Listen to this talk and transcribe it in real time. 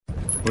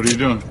What are you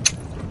doing?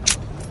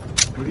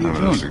 What are you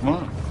doing? Come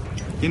on.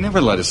 You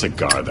never light a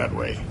cigar that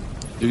way.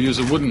 You use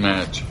a wooden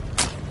match.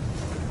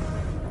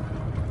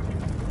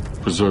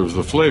 Preserves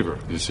the flavor,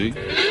 you see?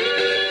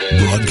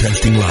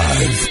 Broadcasting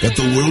live at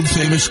the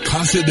world-famous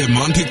Casa de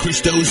Monte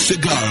Cristo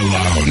Cigar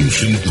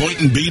Lounge in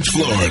Boynton Beach,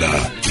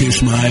 Florida.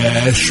 Kiss My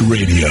Ash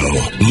Radio.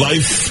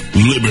 Life,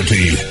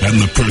 liberty, and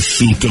the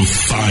pursuit of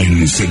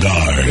fine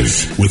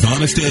cigars. With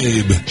Honest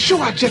Abe.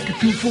 Sure, I check a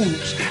few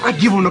fools. I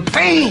give them the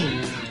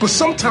pain. But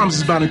sometimes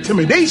it's about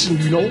intimidation,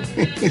 you know.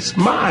 It's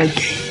mind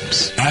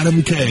games.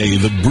 Adam K.,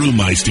 the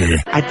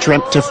Brewmeister. I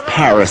dreamt of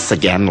Paris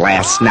again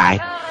last night.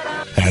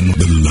 And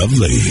the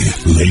lovely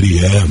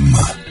Lady M.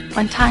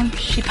 One time,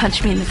 she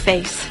punched me in the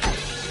face.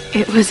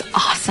 It was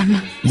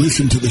awesome.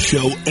 Listen to the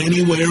show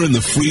anywhere in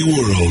the free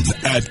world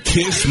at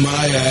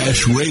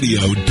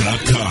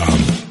KissMyAshRadio.com.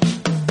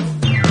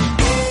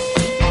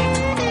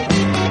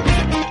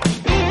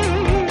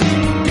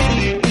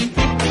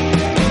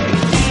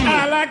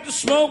 I like to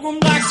smoke them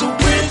like Sir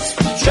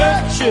Winston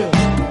Churchill,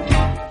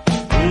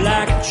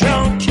 like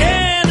John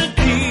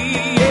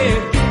Kennedy, yeah.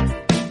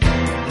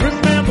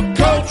 Remember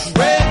Coach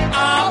Red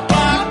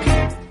Auerbach,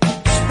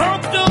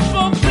 smoked up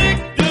for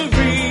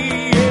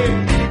victory,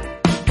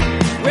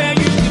 yeah. Well,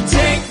 you can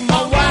take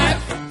my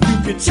wife, you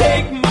can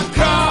take my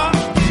car,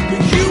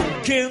 but you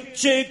can't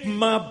take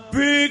my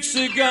big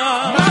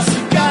cigar. My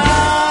cigar.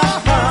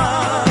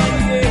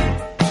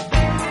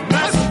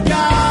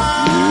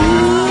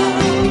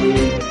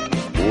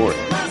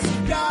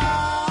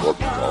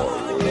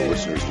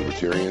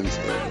 Libertarians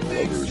and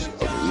lovers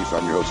of relief.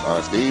 I'm your host,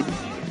 Honest Abe,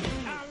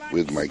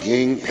 with my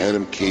gang,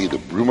 Adam K., the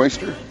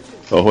Brewmeister.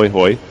 Ahoy,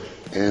 hoy.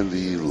 And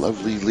the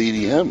lovely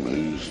Lady M,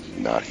 who's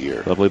not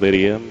here. Lovely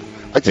Lady M.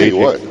 I tell you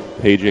what.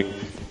 Paging.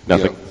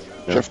 Nothing.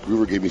 No. Jeff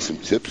Groover gave me some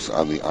tips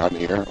on the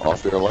on-air,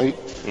 off-air light.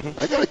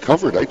 I got it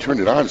covered. I turned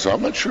it on, so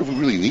I'm not sure if we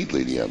really need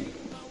Lady M.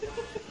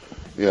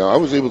 I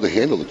was able to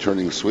handle the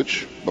turning the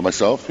switch by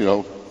myself,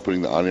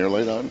 putting the on-air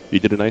light on. You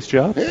did a nice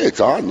job. Hey, it's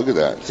on. Look at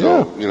that.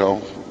 So,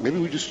 maybe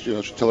we just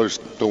should tell her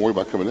don't worry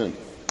about coming in.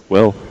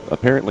 Well,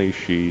 apparently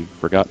she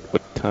forgot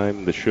what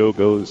time the show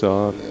goes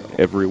on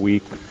every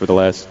week for the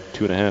last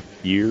 2.5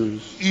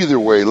 years. Either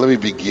way, let me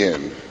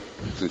begin,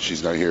 since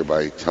she's not here,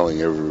 by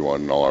telling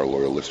everyone and all our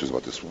loyal listeners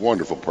about this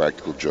wonderful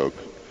practical joke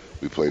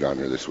we played on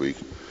her this week,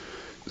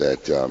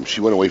 that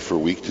she went away for a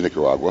week to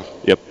Nicaragua.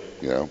 Yep.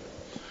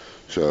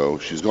 So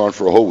she's gone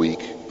for a whole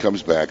week,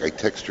 comes back. I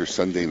text her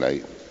Sunday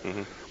night.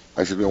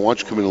 I said, why don't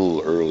you come in a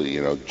little early?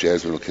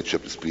 Jasmine will catch you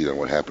up to speed on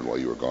what happened while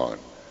you were gone.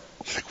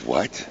 She's like,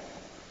 what?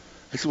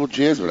 I said, well,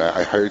 Jasmine,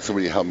 I hired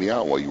somebody to help me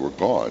out while you were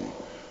gone.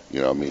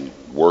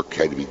 Work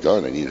had to be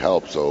done. I needed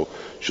help. So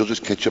she'll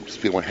just catch up to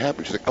speed on what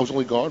happened. She's like, I was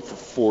only gone for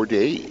 4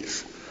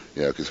 days.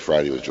 Because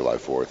Friday was July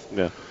 4th.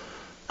 Yeah.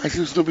 I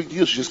said, it's no big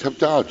deal. She just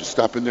helped out. Just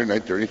stop in there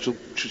 9:30 and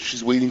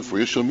she's waiting for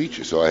you. She'll meet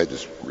you. So I had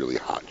this really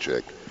hot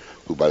chick,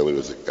 who, by the way,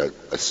 was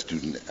a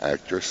student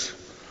actress,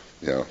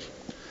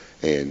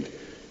 and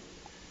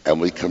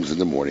Emily comes in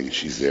the morning, and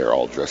she's there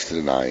all dressed to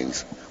the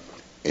nines,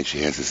 and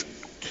she has this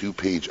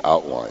 2-page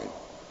outline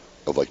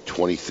of like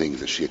 20 things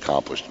that she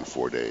accomplished in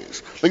 4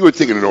 days. Like it would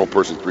take a normal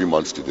person 3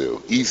 months to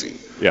do. Easy.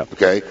 Yeah.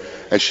 Okay?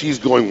 And she's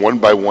going one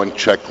by one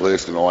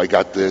checklist, and I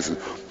got this, and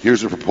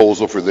here's a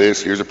proposal for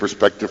this, here's a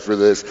perspective for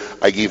this.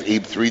 I gave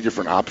Abe 3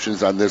 different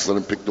options on this, let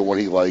him pick the one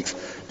he likes,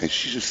 and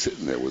she's just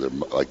sitting there with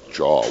her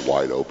jaw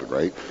wide open,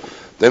 right?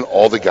 Then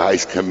all the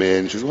guys come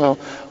in. She says, well,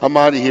 I'm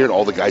out of here. And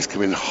all the guys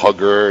come in and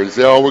hug her and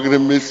say, oh, we're going to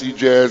miss you,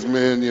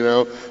 Jasmine.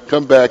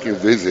 Come back and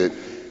visit.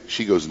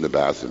 She goes in the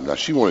bathroom. Now,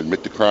 she won't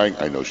admit to crying.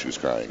 I know she was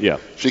crying. Yeah.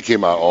 She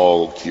came out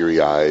all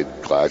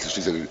teary-eyed, glasses.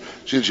 She said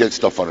she had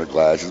stuff on her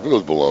glasses, but it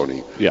was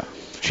baloney. Yeah.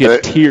 She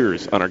had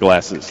tears on her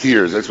glasses.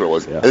 Tears, that's what it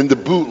was. Yeah. And to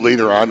boot,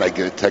 later on, I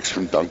get a text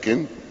from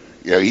Duncan.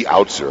 He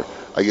outs her.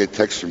 I get a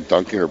text from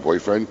Duncan, her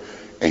boyfriend,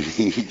 and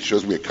he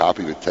shows me a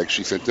copy of the text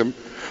she sent him.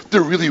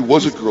 There really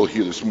was a girl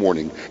here this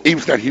morning.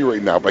 Abe's not here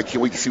right now, but I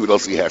can't wait to see what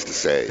else he has to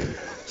say.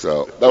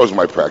 So that was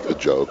my practical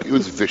joke. It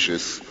was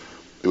vicious.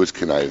 It was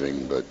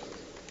conniving, but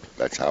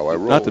that's how I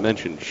roll. Not to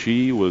mention,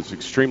 she was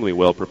extremely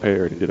well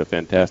prepared and did a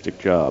fantastic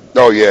job.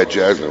 Oh, yeah,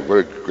 Jasmine. What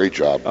a great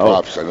job.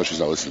 Props. I know she's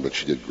not listening, but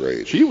she did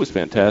great. She was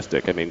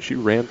fantastic. She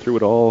ran through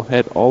it all,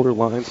 had all her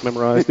lines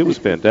memorized. It was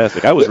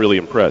fantastic. I was really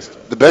impressed.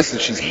 The best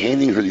is she's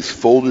handing her these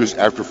folders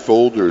after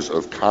folders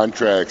of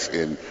contracts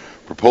and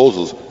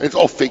proposals, and it's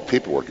all fake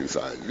paperwork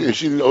inside.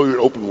 She didn't even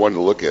open one to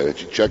look at it.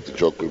 She checked, the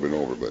joke would have been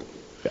over, but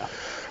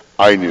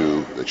I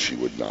knew that she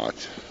would not.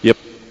 Yep.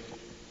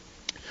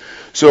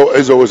 So,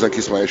 as always on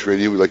Kiss My Ash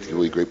Radio, we like to give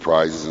away great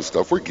prizes and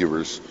stuff. We're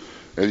givers.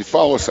 And if you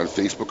follow us on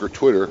Facebook or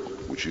Twitter,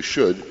 which you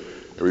should,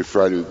 every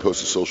Friday we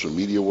post a social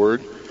media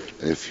word.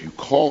 And if you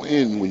call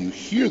in when you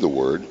hear the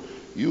word,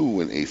 you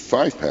win a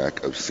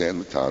 5-pack of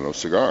San Latano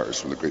cigars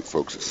from the great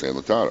folks at San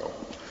Latano.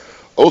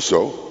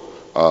 Also,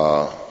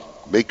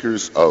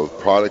 makers of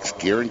products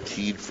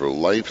guaranteed for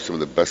life, some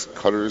of the best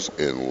cutters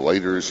and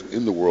lighters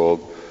in the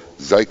world,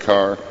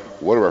 Zycar.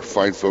 What are our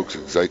fine folks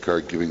at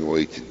Zycar giving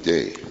away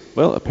today?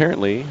 Well,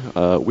 apparently,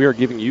 we are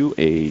giving you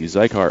a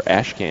Zycar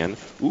ash can.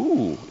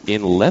 Ooh,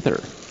 in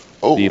leather.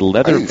 Oh, the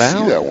leather I didn't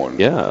bound. see that one.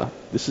 Yeah,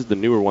 this is the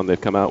newer one they've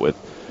come out with.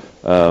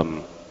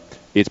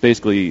 It's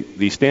basically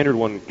the standard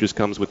one just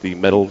comes with the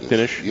metal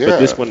finish, Yeah. but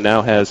this one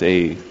now has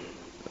a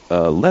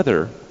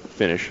leather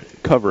finish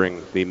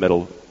covering the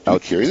metal Do you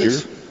carry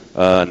this?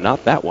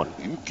 Not that one.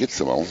 You get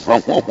some.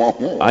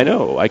 I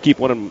know. I keep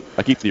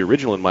the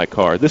original in my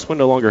car. This one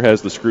no longer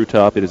has the screw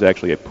top. It is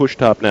actually a push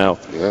top now.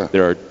 Yeah.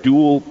 There are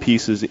dual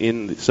pieces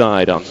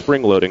inside on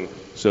spring loading,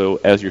 so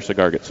as your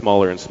cigar gets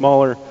smaller and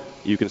smaller,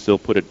 you can still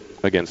put it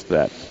against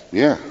that.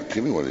 Yeah,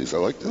 give me one of these. I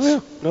like this. Yeah,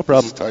 no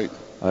problem. This is tight.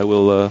 I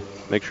will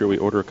make sure we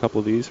order a couple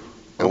of these.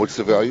 And what's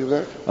the value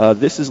of that?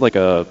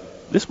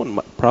 This one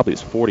probably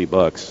is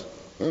 $40.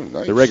 Oh,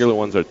 nice. The regular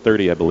ones are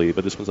 $30, I believe,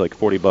 but this one's like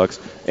 $40.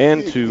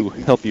 And to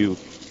help you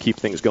keep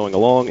things going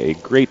along, a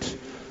great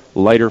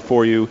lighter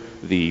for you,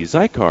 the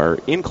Zycar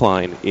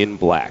Incline in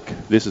black.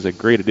 This is a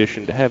great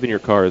addition to have in your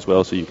car as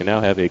well, so you can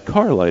now have a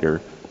car lighter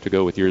to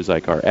go with your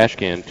Zycar ash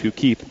can to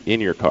keep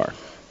in your car.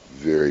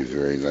 Very,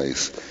 very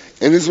nice.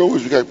 And as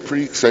always, we got a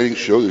pretty exciting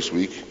show this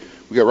week.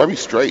 We got Robbie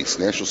Strice,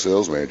 National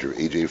Sales Manager of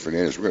AJ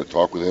Fernandez. We're going to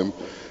talk with him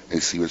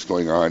and see what's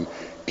going on.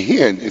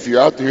 And if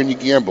you're out there and you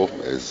gamble,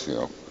 as you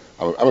know,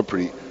 I'm a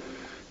pretty,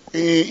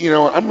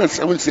 I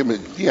wouldn't say I'm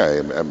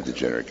a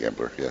degenerate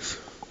gambler, yes.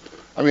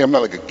 I mean, I'm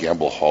not like a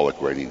gamble-holic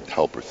where I need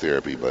help or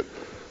therapy, but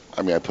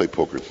I mean, I play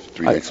poker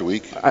 3 nights a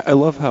week. I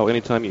love how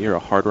anytime you hear a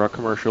Hard Rock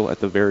commercial, at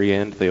the very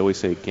end, they always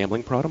say,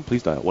 gambling problem?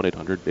 Please dial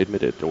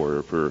 1-800-ADMIT-IT,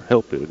 or for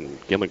help in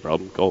gambling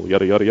problem, call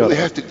yada, yada, yada. Well,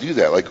 they have to do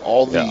that. Like,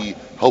 all the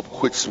help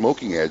quit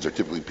smoking ads are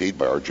typically paid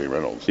by R.J.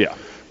 Reynolds. Yeah.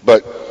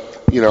 But,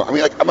 I'm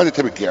not the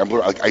type of gambler.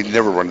 Like, I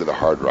never run to the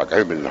Hard Rock. I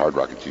haven't been in Hard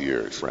Rock in 2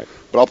 years. Right.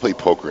 But I'll play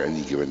poker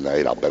any given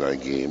night. I'll bet on a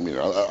game.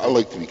 I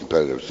like to be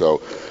competitive.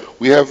 So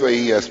we have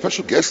a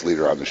special guest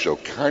later on the show,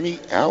 Connie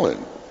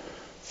Allen,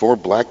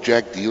 former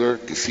blackjack dealer,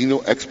 casino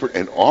expert,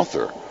 and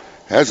author,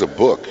 has a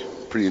book,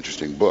 pretty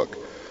interesting book,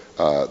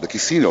 The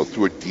Casino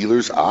Through a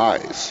Dealer's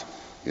Eyes,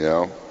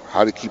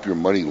 how to keep your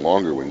money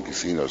longer when in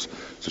casinos.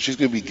 So she's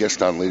going to be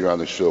guest on later on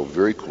the show.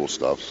 Very cool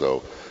stuff,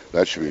 so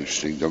that should be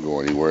interesting. Don't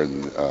go anywhere,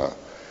 and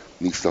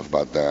neat stuff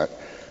about that.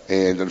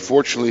 And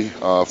unfortunately,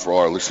 for all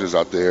our listeners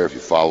out there, if you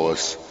follow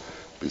us,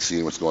 been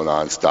seeing what's going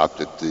on, stopped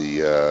at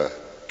the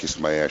Kiss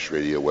My Ash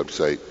Radio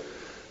website.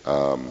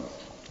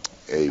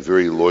 A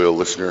very loyal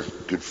listener,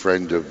 good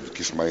friend of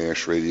Kiss My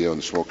Ash Radio and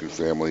the Smoking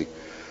family,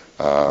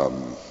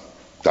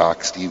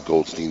 Doc Steve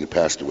Goldstein, who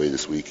passed away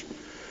this week.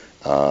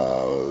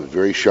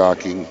 Very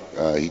shocking.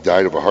 He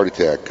died of a heart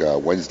attack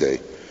Wednesday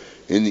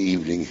in the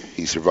evening.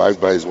 He's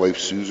survived by his wife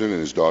Susan and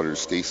his daughters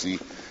Stacy,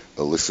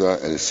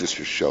 Alyssa, and his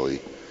sister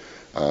Shelley.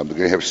 They're going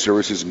to have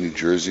services in New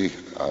Jersey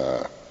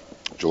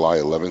July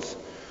 11th.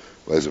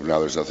 As of now,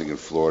 there's nothing in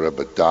Florida,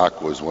 but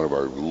Doc was one of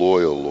our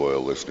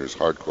loyal listeners,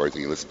 hardcore. I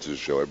think he listened to the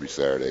show every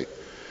Saturday.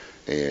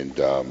 And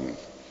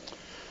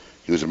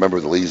he was a member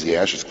of the Lazy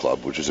Ashes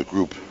Club, which is a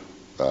group,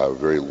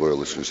 very loyal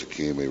listeners to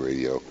KMA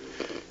Radio.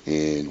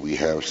 And we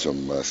have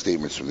some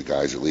statements from the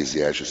guys at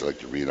Lazy Ashes I'd like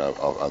to read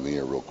on the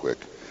air real quick.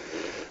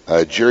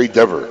 Jerry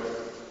Dever.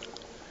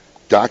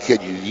 Doc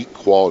had a unique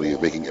quality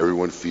of making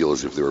everyone feel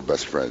as if they were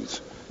best friends.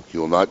 He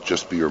will not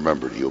just be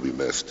remembered, he will be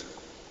missed.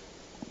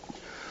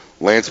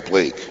 Lance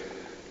Blake.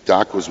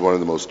 Doc was one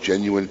of the most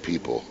genuine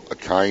people, a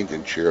kind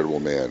and charitable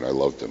man. I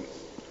loved him.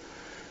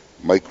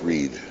 Mike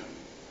Reed.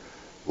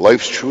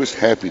 Life's truest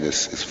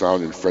happiness is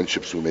found in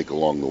friendships we make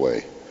along the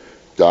way.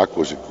 Doc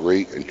was a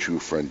great and true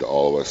friend to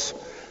all of us.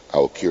 I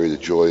will carry the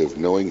joy of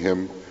knowing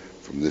him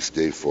from this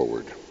day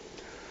forward.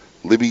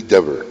 Libby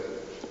Dever.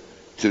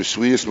 To the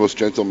sweetest, most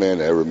gentle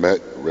man I ever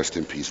met, rest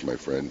in peace, my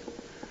friend.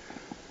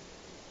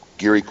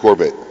 Gary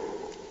Corbett.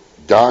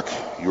 Doc,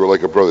 you are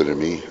like a brother to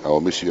me. I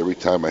will miss you every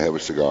time I have a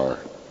cigar.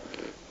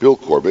 Bill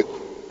Corbett.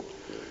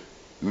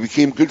 We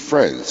became good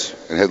friends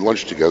and had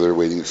lunch together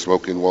waiting to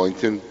smoke in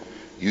Wellington,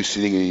 you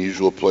sitting in a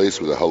usual place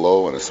with a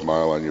hello and a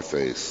smile on your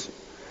face.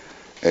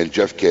 And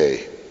Jeff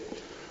Kay.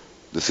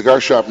 The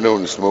cigar shop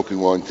known as Smoke in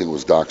Wellington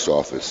was Doc's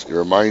office. It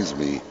reminds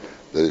me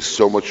that it's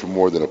so much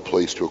more than a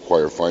place to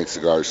acquire fine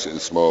cigars, sit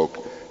and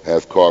smoke,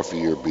 have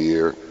coffee or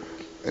beer,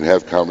 and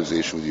have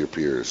conversation with your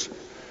peers.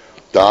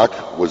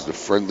 Doc was the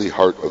friendly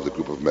heart of the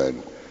group of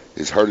men.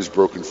 His heart is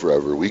broken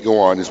forever. We go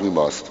on as we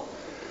must,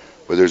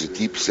 but there's a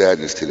deep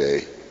sadness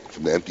today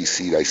from the empty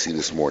seat I see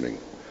this morning.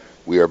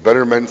 We are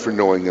better men for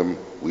knowing him.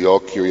 We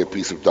all carry a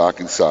piece of Doc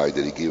inside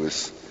that he gave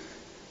us,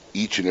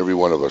 each and every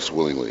one of us,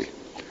 willingly.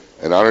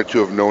 An honor to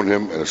have known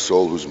him and a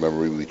soul whose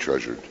memory we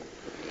treasured.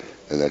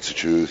 And that's the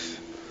truth.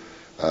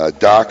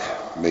 Doc,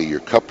 may your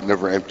cup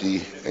never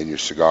empty and your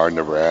cigar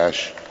never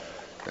ash.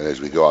 And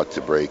as we go out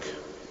to break,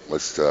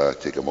 let's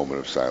take a moment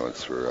of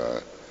silence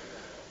for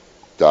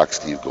Doc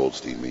Steve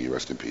Goldstein. May you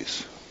rest in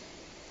peace.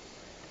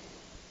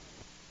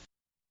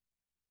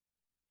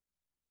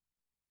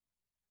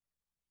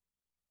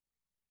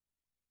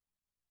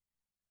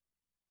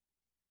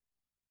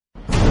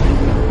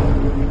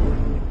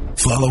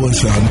 Follow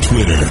us on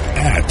Twitter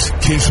at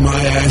Kiss My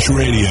Ash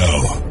Radio.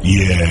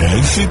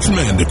 Yes, it's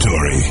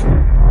mandatory.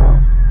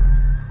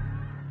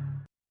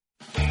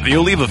 The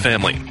Oliva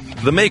family,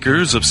 the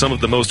makers of some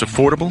of the most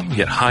affordable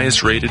yet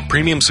highest rated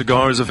premium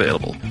cigars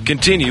available,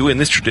 continue in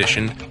this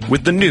tradition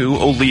with the new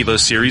Oliva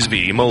Series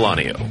V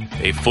Melanio,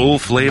 a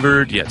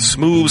full-flavored yet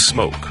smooth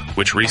smoke,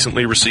 which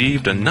recently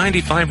received a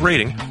 95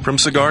 rating from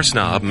Cigar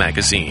Snob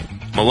magazine.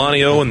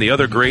 Melanio and the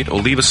other great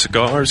Oliva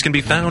cigars can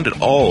be found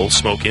at all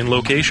Smoke Inn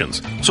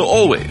locations, so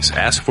always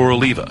ask for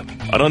Oliva,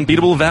 an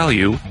unbeatable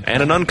value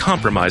and an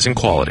uncompromising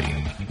quality.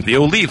 The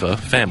Oliva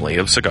family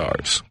of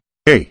cigars.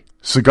 Hey,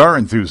 cigar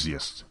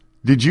enthusiasts.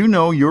 Did you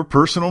know your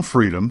personal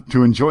freedom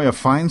to enjoy a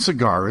fine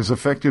cigar is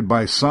affected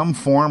by some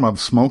form of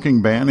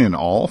smoking ban in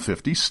all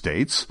 50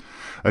 states?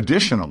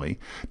 Additionally,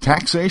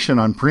 taxation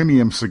on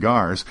premium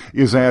cigars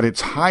is at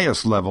its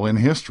highest level in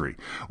history,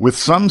 with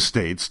some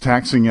states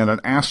taxing at an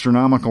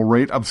astronomical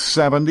rate of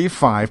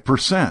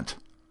 75%.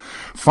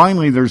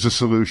 Finally, there's a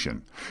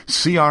solution.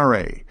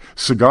 CRA,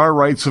 Cigar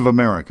Rights of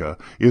America,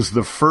 is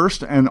the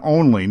first and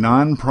only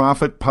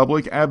non-profit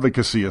public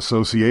advocacy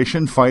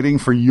association fighting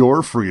for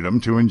your freedom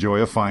to enjoy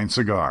a fine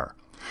cigar.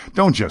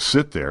 Don't just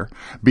sit there.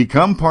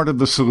 Become part of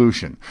the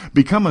solution.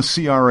 Become a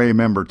CRA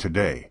member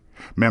today.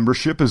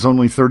 Membership is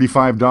only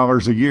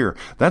 $35 a year.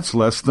 That's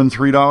less than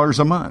 $3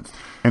 a month.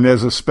 And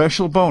as a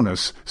special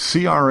bonus,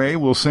 CRA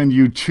will send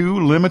you 2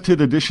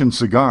 limited edition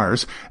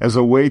cigars as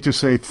a way to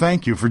say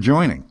thank you for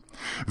joining.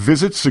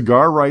 Visit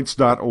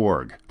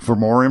cigarrights.org for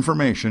more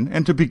information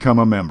and to become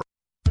a member.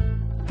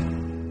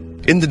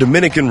 In the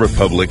Dominican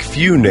Republic,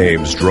 few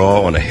names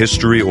draw on a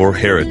history or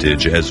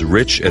heritage as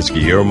rich as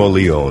Guillermo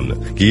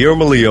Leon.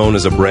 Guillermo Leon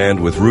is a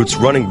brand with roots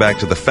running back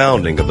to the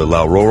founding of the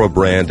La Aurora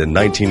brand in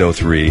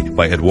 1903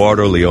 by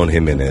Eduardo Leon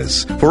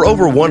Jimenez. For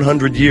over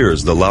 100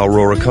 years, the La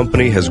Aurora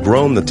company has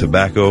grown the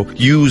tobacco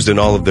used in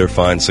all of their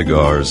fine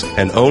cigars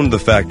and owned the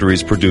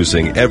factories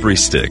producing every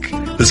stick.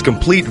 This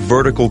complete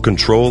vertical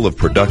control of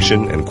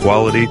production and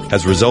quality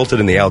has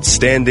resulted in the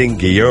outstanding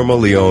Guillermo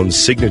Leon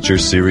Signature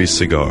Series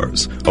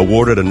cigars,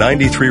 awarded a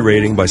 93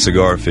 rating by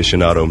Cigar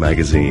Aficionado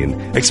magazine.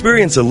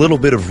 Experience a little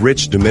bit of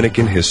rich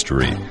Dominican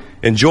history.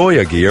 Enjoy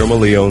a Guillermo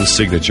Leon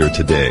signature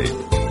today.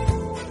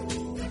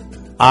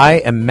 I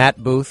am Matt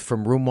Booth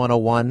from Room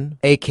 101,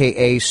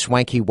 a.k.a.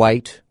 Swanky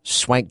White,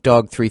 Swank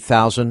Dog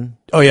 3000.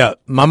 Oh, yeah,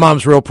 my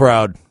mom's real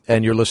proud,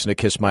 and you're listening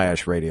to Kiss My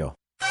Ash Radio.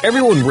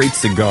 Everyone rates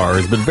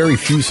cigars, but very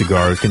few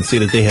cigars can say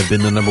that they have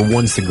been the number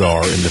one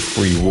cigar in the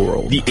free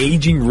world. The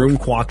Aging Room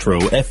Quattro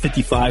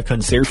F55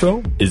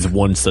 Concerto is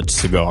one such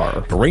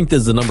cigar. Ranked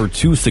as the number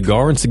 2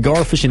 cigar in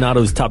Cigar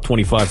Aficionado's Top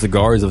 25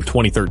 Cigars of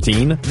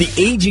 2013, the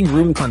Aging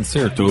Room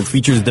Concerto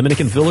features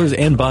Dominican fillers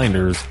and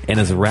binders and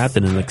is wrapped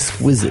in an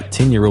exquisite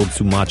 10-year-old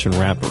Sumatran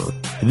wrapper.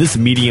 This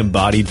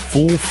medium-bodied,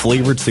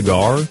 full-flavored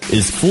cigar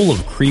is full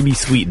of creamy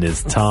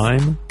sweetness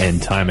time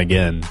and time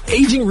again.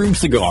 Aging Room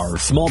Cigar,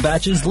 small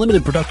batches,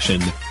 limited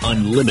production,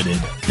 unlimited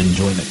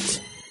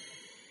enjoyment.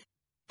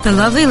 The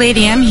lovely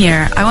Lady M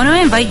here. I want to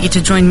invite you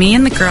to join me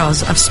and the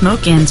girls of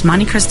Smoke Inn's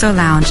Monte Cristo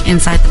Lounge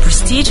inside the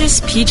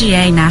prestigious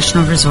PGA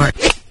National Resort.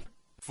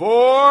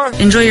 4.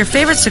 Enjoy your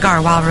favorite cigar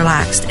while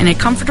relaxed in a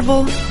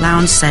comfortable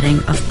lounge setting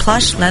of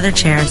plush leather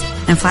chairs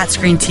and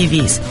flat-screen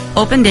TVs.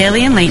 Open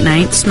daily and late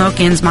night,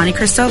 Smoke Inn's Monte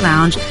Cristo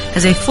Lounge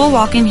has a full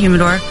walk-in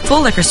humidor, full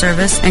liquor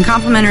service, and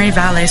complimentary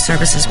valet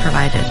services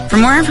provided. For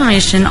more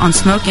information on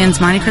Smoke Inn's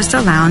Monte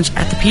Cristo Lounge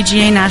at the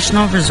PGA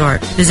National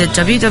Resort, visit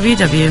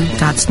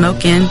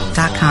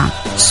www.smokeinn.com.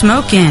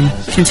 Smoke Inn,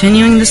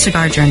 continuing the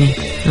cigar journey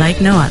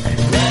like no other.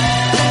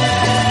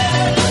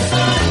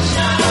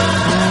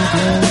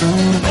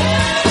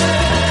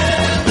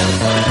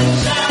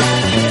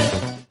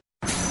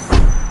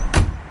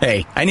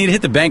 Hey, I need to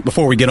hit the bank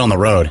before we get on the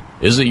road.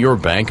 Is it your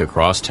bank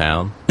across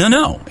town?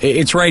 No,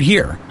 it's right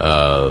here.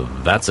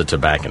 That's a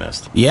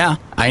tobacconist. Yeah,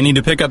 I need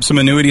to pick up some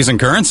annuities and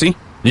currency.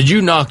 Did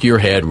you knock your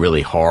head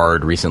really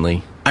hard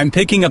recently? I'm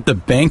picking up The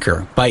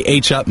Banker by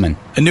H. Upman.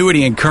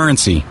 Annuity and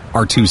currency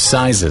are 2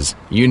 sizes.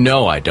 You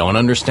know I don't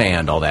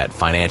understand all that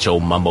financial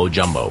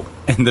mumbo-jumbo.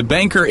 And The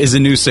Banker is a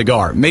new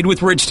cigar made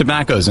with rich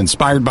tobaccos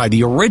inspired by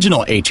the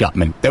original H.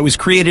 Upman that was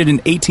created in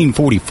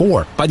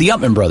 1844 by the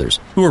Upman brothers,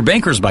 who were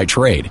bankers by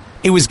trade.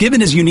 It was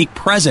given as a unique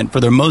present for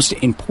their most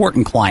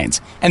important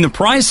clients, and the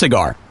prize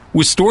cigar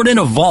was stored in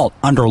a vault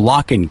under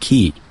lock and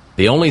key.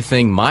 The only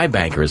thing my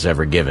banker has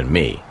ever given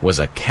me was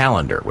a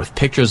calendar with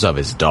pictures of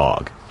his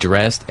dog,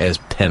 dressed as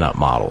pinup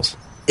models.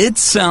 It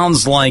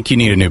sounds like you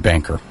need a new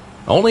banker.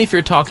 Only if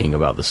you're talking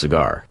about the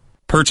cigar.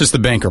 Purchase The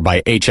Banker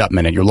by H.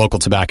 Upman at your local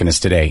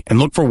tobacconist today and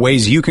look for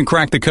ways you can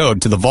crack the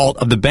code to the vault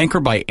of The Banker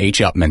by H.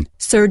 Upman.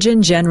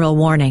 Surgeon General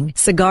warning: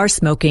 cigar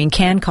smoking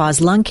can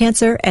cause lung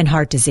cancer and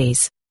heart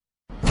disease.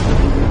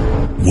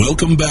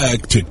 Welcome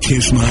back to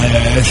Kiss My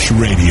Ash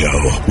Radio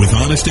with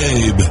Honest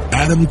Abe,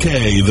 Adam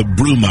K., the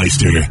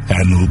Brewmeister,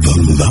 and the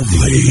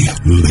lovely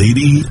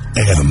Lady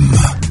M.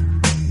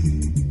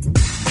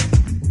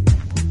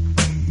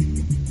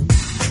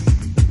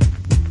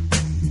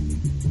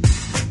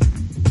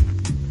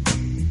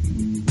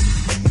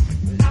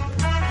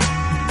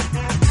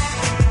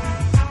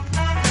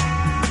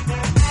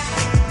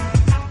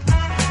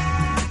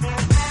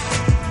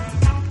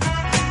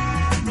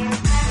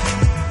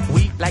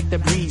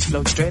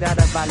 So straight out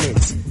of our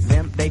lids,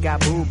 them they got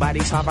booed by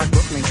these Harvard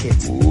Brooklyn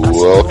kids.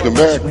 Welcome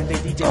back.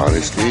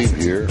 Honest Gabe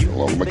here,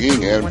 along with my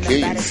gang, Adam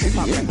K,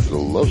 sitting in for the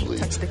lovely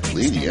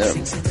Lady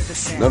M.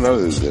 None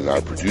other than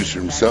our producer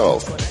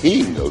himself,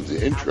 king of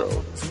the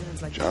intro,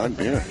 John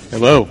Barron.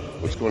 Hello.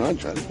 What's going on,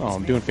 John? Oh,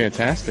 I'm doing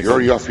fantastic. You're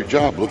already off your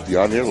job. Look, the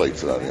on-air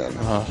lights are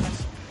on.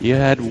 You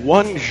had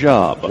one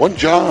job. One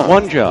job.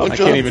 I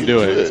can't even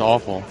do it. It's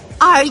awful.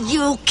 Are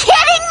you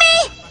kidding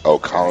me? Oh,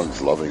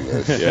 Colin's loving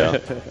this. Yeah,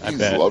 He's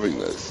loving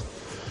this.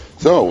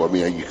 So, I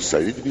mean, are you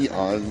excited to be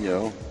on,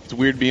 It's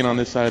weird being on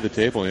this side of the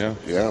table, yeah.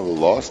 Yeah, a little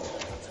lost?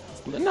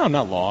 No,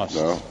 not lost.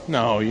 No?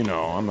 No,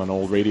 I'm an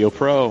old radio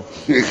pro.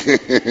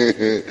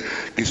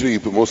 Considering you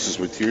put most of this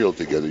material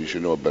together, you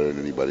should know it better than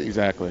anybody.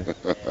 Exactly.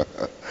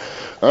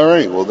 All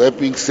right, well, that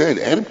being said,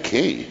 Adam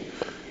K.,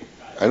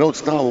 I know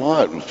it's not a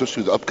lot,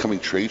 especially with the upcoming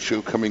trade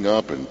show coming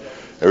up and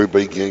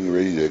everybody getting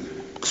ready to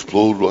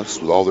explode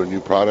us with all their new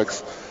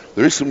products.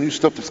 There is some new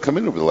stuff that's come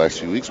in over the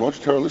last few weeks. Why don't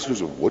you tell our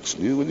listeners of what's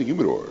new in the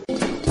humidor?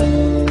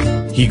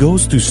 He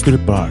goes to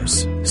strip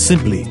bars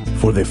simply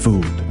for the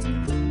food.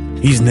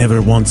 He's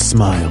never once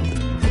smiled.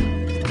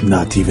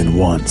 Not even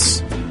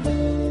once.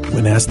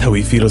 When asked how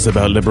he feels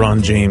about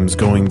LeBron James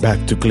going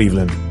back to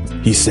Cleveland,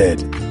 he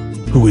said,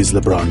 "Who is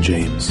LeBron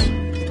James?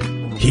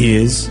 He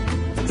is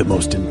the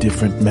most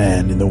indifferent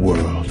man in the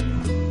world."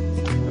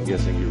 I'm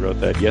guessing you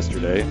wrote that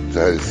yesterday.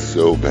 That is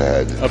so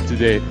bad. Up to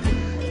date.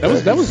 That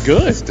was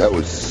good. That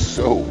was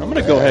so I'm going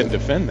to go ahead and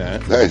defend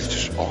that. That is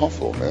just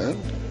awful, man.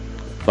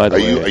 By the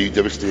way, are you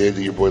devastated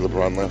that your boy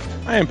LeBron left?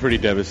 I am pretty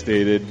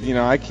devastated.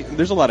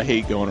 There's a lot of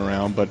hate going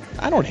around, but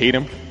I don't hate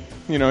him.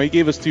 He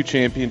gave us 2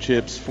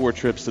 championships, 4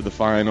 trips to the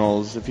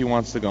finals. If he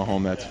wants to go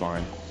home, that's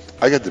fine.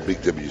 I got the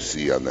big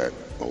WC on that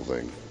whole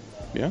thing.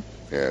 Yeah?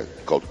 Yeah,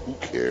 called Who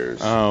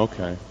Cares? Oh,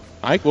 okay.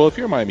 Well, if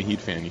you're a Miami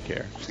Heat fan, you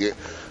care. Yeah.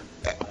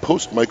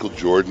 Post Michael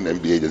Jordan,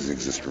 NBA doesn't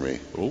exist for me.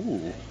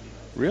 Ooh,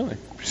 really?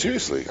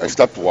 Seriously. I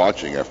stopped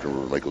watching after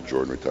Michael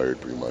Jordan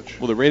retired, pretty much.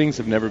 Well, the ratings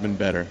have never been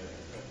better.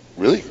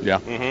 Really? Yeah.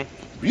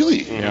 Mm-hmm.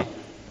 Really? Yeah.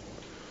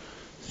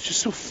 It's just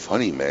so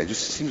funny, man. It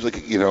just seems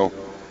like, the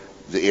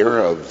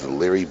era of the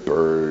Larry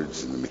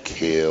Birds and the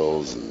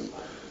McHales and,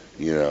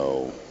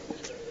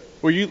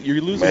 Well,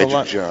 you're losing Magic a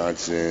lot.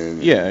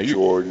 Johnson, Yeah,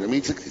 Jordan. I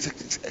mean,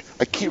 it's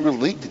I can't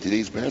relate to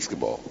today's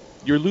basketball.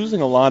 You're losing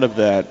a lot of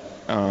that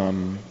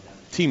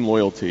team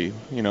loyalty.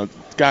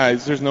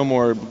 Guys, there's no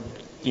more,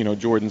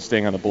 Jordan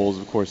staying on the Bulls.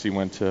 Of course, he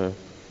went to,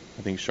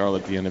 I think,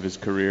 Charlotte at the end of his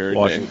career.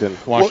 Washington.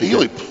 Well, he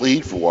only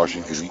played for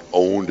Washington because he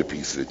owned a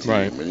piece of the team.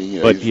 Right.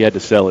 And But he he had to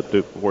sell it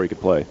before he could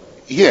play.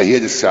 Yeah, he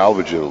had to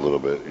salvage it a little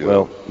bit.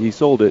 Well, he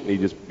sold it,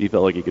 and he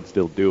felt like he could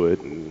still do it,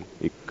 and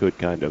he could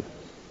kind of.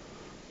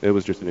 It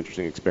was just an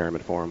interesting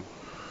experiment for him.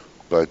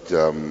 But,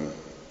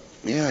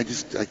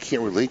 I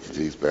can't relate to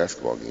today's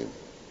basketball game.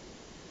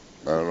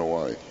 I don't know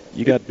why.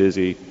 You got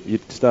busy. You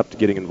stopped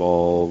getting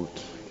involved.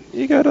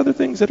 You got other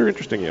things that are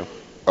interesting you.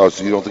 Oh,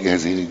 so you don't think it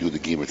has anything to do with the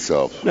game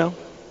itself? No,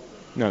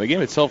 the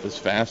game itself is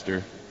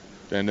faster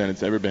than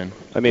it's ever been.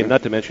 I mean,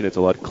 not to mention it's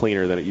a lot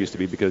cleaner than it used to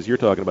be because you're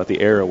talking about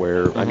the era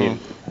where, I mean,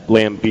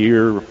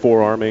 Lambeer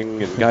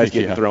forearming and guys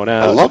getting thrown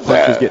out. I love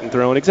punches that. getting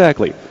thrown.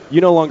 Exactly.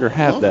 You no longer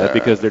have Love that that.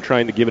 because they're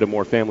trying to give it a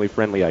more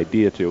family-friendly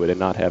idea to it and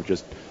not have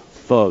just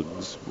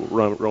thugs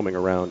roaming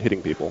around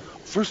hitting people.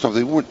 First off,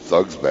 they weren't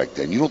thugs back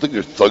then. You don't think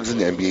there's thugs in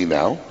the NBA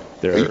now?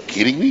 Are you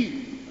kidding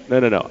me?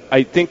 No.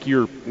 I think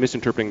you're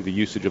misinterpreting the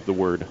usage of the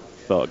word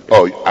thug.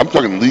 Oh, I'm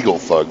talking legal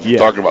thugs. You're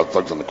Yeah. talking about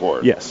thugs on the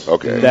court. Yes.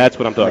 Okay. That's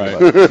what I'm talking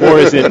about. Or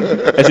as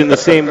in the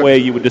same way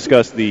you would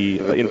discuss the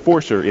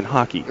enforcer in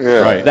hockey.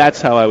 Yeah. Right.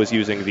 That's how I was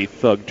using the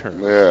thug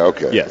term. Yeah,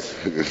 okay. Yes.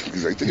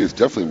 Because I think there's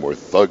definitely more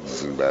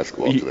thugs in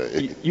basketball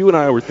today. You and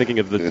I were thinking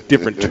of the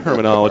different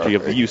terminology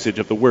of the usage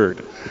of the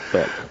word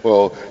thug.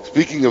 Well,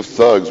 speaking of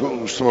thugs, what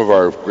were some of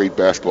our great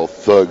basketball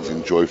thugs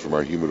enjoy from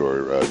our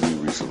humidor new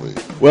recently?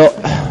 Well,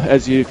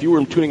 if you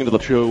were tuning into the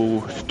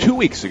show 2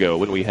 weeks ago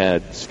when we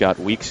had Scott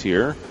Weeks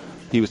here,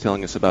 he was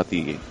telling us about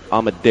the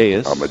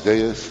Amadeus.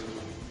 Amadeus?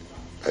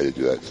 I didn't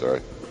do that,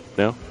 sorry.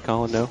 No?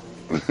 Colin, no?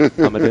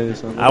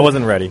 Amadeus? I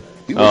wasn't ready.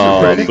 He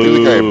wasn't ready. Give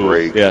the guy a Boo.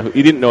 break. Yeah,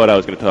 he didn't know what I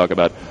was going to talk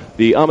about.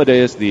 The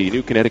Amadeus, the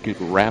new Connecticut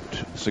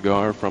wrapped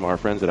cigar from our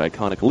friends at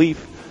Iconic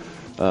Leaf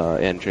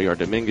and J.R.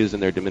 Dominguez in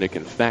their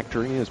Dominican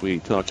factory, as we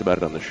talked about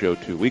it on the show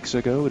 2 weeks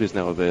ago. It is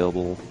now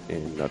available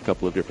in a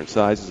couple of different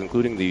sizes,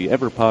 including the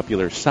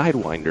ever-popular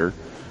Sidewinder,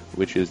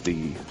 which is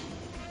the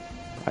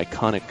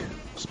iconic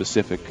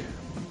specific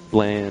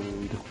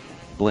blend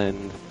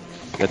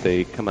that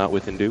they come out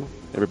with and do.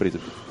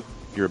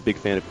 If you're a big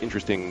fan of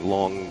interesting,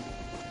 long,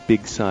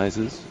 big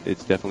sizes,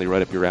 it's definitely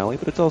right up your alley,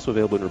 but it's also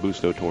available in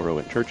Robusto, Toro,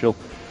 and Churchill.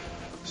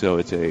 So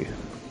it's a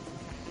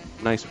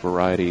nice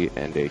variety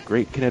and a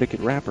great Connecticut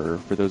wrapper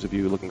for those of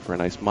you looking for a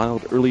nice,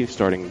 mild, early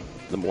starting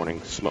the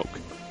morning smoke.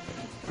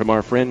 From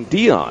our friend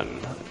Dion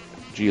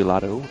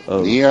Giolato.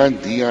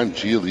 Dion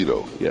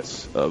Giolito.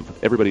 Yes,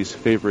 of everybody's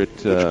favorite...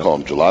 What you call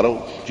him,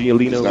 gelato?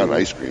 Giolino. It's not an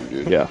ice cream,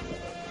 dude. Yeah.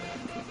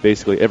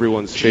 Basically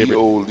everyone's favorite...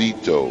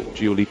 Giolito.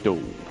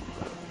 Giolito.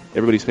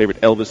 everybody's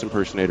favorite Elvis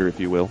impersonator, if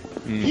you will.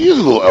 He is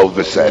a little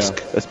Elvis-esque.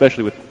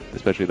 Yeah.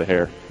 Especially the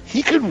hair.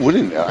 He could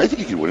win I think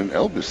he could win an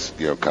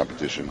Elvis,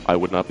 competition. I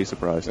would not be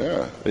surprised.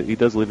 Yeah. He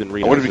does live in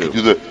Reno. I wonder if he could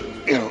do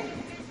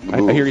the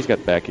move. I hear he's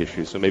got back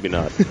issues, so maybe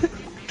not.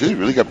 Does he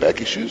really got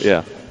back issues?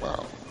 Yeah.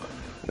 Wow.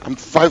 I'm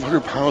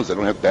 500 pounds. I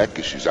don't have back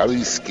issues. How do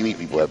these skinny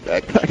people have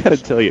back issues? I gotta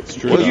tell you, it's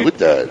true. What is with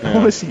that? I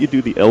want to see you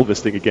do the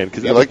Elvis thing again,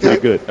 because that was like pretty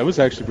that? good. That was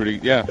actually pretty,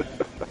 yeah.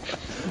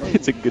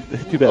 It's a good.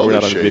 Too bad we're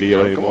not on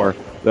video anymore.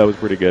 That was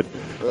pretty good.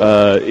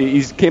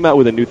 He came out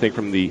with a new thing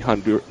from the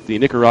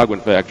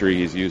Nicaraguan factory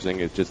he's using.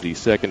 It's just the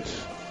second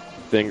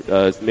thing.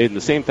 It's made in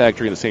the same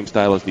factory in the same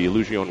style as the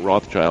Illusion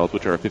Rothschild,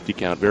 which are a 50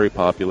 count, very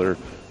popular,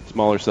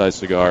 smaller size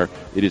cigar.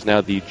 It is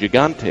now the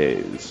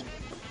Gigantes.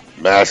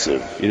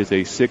 Massive. It is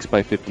a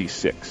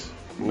 6x56.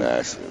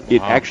 Massive.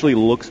 It actually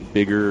looks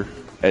bigger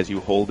as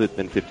you hold it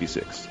than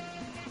 56.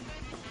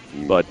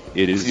 But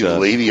it is. See, if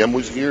Lady M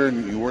was here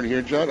and you weren't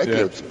here, John, I could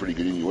have some pretty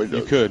good innuendos.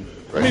 You could.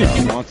 Right? I mean, if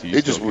you want to.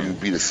 It just wouldn't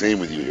be the same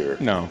with you here.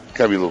 No. It's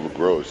got to be a little bit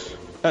gross.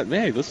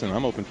 Hey, listen,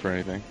 I'm open for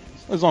anything.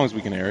 As long as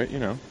we can air it,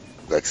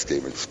 That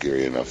statement's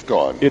scary enough. Go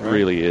on. It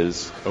really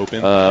is.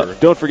 Open.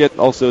 Don't forget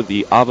also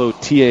the Avo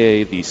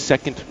TAA, the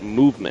second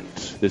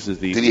movement. This is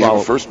the. Did he have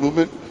a first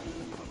movement?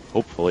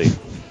 Hopefully.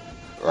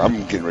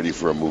 I'm getting ready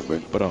for a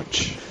movement.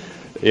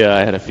 Yeah, I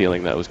had a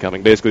feeling that was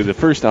coming. Basically, the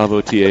first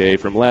Avo TAA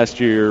from last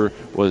year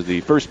was the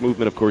first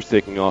movement, of course,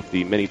 taking off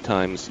the many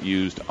times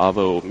used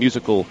Avo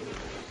musical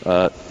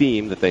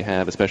theme that they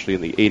have, especially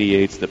in the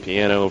 88s, the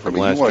piano from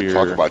last you want year. to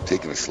talk about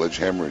taking a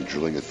sledgehammer and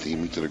drilling a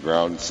theme into the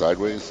ground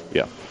sideways?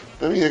 Yeah.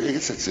 I mean, I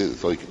guess that's it.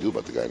 That's all you can do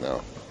about the guy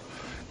now.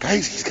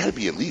 Guys, he's got to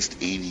be at least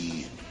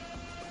 80.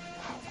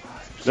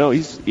 No,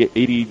 he's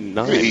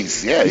 89.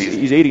 He's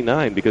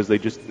 89 because he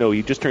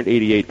just turned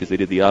 88 because they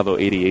did the Avo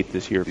 88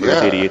 this year for his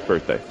 88th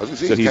birthday. I was going to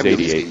say, so he's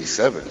 88.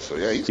 87, so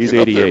yeah, he's 88,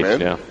 up there, man.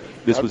 yeah.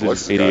 This was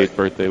his 88th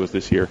birthday was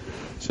this year.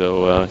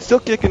 So still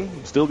kicking,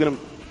 still going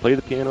to play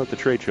the piano at the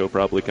trade show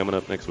probably coming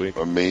up next week.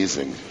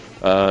 Amazing.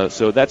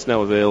 So that's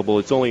now available.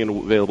 It's only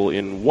available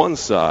in one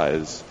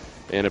size.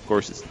 And, of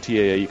course, it's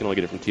TAA. You can only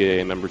get it from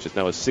TAA members. It's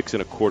now a 6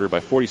 1/4 by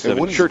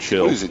 47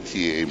 Churchill. What is a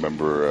TAA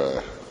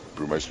member,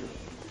 Brewmeister?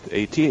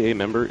 A TAA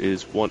member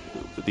is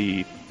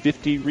the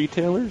 50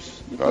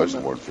 retailers? No, it's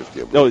more than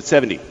 50. No, it's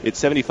 70. It's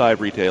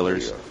 75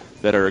 retailers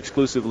that are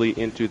exclusively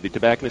into the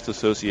Tobacconists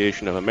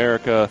Association of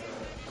America,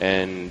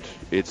 and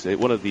it's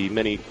one of the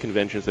many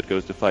conventions that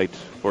goes to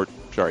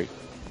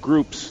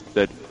groups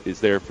that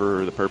is there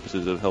for the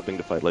purposes of helping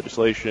to fight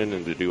legislation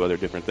and to do other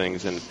different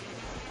things and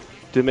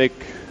to make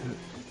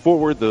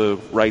forward the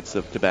rights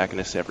of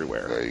tobacconists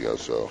everywhere. There you go.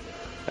 So,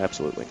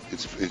 absolutely,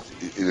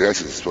 in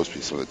essence, it's supposed to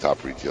be some of the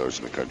top retailers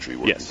in the country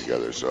working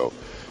together. So,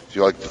 if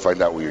you'd like to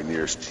find out where your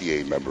nearest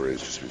TA member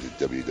is, just visit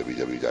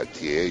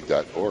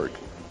www.taa.org.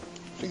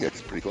 I think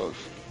that's pretty close.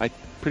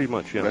 Pretty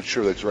much, yeah. I'm not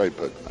sure that's right,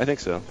 but I think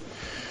so.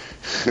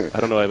 I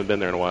don't know. I haven't been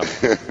there in a while.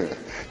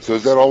 So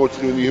is that all what's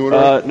new in the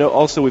humidor? No.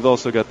 Also, we've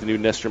also got the new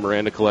Nestor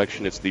Miranda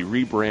collection. It's the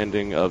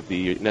rebranding of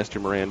the Nestor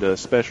Miranda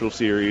Special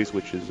Series,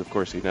 which is, of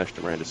course, the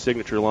Nestor Miranda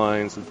signature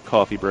lines. The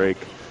Coffee Break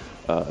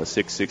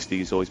 660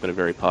 has always been a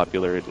very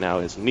popular. It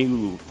now has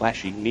new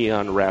flashy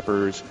neon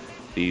wrappers.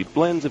 The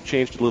blends have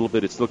changed a little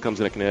bit. It still comes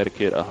in a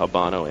Connecticut, a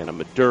Habano, and a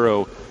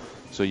Maduro.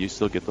 So you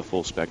still get the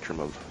full spectrum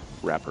of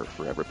wrapper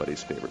for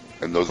everybody's favorite.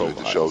 And those have hit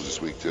the shelves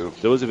this week, too?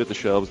 Those have hit the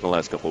shelves in the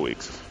last couple of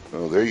weeks.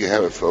 Well, there you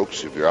have it,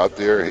 folks. If you're out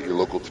there, hit your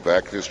local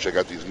tobacconist, check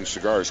out these new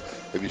cigars.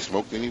 Have you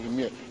smoked any of them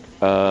yet?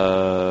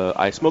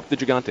 I smoked the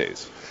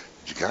Gigantes.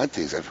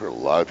 Gigantes, I've heard a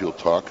lot of people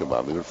talking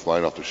about them. They've been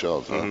flying off the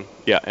shelves, huh? Mm-hmm.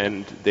 Yeah,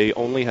 and they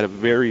only had a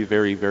very,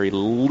 very, very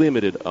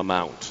limited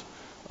amount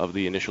of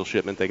the initial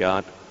shipment they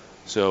got.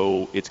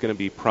 So it's going to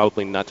be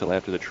probably not till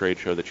after the trade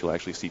show that you'll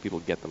actually see people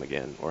get them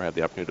again or have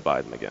the opportunity to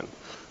buy them again.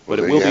 But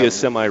it will be a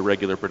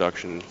semi-regular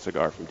production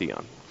cigar from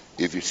Dion.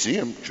 If you see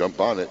them, jump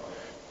on it.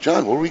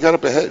 John, what do we got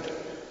up ahead?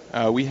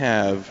 We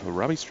have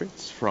Robbie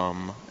Straits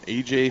from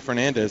AJ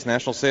Fernandez,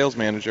 National Sales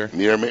Manager.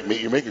 Meet Your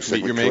Maker segment Meet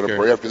Your coming up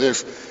Maker. right after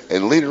this.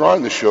 And later on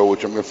in the show,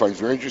 which I'm going to find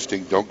very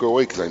interesting, don't go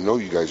away because I know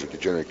you guys are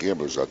degenerate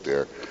gamblers out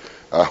there.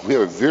 We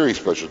have a very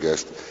special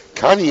guest,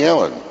 Connie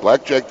Allen,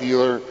 blackjack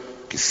dealer,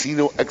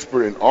 casino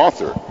expert, and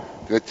author.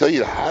 Going to tell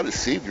you how to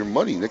save your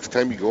money next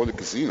time you go into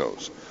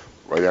casinos.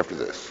 Right after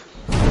this.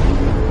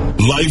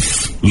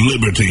 Life,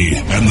 liberty,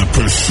 and the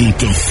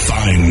pursuit of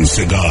fine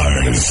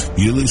cigars.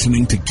 You're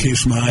listening to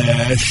Kiss My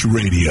Ash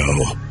Radio.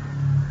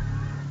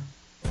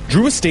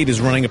 Drew Estate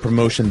is running a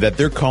promotion that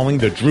they're calling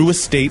the Drew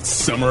Estate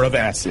Summer of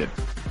Acid.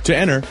 To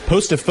enter,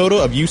 post a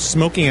photo of you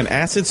smoking an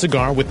acid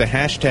cigar with the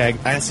hashtag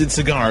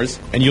AcidCigars,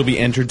 and you'll be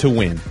entered to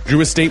win.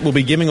 Drew Estate will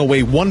be giving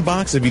away one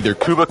box of either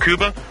Cuba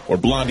Cuba or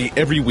Blondie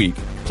every week,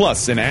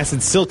 plus an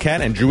Acid Silk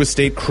Hat and Drew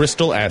Estate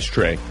Crystal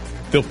Ashtray.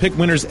 They'll pick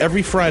winners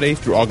every Friday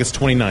through August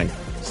 29th.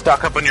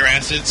 Stock up on your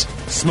acids,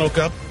 smoke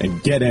up,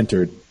 and get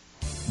entered.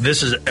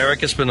 This is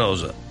Eric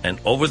Espinoza, and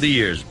over the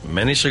years,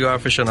 many cigar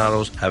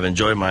aficionados have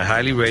enjoyed my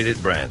highly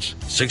rated brands,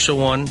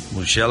 601,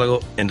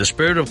 Murcielago. In the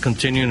spirit of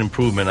continuing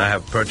improvement, I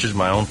have purchased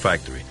my own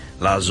factory.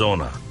 La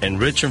Zona, and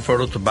rich and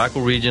fertile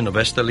tobacco region of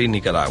Esteli,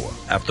 Nicaragua.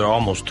 After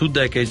almost 2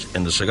 decades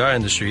in the cigar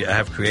industry, I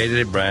have created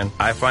a brand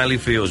I finally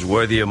feel is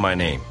worthy of my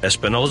name.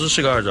 Espinosa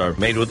cigars are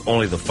made with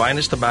only the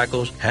finest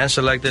tobaccos,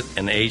 hand-selected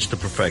and aged to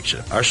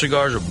perfection. Our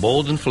cigars are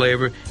bold in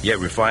flavor, yet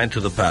refined to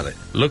the palate.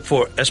 Look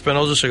for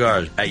Espinosa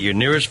Cigars at your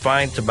nearest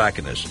fine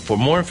tobacconist. For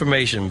more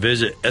information,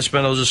 visit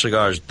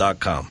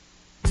EspinosaCigars.com.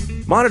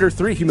 Monitor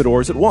 3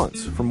 humidors at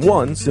once from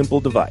one simple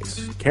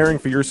device. Caring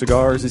for your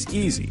cigars is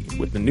easy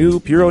with the new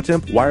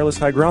PuroTemp wireless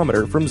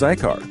hygrometer from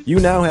Zycar.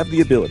 You now have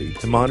the ability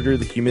to monitor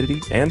the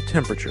humidity and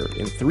temperature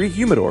in 3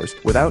 humidors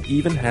without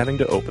even having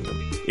to open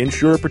them.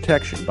 Ensure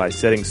protection by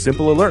setting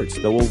simple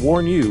alerts that will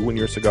warn you when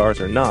your cigars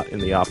are not in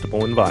the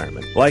optimal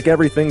environment. Like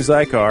everything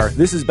Zycar,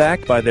 this is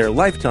backed by their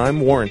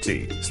lifetime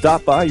warranty.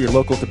 Stop by your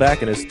local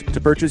tobacconist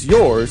to purchase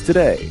yours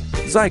today.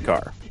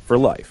 Zycar, for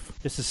life.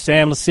 This is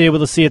Sam Lucia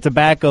with Lucia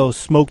Tobacco.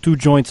 Smoke 2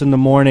 joints in the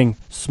morning,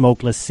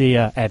 smoke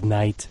Lucia at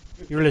night.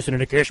 You're listening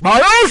to Kiss My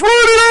Ass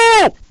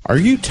Radio! Are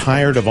you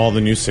tired of all the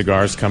new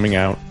cigars coming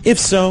out? If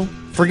so,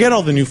 forget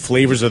all the new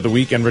flavors of the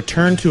week and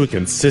return to a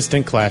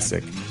consistent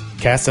classic,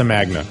 Casa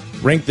Magna.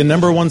 Ranked the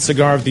 #1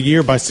 cigar of the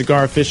year by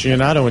Cigar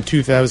Aficionado in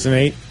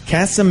 2008,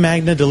 Casa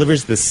Magna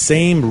delivers the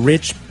same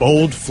rich,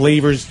 bold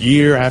flavors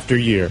year after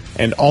year,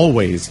 and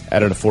always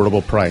at an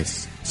affordable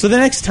price. So the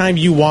next time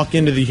you walk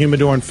into the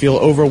humidor and feel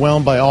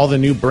overwhelmed by all the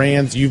new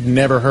brands you've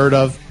never heard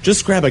of,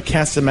 just grab a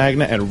Casa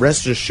Magna and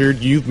rest assured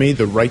you've made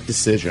the right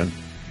decision.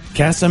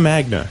 Casa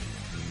Magna.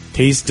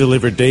 Taste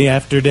delivered day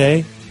after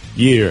day,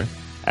 year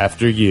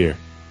after year.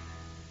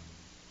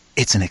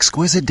 It's an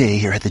exquisite day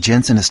here at the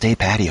Jensen Estate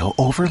patio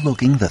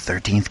overlooking the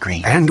 13th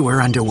green. And we're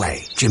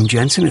underway. Jim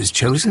Jensen has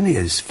chosen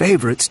his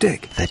favorite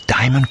stick. The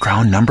Diamond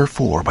Crown No.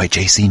 4 by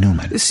J.C.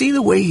 Newman. See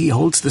the way he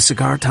holds the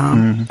cigar, Tom?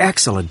 Mm-hmm.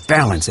 Excellent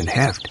balance and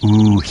heft.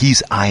 Ooh,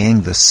 he's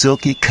eyeing the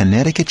silky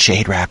Connecticut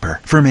shade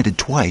wrapper. Fermented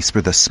twice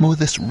for the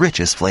smoothest,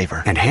 richest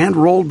flavor. And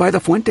hand-rolled by the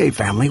Fuente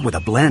family with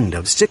a blend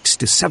of 6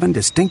 to 7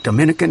 distinct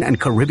Dominican and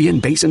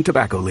Caribbean basin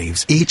tobacco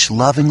leaves. Each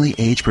lovingly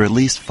aged for at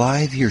least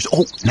 5 years.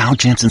 Oh, now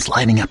Jensen's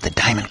lighting up the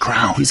Diamond Crown.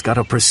 He's got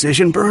a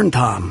precision burn,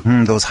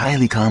 Tom. Those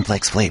highly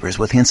complex flavors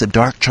with hints of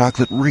dark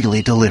chocolate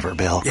really deliver,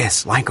 Bill.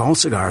 Yes, like all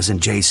cigars in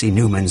J.C.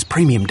 Newman's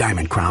premium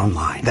Diamond Crown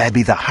line. That'd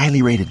be the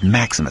highly rated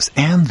Maximus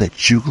and the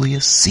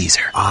Julius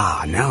Caesar.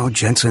 Ah, now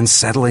Jensen's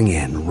settling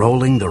in,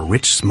 rolling the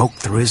rich smoke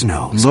through his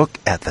nose. Look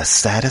at the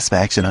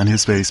satisfaction on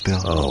his face,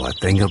 Bill. Oh, a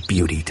thing of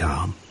beauty,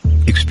 Tom.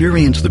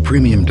 Experience the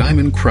premium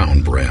Diamond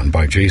Crown brand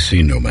by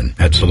J.C. Newman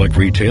at select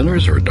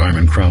retailers or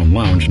Diamond Crown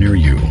Lounge near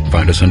you.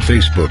 Find us on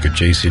Facebook at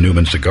J.C.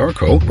 Newman Cigar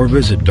Co. or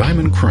visit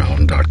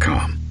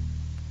DiamondCrown.com.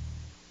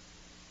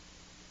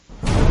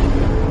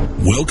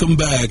 Welcome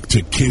back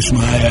to Kiss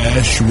My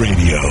Ash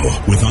Radio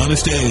with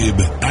Honest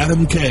Abe,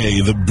 Adam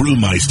K., the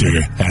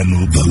Brewmeister,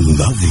 and the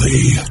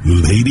lovely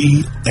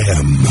Lady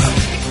M.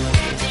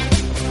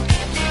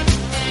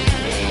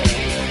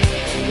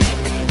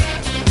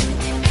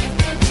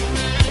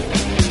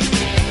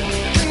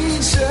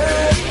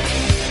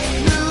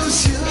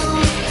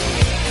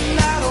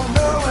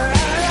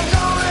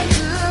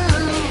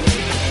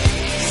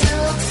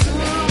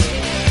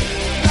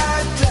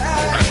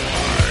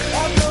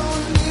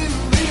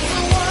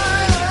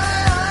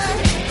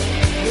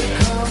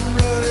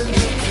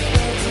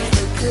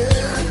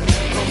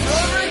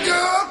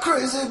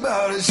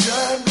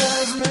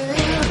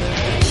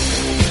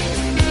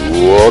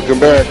 Welcome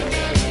back.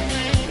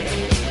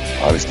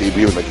 Honest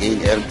Abe with my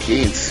king, Adam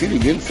K., and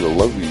sitting in for the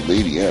lovely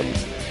Lady M,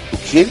 who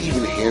can't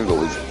even handle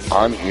his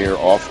on-air,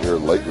 off-air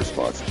light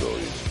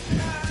responsibilities.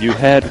 You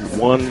had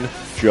one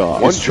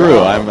job. It's true.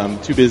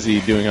 I'm too busy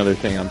doing other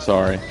things. I'm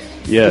sorry.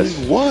 Yes.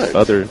 What?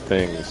 Other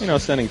things. You know,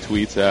 sending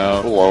tweets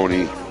out.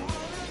 Baloney.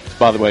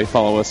 By the way,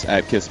 follow us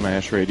at Kiss My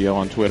Ash Radio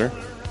on Twitter.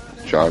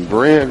 John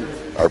Brand,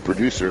 our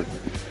producer.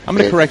 I'm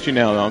going to correct you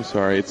now, though. I'm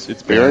sorry.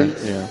 It's Barron?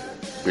 Yeah.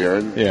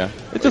 Barron? Yeah.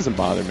 It doesn't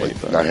bother me.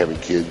 Like not having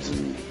kids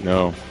and...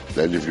 No.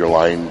 Then if you're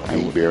lying,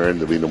 being Barron,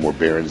 there'll be no more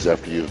Barons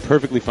after you.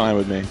 Perfectly fine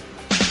with me.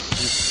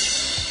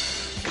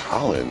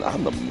 Colin,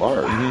 on the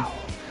mark.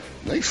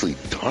 Mm-hmm. Nicely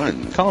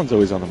done. Colin's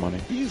always on the money.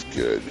 He's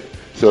good.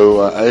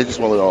 So I just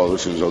want to let all the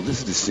listeners know, this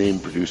is the same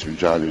producer,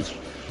 John, who's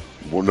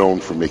known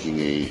for making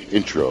a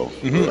intro.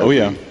 Mm-hmm. Oh,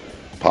 yeah.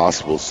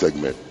 Possible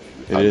segment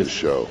on the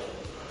show.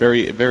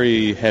 Very,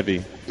 very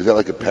heavy. Is that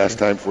like a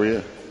pastime for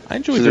you? I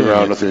enjoy Sitting doing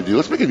around, it. nothing to do.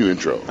 Let's make a new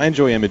intro. I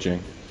enjoy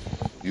imaging.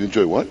 You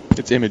enjoy what?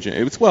 It's imaging.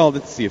 That's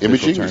the official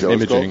imaging? term. Is that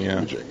what it's called? Imaging, yeah.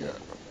 Imaging, yeah.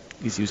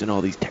 He's using all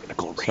these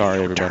technical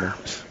Sorry, everybody.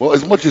 Well,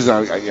 as much as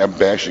I'm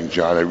bashing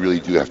John, I really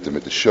do have to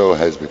admit the show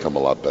has become a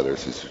lot better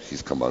since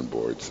he's come on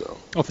board. So.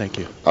 Oh, thank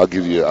you. I'll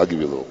give you a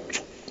little.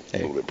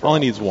 Hey, little bit all I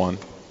need is one.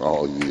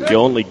 You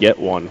only get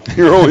one.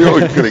 You're only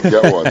going to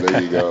get one.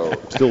 There you go.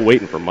 Still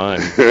waiting for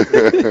mine.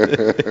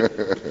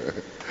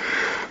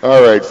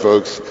 All right,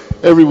 folks.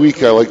 Every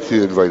week I like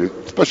to invite a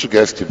special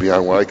guest to be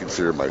on what I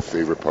consider my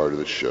favorite part of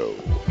the show.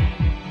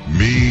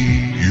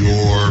 Meet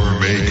your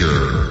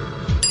maker.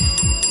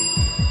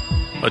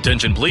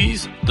 Attention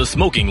please, the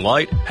smoking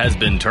light has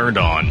been turned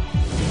on.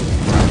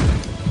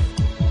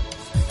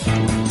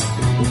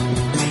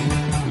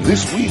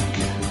 This week,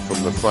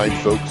 from the fine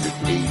folks at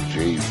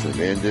AJ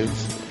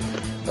Fernandez,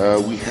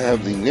 we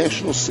have the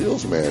National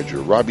Sales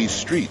Manager, Robbie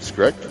Streets,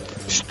 correct?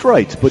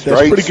 Strites, but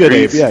that's pretty good,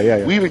 Abe.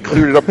 Yeah. We even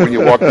cleared it up when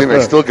you walked in. I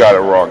still got it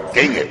wrong.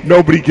 Dang it.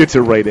 Nobody gets it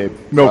right, Abe.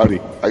 Nobody.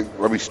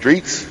 Robbie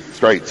Streets?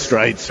 Strites.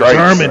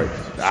 German.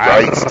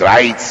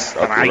 Strites.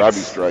 Okay, Robbie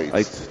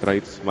Strites.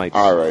 Strites, Mike.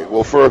 All right.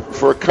 Well,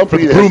 for a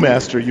company the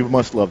brewmaster, you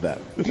must love that.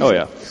 Oh,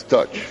 yeah. It's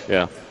Dutch.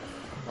 Yeah.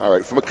 All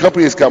right. From a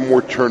company that's got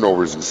more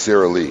turnovers than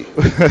Sara Lee.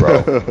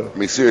 Bro. I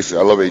mean, seriously,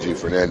 I love AJ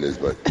Fernandez,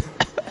 but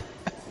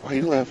why are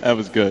you laughing? That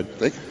was good.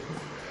 Thank you.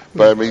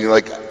 But, I mean,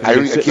 like, Have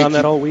you been sitting on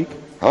that all week?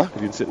 Huh? Have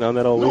you been sitting on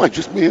that all week? No, I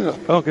just made it up.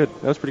 Oh, good.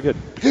 That was pretty good.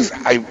 Because,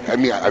 I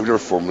mean, I've never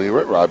formally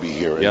met Robbie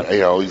here. And, Yep.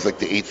 he's like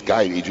the 8th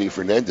guy in AJ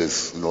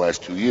Fernandez in the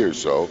last 2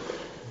 years. So,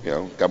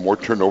 got more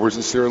turnovers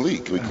than Sara Lee.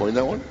 Can we coin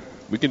that one?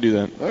 We can do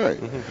that. All right.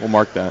 We'll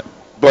mark that.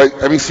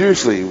 But, I mean,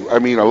 seriously, I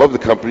love the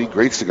company,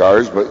 great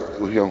cigars,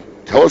 but,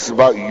 tell us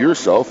about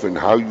yourself and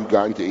how you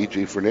got into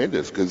AJ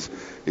Fernandez, because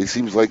it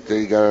seems like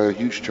they got a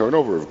huge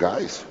turnover of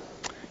guys.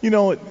 You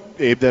know,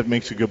 Abe, that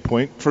makes a good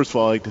point. First of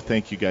all, I'd like to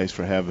thank you guys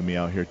for having me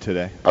out here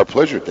today. Our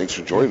pleasure. Thanks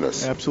for joining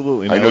us.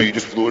 Absolutely. I know you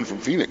just flew in from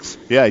Phoenix.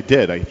 Yeah, I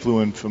did. I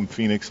flew in from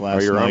Phoenix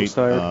last your night arms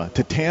tired?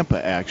 to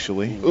Tampa,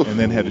 actually, Oof. and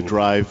then had to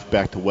drive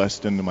back to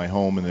Weston to my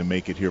home and then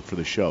make it here for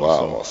the show.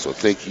 Wow. So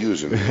thank you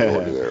as an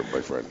order there,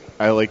 my friend.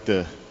 I like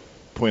to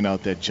point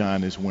out that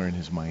John is wearing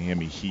his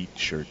Miami Heat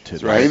shirt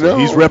today. I know.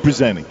 He's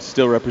representing.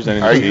 Still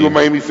representing Are the you a team.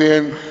 Miami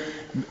fan?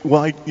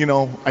 Well,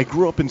 I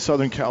grew up in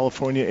Southern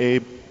California,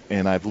 Abe,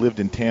 and I've lived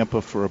in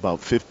Tampa for about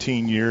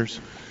 15 years,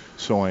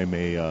 so I'm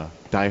a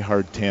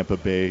diehard Tampa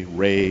Bay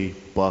Ray,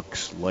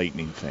 Bucks,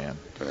 Lightning fan.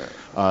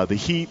 The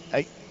Heat,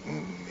 the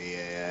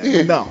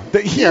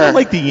Heat are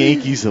like the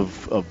Yankees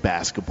of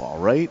basketball,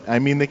 right? I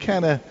mean,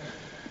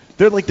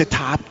 they're like the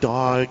top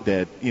dog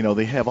that,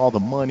 they have all the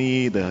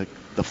money, the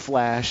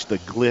flash, the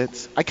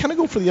glitz. I kind of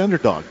go for the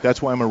underdog.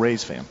 That's why I'm a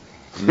Rays fan.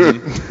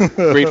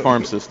 Great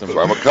farm system. So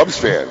I'm a Cubs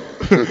fan.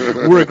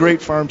 We're a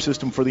great farm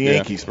system for the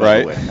Yankees, by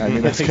the way. I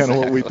mean, that's kind of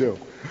what we do.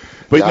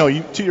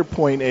 But to your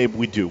point, Abe,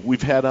 we do.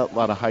 We've had a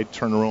lot of high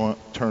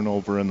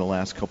turnover in the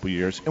last couple of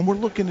years, and we're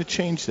looking to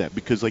change that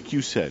because, like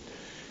you said,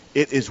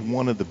 it is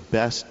one of the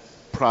best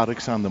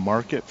products on the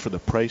market for the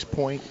price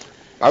point.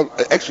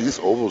 Actually, this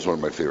Oval is one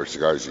of my favorite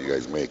cigars that you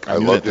guys make. I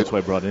loved it. That's why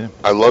I brought it in.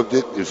 I loved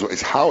it.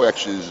 It's how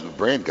actually the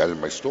brand got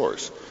in my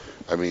stores.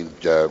 I mean,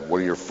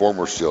 one of your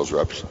former sales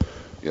reps,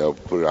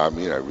 put it on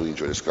me, and I really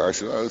enjoyed the cigar. I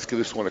said, let's give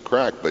this one a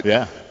crack. But,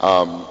 I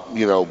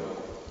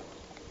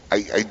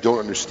don't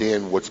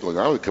understand what's going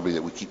on with the company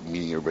that we keep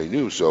meeting everybody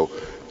new. So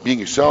being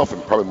yourself,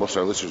 and probably most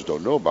of our listeners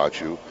don't know about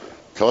you,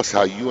 tell us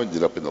how you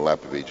ended up in the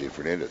lap of AJ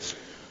Fernandez.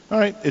 All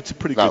right. It's a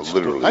pretty Not good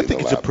literally story. I in think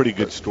the it's a lap, pretty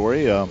good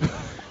story. Yeah.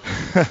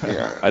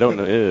 I don't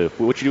know.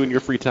 What you do in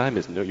your free time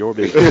is your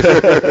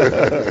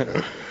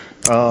business.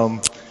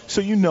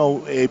 So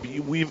Abe,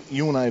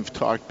 you and I have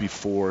talked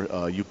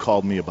before. You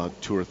called me about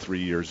 2 or 3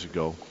 years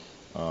ago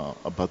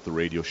about the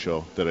radio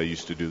show that I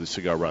used to do, the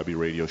Cigar Robbie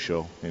radio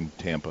show in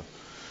Tampa.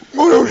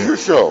 Oh, that was your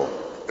show.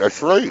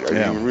 That's right. I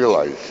didn't even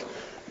realize.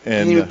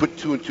 And didn't even put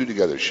 2 and 2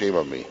 together. Shame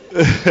on me.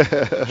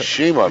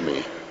 Shame on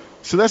me.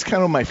 So that's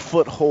kind of my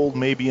foothold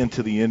maybe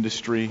into the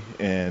industry,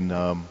 and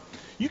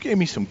you gave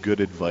me some good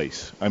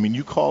advice. I mean,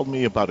 you called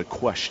me about a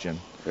question,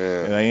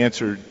 and I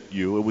answered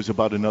you. It was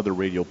about another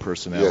radio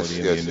personality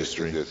in the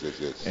industry.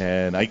 Yes.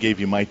 And I gave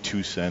you my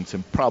 2 cents,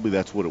 and probably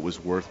that's what it was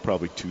worth,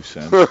 probably 2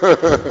 cents.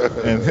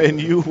 And then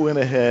you went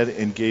ahead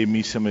and gave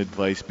me some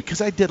advice,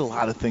 because I did a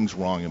lot of things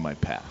wrong in my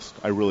past.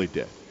 I really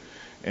did.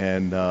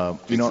 And, a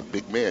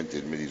big man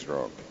did admit he's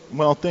wrong.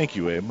 Well, thank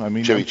you, Abe. I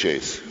mean, Chevy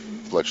Chase,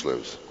 Fletch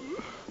lives.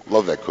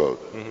 Love that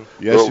quote.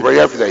 Mm-hmm. Yes, right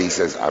after that, he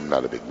says, I'm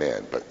not a big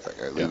man, but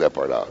I leave that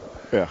part out.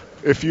 Yeah.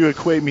 If you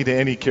equate me to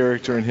any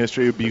character in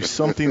history, it would be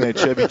something that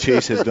Chevy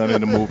Chase has done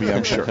in a movie,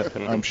 I'm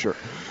sure.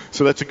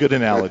 So that's a good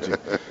analogy.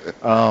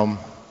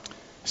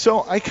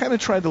 So I kind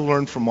of tried to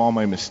learn from all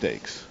my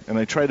mistakes, and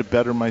I tried to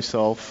better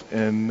myself,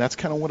 and that's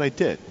kind of what I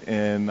did.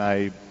 And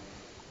I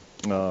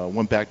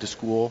went back to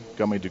school,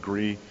 got my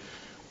degree,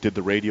 did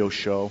the radio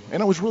show,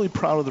 and I was really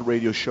proud of the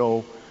radio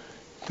show,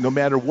 no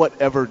matter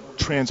whatever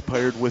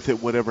transpired with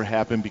it, whatever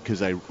happened,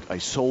 because I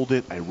sold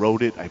it, I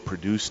wrote it, I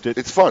produced it.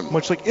 It's fun.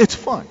 It's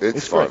fun.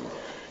 It's fun. Great.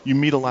 You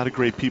meet a lot of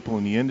great people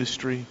in the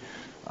industry.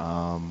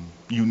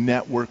 You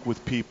network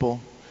with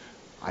people.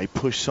 I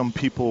pushed some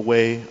people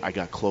away. I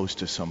got close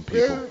to some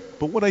people. Yeah.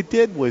 But what I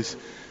did was,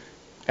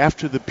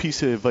 after the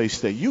piece of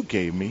advice that you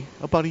gave me,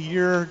 about a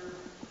year or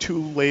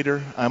 2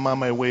 later, I'm on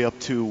my way up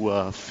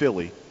to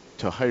Philly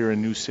to hire a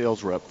new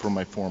sales rep for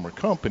my former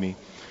company.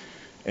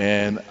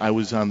 And I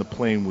was on the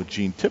plane with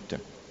Gene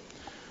Tipton.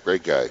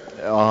 Great guy.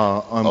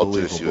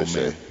 Unbelievable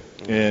man.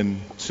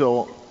 And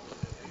so,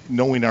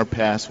 knowing our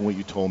past and what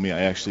you told me,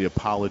 I actually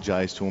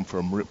apologized to him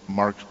for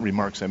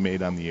remarks I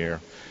made on the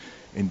air.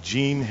 And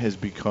Gene has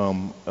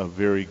become a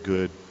very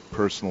good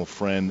personal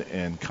friend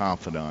and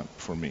confidant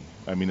for me.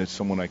 I mean, it's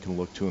someone I can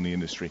look to in the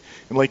industry.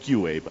 And like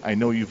you, Abe, I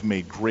know you've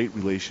made great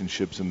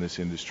relationships in this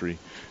industry.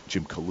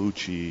 Jim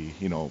Colucci,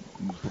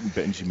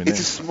 Benjamin. It's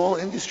a small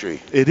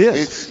industry. It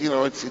is.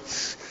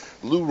 It's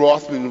Lou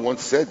Rothman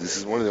once said this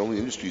is one of the only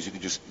industries you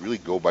can just really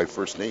go by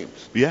first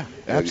names. Yeah,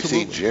 absolutely.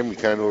 You say Jim, you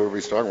kind of know what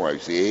everybody's talking about. You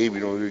say Abe,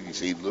 you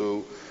say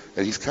Lou.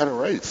 And he's kind of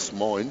right. It's a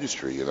small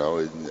industry,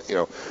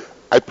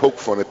 I poke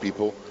fun at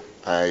people.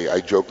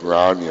 I joke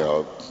around,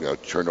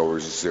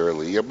 turnovers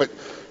necessarily, but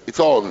it's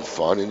all in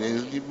fun.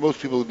 And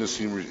most people in this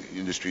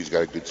industry's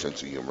got a good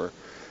sense of humor.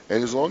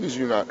 And as long as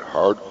you're not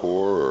hardcore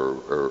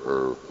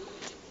or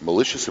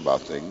malicious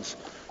about things,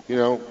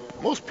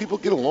 most people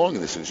get along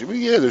in this industry. I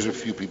mean, yeah, there's a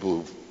few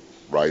people who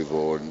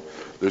rival, and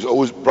there's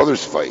always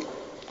brothers fight.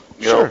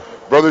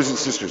 Brothers and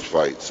sisters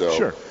fight. So.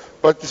 Sure.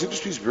 But this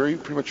industry is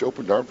pretty much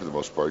open arm for the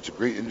most part. It's a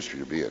great industry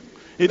to be in.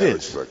 It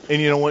is.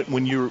 And you know what?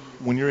 When you're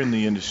in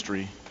the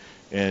industry,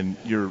 and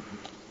you're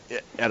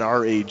at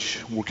our age,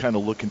 we're kind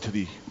of looking to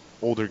the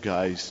older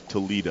guys to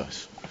lead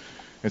us.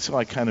 And so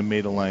I kind of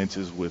made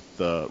alliances with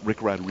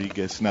Rick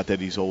Rodriguez. Not that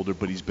he's older,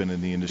 but he's been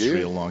in the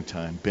industry a long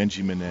time.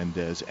 Benji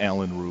Menendez,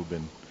 Alan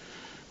Rubin,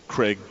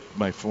 Craig,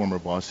 my former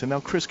boss, and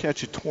now Chris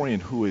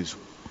Cacciatorian,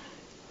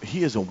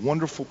 he is a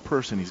wonderful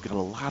person. He's got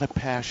a lot of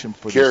passion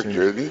for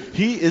character, this.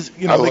 He is,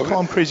 they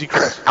call him Crazy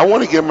Chris. I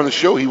want to get him on the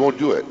show. He won't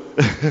do it.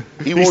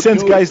 He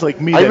sends guys like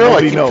me. I know.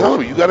 I keep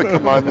telling him, you got to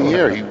come on the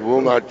air. He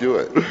will not do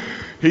it.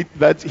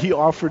 He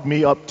offered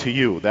me up to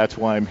you. That's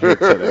why I'm here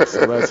today.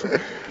 So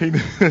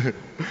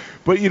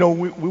but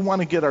we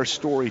want to get our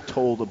story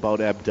told about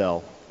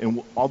Abdel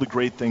and all the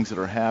great things that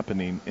are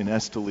happening in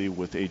Esteli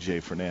with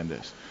AJ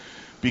Fernandez,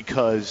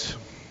 because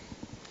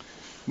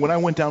when I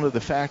went down to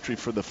the factory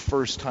for the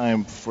first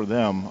time for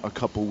them a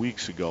couple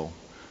weeks ago,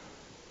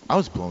 I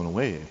was blown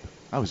away.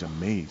 I was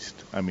amazed.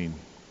 I mean,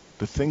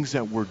 the things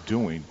that we're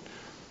doing,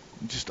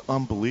 just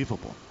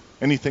unbelievable.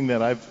 Anything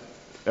that I've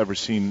ever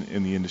seen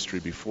in the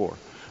industry before.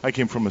 I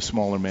came from a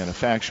smaller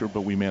manufacturer,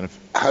 but we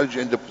How did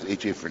you end up with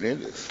AJ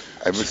Fernandez?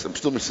 I'm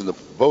still missing the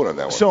boat on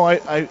that one. So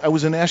I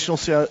was a national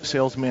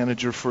sales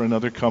manager for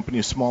another company,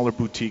 a smaller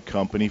boutique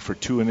company, for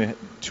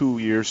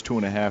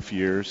 2.5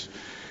 years.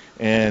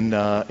 And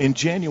in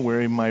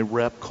January, my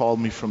rep called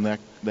me from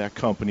that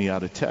company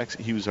out of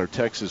Texas. He was our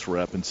Texas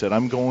rep and said,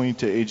 I'm going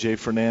to AJ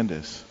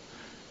Fernandez.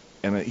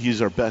 And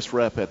he's our best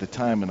rep at the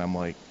time. And I'm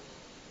like,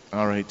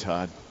 all right,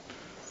 Todd,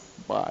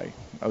 bye.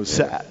 I was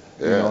sad.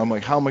 I'm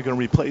like, how am I going to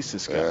replace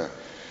this guy? A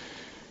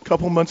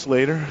couple months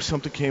later,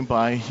 something came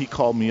by. He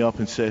called me up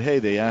and said, hey,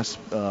 they asked,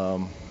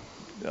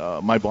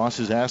 my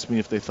bosses asked me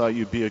if they thought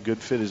you'd be a good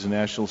fit as a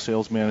national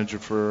sales manager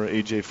for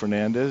AJ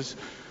Fernandez.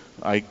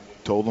 I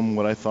told him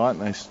what I thought,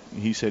 and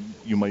he said,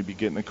 you might be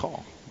getting a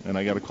call. And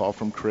I got a call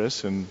from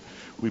Chris, and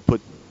we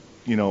put,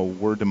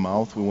 word to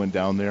mouth. We went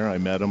down there. I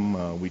met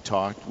him. We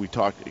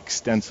talked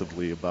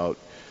extensively about,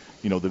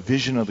 the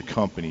vision of the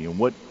company and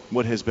what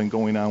has been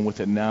going on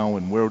with it now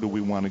and where do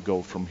we want to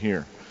go from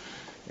here.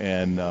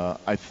 And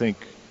I think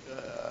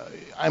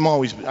I'm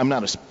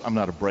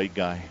not a bright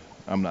guy.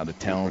 I'm not a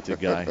talented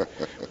guy,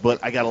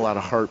 but I got a lot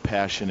of heart,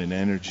 passion, and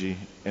energy,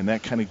 and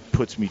that kind of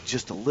puts me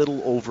just a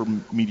little over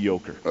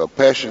mediocre.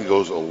 Passion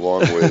goes a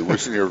long way. We're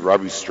sitting here with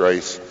Robbie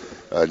Strice,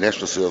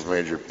 National Sales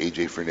Manager of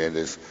AJ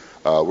Fernandez.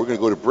 We're going to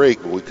go to break,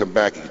 but when we come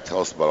back, you can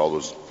tell us about all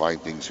those fine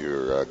things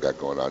you got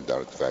going on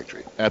down at the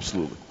factory.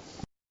 Absolutely.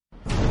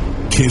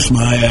 Kiss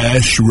My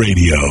Ash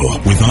Radio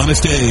with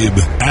Honest Abe,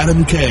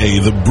 Adam K,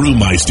 the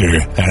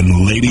Brewmeister,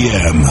 and Lady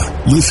M.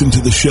 Listen to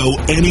the show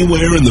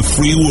anywhere in the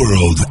free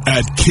world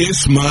at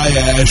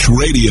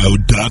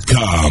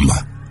kissmyashradio.com.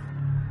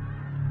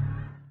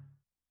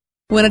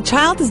 When a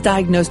child is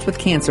diagnosed with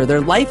cancer,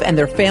 their life and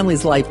their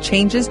family's life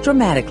changes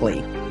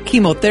dramatically.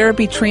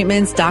 Chemotherapy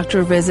treatments,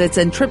 doctor visits,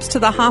 and trips to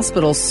the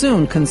hospital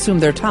soon consume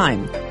their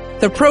time.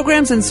 The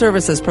programs and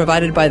services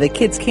provided by the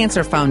Kids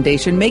Cancer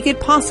Foundation make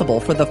it possible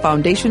for the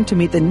foundation to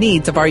meet the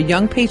needs of our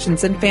young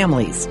patients and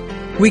families.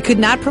 We could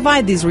not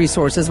provide these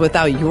resources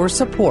without your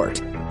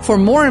support. For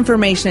more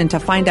information and to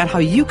find out how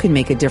you can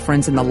make a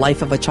difference in the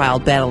life of a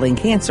child battling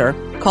cancer,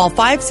 call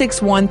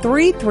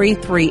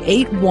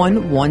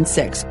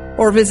 561-333-8116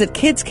 or visit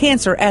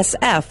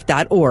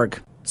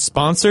kidscancersf.org.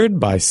 Sponsored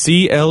by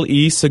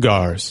CLE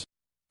Cigars.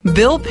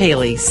 Bill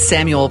Paley,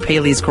 Samuel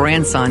Paley's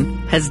grandson,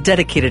 has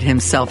dedicated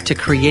himself to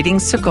creating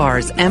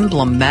cigars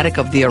emblematic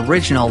of the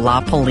original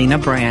La Polina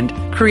brand,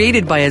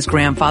 created by his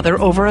grandfather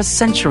over a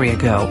century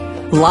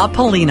ago. La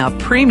Polina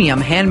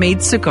premium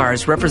handmade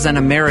cigars represent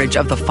a marriage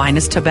of the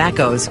finest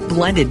tobaccos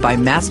blended by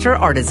master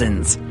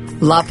artisans.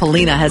 La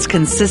Polina has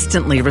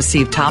consistently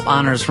received top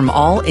honors from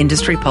all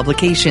industry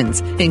publications,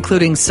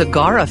 including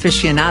Cigar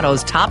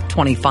Aficionado's Top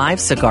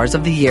 25 Cigars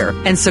of the Year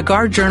and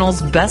Cigar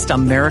Journal's Best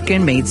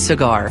American-Made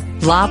Cigar.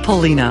 La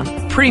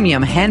Polina,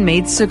 premium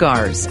handmade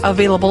cigars,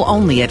 available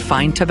only at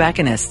fine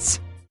tobacconists.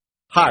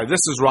 Hi,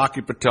 this is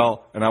Rocky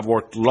Patel, and I've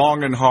worked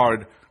long and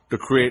hard to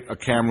create a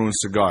Cameroon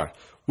cigar.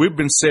 We've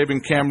been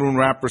saving Cameroon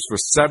wrappers for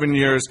 7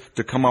 years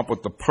to come up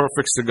with the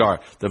perfect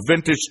cigar, the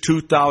Vintage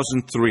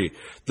 2003.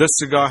 This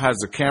cigar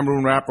has a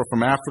Cameroon wrapper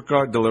from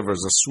Africa,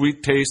 delivers a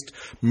sweet taste,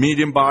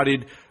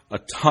 medium-bodied, a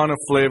ton of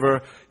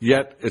flavor,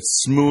 yet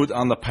it's smooth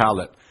on the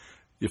palate.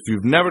 If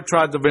you've never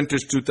tried the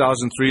Vintage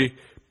 2003,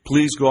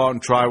 please go out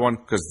and try one,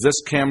 because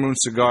this Cameroon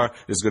cigar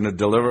is going to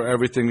deliver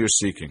everything you're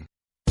seeking.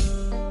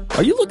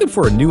 Are you looking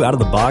for a new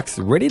out-of-the-box,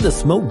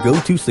 ready-to-smoke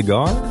go-to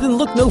cigar? Then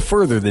look no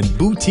further than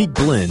Boutique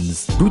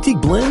Blends. Boutique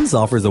Blends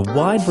offers a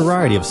wide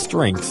variety of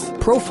strengths,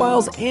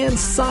 profiles, and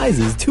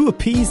sizes to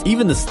appease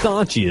even the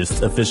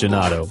staunchest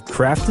aficionado.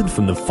 Crafted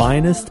from the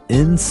finest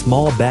in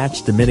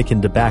small-batch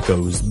Dominican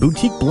tobaccos,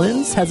 Boutique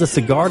Blends has a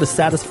cigar to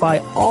satisfy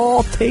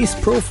all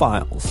taste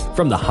profiles.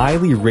 From the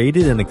highly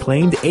rated and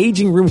acclaimed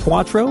Aging Room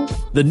Cuatro,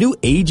 the new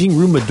Aging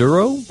Room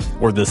Maduro,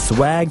 or the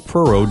Swag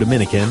Puro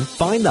Dominican,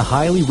 find the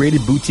highly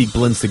rated Boutique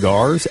Blend cigars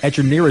at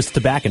your nearest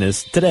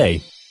tobacconist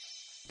today.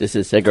 This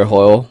is Edgar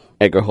Hoyle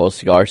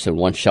Cigars and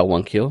One Shot,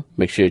 One Kill.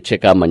 Make sure you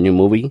check out my new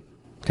movie,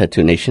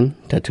 Tattoo Nation,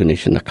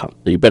 TattooNation.com.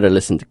 You better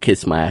listen to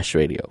Kiss My Ash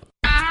Radio.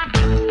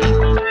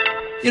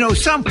 You know,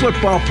 some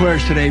football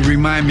players today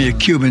remind me of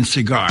Cuban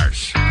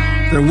cigars.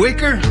 They're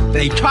weaker,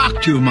 they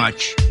talk too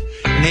much,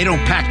 and they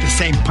don't pack the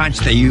same punch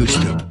they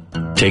used to.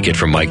 Take it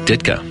from Mike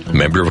Ditka,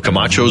 member of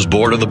Camacho's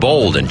Board of the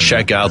Bold, and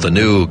check out the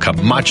new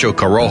Camacho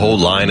Corojo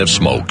line of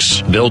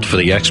smokes. Built for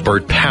the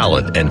expert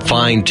palate and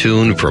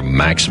fine-tuned for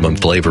maximum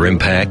flavor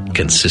impact,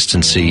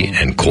 consistency,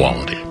 and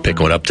quality. Pick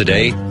one up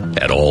today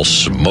at all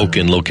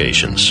smoking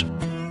locations.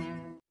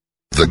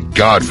 The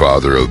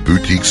godfather of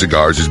boutique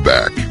cigars is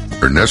back.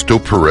 Ernesto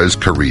Perez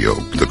Carrillo,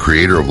 the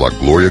creator of La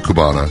Gloria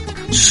Cubana,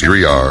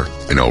 Siriar,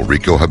 and El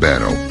Rico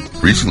Habano,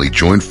 recently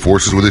joined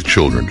forces with his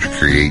children to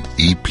create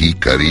EP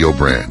Carrillo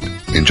brand.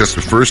 In just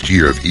the first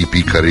year of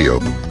EP Carrillo,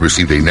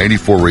 received a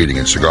 94 rating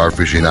in Cigar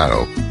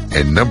Aficionado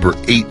and number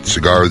 8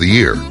 Cigar of the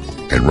Year,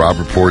 and Rob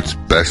Report's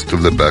Best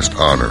of the Best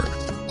honor.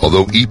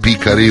 Although EP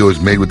Carrillo is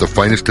made with the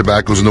finest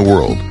tobaccos in the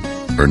world,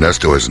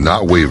 Ernesto has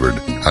not wavered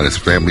on his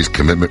family's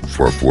commitment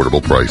for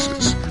affordable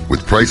prices.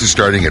 With prices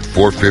starting at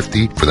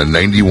 $4.50 for the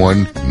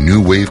 91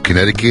 New Wave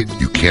Connecticut,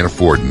 you can't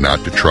afford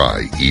not to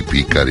try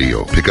EP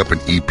Carrillo. Pick up an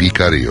EP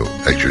Carrillo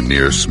at your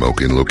nearest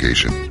smoking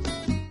location.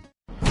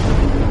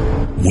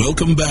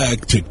 Welcome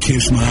back to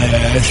Kiss My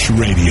Ash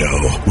Radio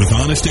with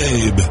Honest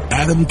Abe,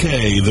 Adam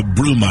K, the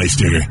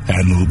Brewmeister,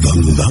 and the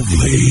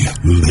lovely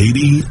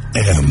Lady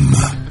M.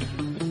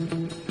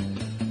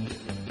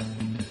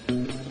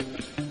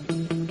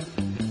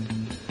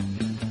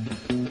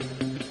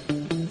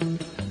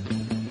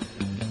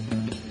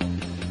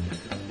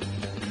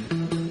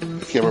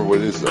 I can't remember what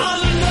it is, though.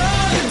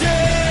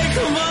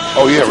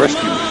 Oh, yeah,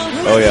 Rescue Me.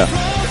 Oh, yeah.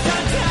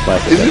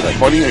 Classic. Isn't it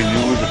funny? I knew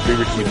it was a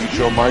favorite TV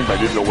show of mine, but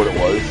I didn't know what it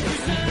was.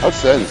 How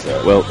sad is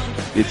that? Well,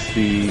 it's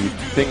the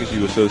things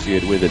you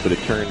associate with it, but it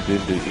turns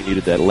into you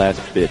needed that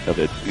last bit of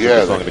it for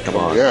the song to come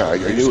on. Yeah, I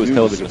knew it was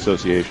television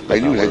association. I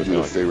knew it had to be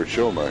a favorite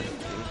show of mine.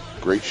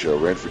 Great show.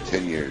 Ran for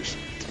 10 years.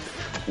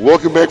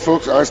 Welcome back,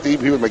 folks. Honest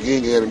Abe here with my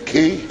gang, Adam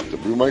K, the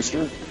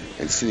Brewmeister,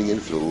 and sitting in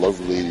for the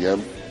lovely Lady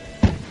M,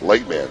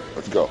 Lightman.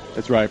 Let's go.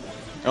 That's right.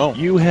 Oh,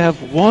 you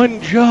have one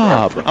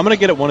job. I'm going to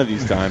get it one of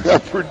these times.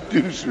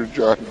 Producer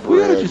John Brand.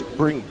 We ought to just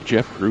bring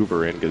Jeff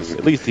Gruber in, because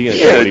at least he has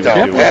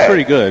Jeff was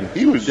pretty good.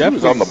 He was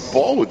on the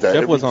ball with that.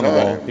 Jeff was on the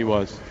time. ball. He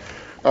was.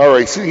 All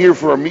right, sitting here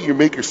for our Meet Your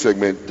Maker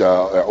segment,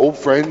 old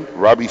friend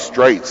Robbie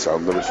Streitz. I'll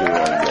never say it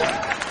wrong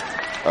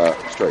again.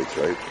 Streitz,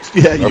 right?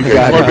 Yeah, you okay,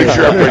 got I want to make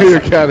sure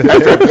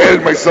I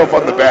patted myself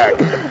on the back.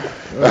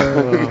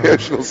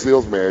 National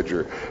Sales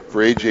Manager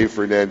for AJ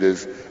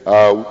Fernandez.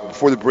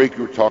 Before the break,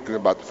 we were talking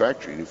about the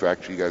factory, new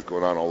factory, you guys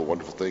going on, all the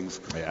wonderful things.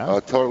 Yeah.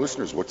 Tell our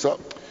listeners, what's up?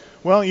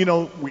 Well, you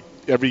know,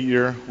 every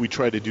year we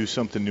try to do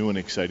something new and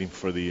exciting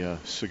for the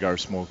cigar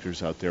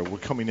smokers out there. We're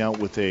coming out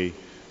with a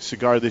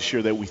cigar this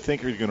year that we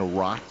think are going to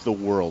rock the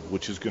world,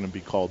 which is going to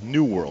be called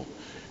New World.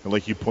 And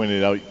like you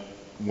pointed out,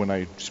 when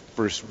I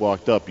first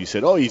walked up, you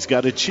said, oh, he's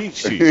got a cheat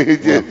sheet. He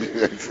did.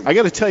 Well, I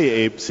got to tell you,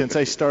 Abe, since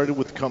I started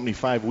with the company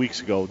 5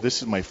 weeks ago,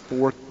 this is my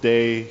 4th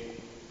day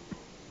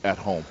at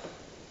home.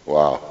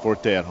 Wow.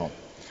 4th day at home.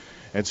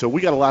 And so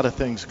we got a lot of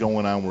things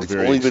going on. It's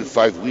only been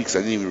 5 weeks. I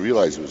didn't even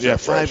realize it was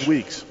that fresh. 5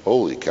 weeks.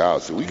 Holy cow.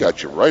 So we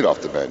got you right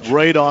off the bench.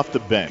 Right off the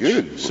bench.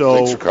 Good. Well, so,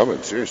 thanks for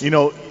coming. Seriously. You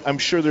know, I'm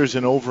sure there's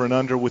an over and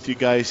under with you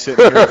guys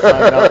sitting here to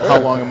find out how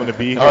long I'm going to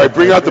be here. All right,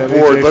 bring out the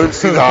board. Let them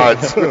see the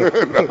odds.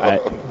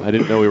 I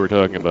didn't know we were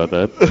talking about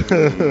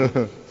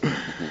that.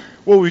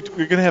 Well, we're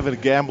going to have a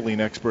gambling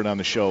expert on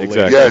the show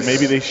exactly. later. Yes.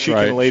 Maybe she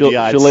can lay she'll the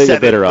odds. She'll lay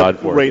set the better it odd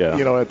for right, it, yeah.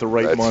 You know, at the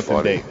right That's month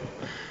funny. and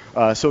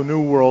date. So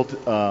New World,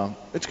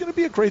 it's going to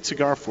be a great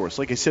cigar for us.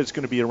 Like I said, it's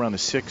going to be around the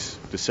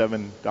 $6 to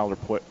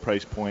 $7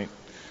 price point.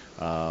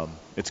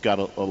 It's got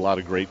a lot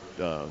of great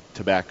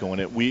tobacco in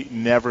it. We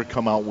never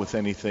come out with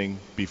anything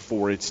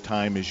before its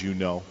time, as you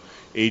know.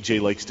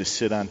 AJ likes to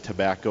sit on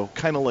tobacco,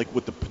 kind of like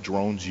what the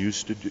Padrones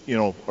used to do, you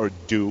know, or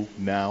do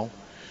now.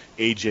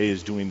 AJ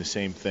is doing the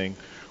same thing.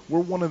 We're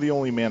one of the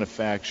only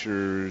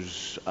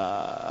manufacturers,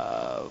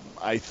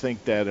 I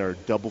think, that are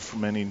double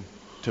fermenting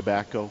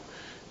tobacco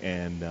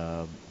and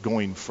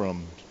going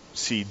from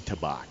seed to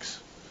box.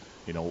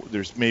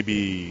 There's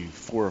maybe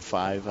 4 or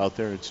 5 out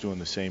there that's doing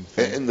the same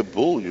thing. And the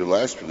Bull, your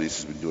last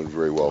release, has been doing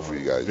very well for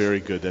you guys. Very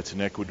good. That's an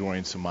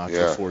Ecuadorian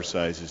Sumatra, 4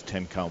 sizes,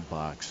 10-count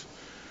box.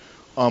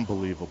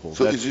 Unbelievable.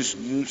 So is this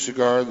new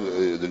cigar,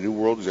 the New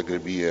World, is that going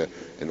to be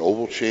an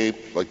oval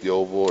shape like the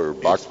oval or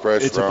box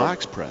press? It's a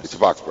box press. It's a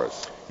box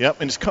press. Yep,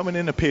 and it's coming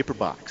in a paper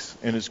box,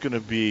 and it's going to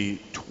be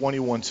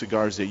 21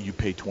 cigars that you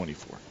pay 20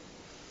 for.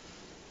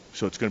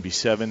 So it's going to be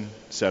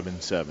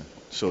 777.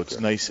 So it's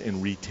nice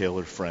and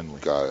retailer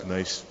friendly. Got it.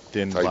 Nice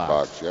thin Tight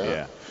box, yeah.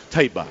 Yeah,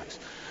 tight box.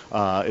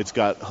 It's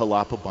got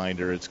Jalapa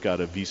binder. It's got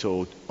a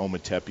Viso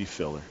Ometepe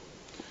filler.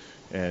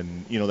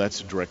 And, that's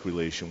a direct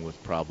relation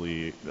with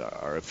probably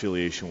our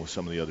affiliation with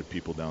some of the other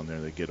people down there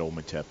that get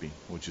Ometepe,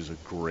 which is a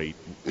great.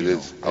 It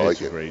is. I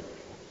like it.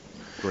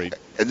 Great.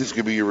 And this is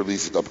going to be your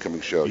release at the upcoming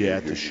show. Yeah,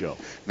 at the show.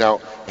 Now,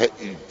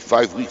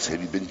 5 weeks,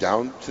 have you been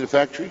down to the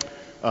factory?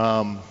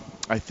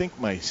 I think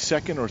my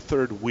second or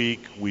third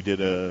week, we did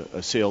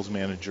a sales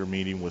manager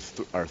meeting with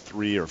our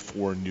 3 or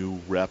 4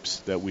 new reps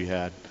that we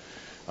had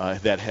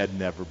that had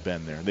never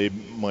been there. They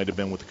might have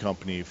been with the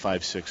company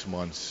 5-6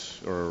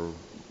 months or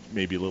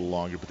maybe a little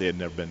longer, but they had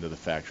never been to the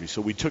factory.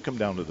 So we took them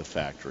down to the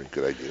factory.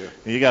 Good idea.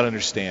 And you got to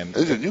understand.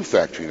 This is a new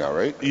factory now,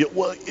 right? Yeah,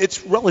 well,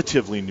 it's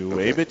relatively new,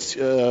 Abe. It's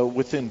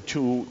within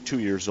 2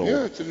 years old.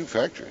 Yeah, it's a new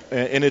factory.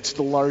 And it's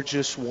the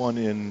largest one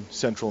in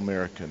Central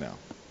America now.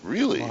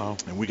 Really? Wow.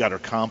 And we got our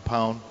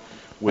compound.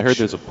 I heard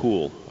there's a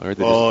pool. I heard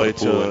there's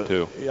a pool in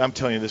too. I'm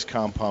telling you, this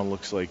compound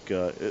looks like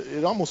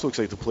it almost looks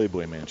like the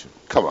Playboy Mansion.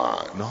 Come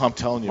on. No, I'm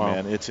telling you,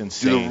 man, it's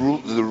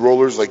insane. Do the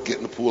rollers get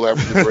in the pool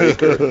after the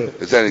break, or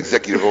is that an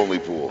executive-only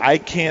pool? I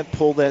can't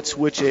pull that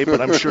switch, Abe,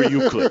 but I'm sure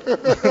you could.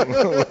 Everybody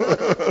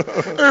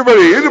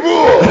in the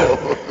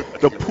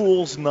pool. The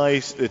pool's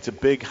nice. It's a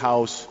big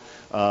house.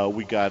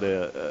 We got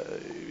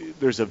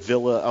there's a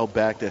villa out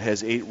back that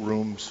has 8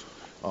 rooms.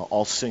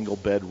 All single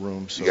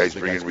bedrooms. So you guys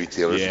bringing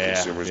retailers and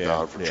consumers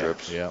down for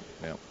trips? Yeah.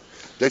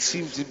 That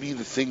seems to be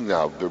the thing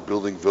now. They're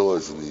building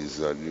villas in these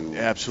new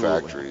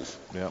factories.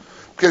 Yeah.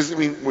 Because,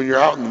 when you're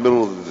out in the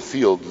middle of the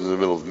field, in the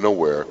middle of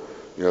nowhere,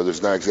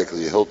 there's not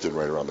exactly a Hilton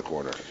right around the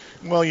corner.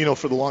 Well,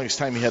 for the longest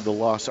time, you had the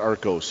Los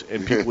Arcos,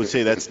 and people would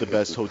say that's the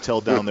best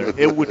hotel down there.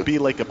 It would be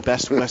like a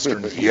Best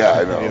Western. Yeah,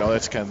 I know.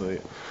 That's kind of the...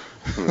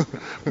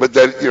 But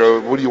then,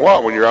 what do you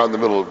want when you're out in the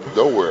middle of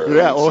nowhere?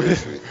 Yeah,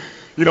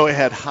 it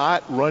had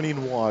hot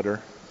running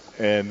water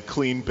and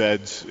clean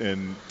beds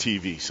and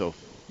TV. So,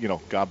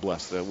 God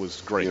bless. That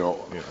was great. A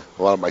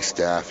lot of my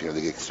staff,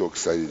 they get so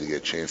excited to get a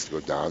chance to go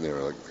down there.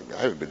 Like,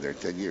 I haven't been there in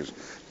 10 years.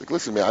 Like,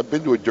 listen, man, I've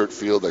been to a dirt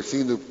field. I've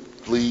seen the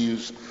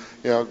leaves.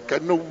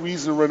 Got no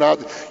reason to run out.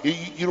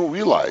 You don't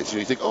realize.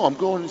 You think, oh, I'm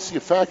going to see a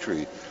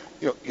factory.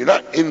 You're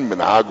not in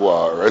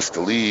Managua or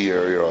Escalí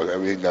or,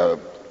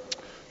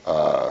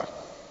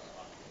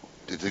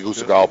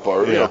 Tegucigalpa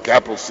or,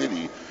 Capital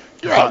City.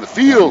 You're out in the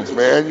fields,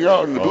 man. You're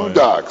out in the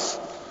boondocks.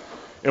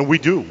 And we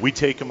do. We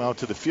take them out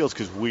to the fields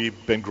because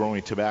we've been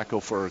growing tobacco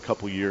for a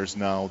couple of years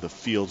now. The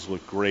fields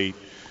look great.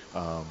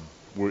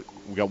 We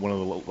got one of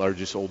the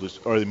largest,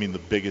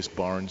 the biggest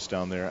barns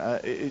down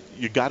there.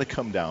 You got to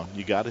come down.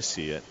 You got to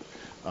see it.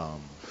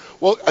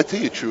 Well, I tell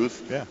you the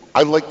truth. Yeah.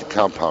 I like the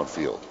compound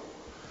field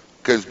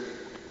because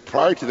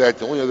prior to that,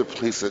 the only other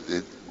place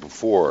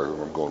before,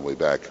 I'm going way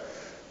back,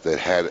 that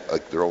had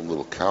their own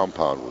little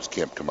compound was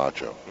Camp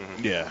Camacho.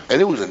 Mm-hmm. Yeah. And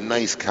it was a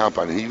nice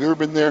compound. Have you ever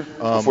been there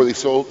before they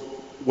sold?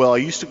 Well, I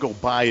used to go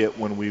by it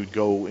when we would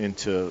go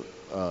into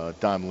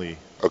Don Lee.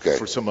 Okay.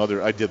 For some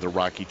other, I did the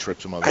Rocky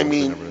trip, some other.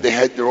 They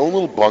had their own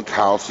little bunk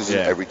houses and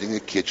everything, the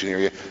kitchen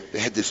area. They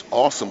had this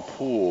awesome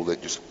pool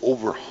that just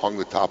overhung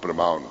the top of the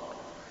mountain.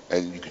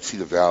 And you could see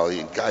the valley,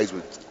 and guys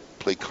would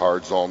play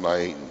cards all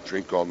night and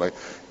drink all night.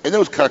 And that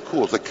was kind of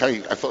cool. It's like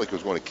I felt like I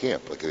was going to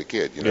camp, like a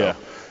kid, Yeah.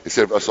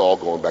 Instead of us all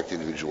going back to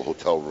individual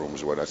hotel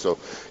rooms or whatnot. So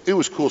it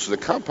was cool. So the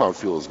compound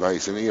feel is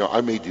nice. And,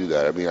 I may do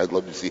that. I'd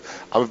love to see.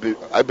 I've been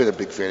a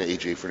big fan of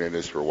AJ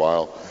Fernandez for a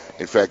while.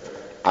 In fact,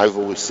 I've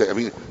always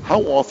said,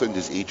 how often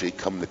does AJ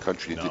come in the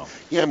country? No.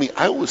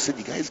 I always said,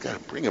 you guys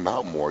got to bring him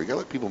out more. You got to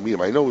let people meet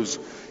him. I know his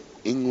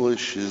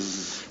English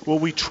is... Well,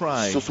 we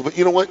try. But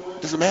you know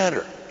what? Doesn't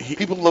matter.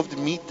 People love to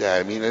meet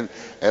that.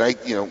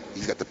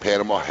 He's got the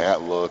Panama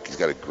hat look. He's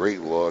got a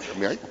great look.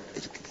 I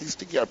just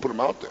think you got to put him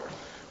out there.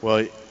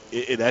 Well,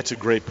 that's a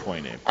great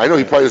point, Abe. I know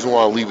he probably doesn't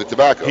want to leave the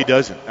tobacco. He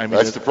doesn't.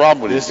 That's the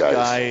problem with this these guys.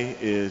 This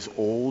guy is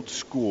old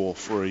school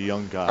for a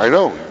young guy. I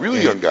know,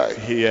 really young guy.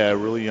 Yeah,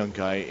 really young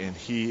guy, and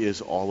he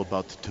is all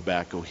about the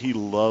tobacco. He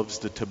loves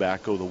the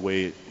tobacco the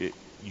way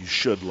you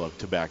should love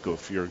tobacco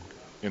if you're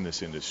in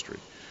this industry.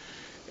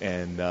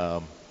 And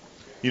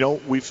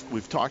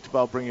we've talked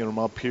about bringing him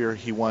up here.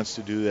 He wants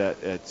to do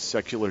that at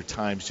secular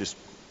times, just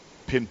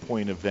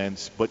pinpoint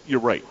events. But you're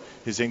right.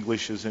 His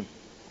English isn't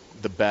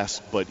the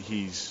best, but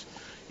he's,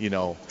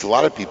 It's a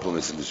lot of people in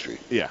this industry.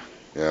 Yeah.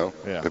 Yeah.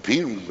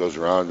 Pepin goes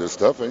around and does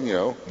stuff, and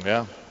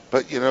Yeah.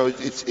 But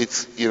it's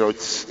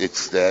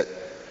that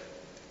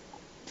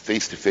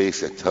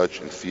face-to-face, that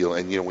touch and feel.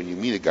 And, when you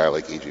meet a guy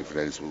like A.J.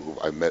 Fernandez, who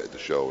I met at the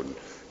show and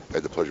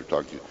had the pleasure of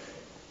talking to,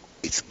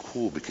 it's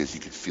cool because you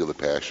can feel the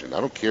passion. I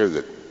don't care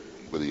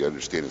whether you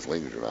understand his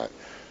language or not.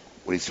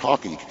 When he's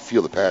talking, you can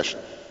feel the passion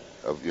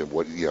of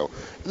what.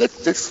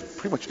 That's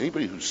pretty much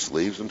anybody who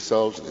slaves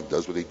themselves and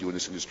does what they do in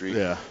this industry.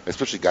 Yeah.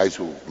 Especially guys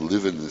who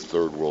live in these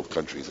third world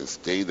countries and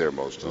stay there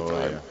most of the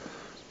time. Yeah.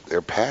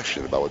 They're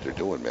passionate about what they're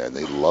doing, man.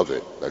 They love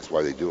it. That's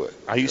why they do it.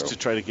 I used to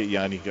try to get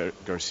Yanni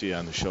Garcia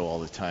on the show all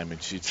the time,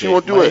 and she'd say, she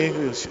won't do it.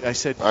 English. I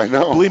said, I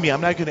know. Believe me,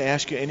 I'm not going to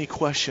ask you any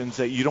questions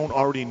that you don't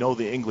already know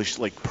the English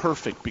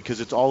perfect,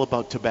 because it's all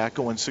about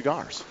tobacco and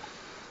cigars.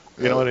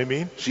 You know what I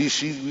mean?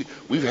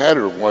 We've had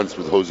her once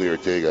with Jose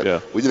Ortega.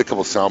 Yeah. We did a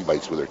couple sound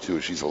bites with her too.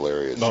 She's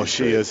hilarious. No,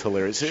 she is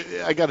hilarious.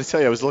 I got to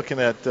tell you, I was looking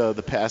at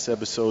the past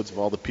episodes of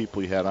all the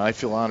people you had, and I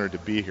feel honored to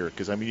be here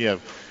because you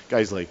have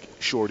guys like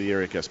Shorty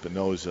Eric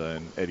Espinoza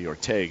and Eddie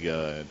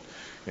Ortega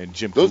and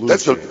Jim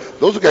Colucci.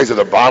 Those are guys at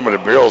the bottom of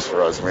the barrels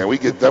for us, man. We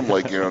get them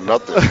like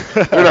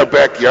nothing. They're in our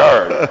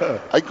backyard.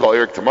 I can call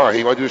Eric tomorrow. Hey,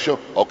 you want to do a show?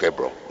 Okay,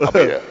 bro. I'll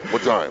be there.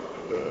 What time?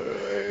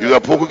 You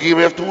got a poker game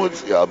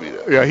afterwards? Yeah, I'll be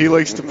there. Yeah, he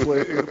likes to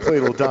play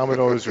little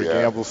dominoes or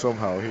gamble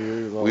somehow.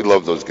 We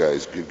love those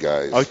guys. Good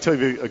guys. I'll tell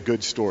you a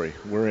good story.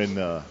 We're in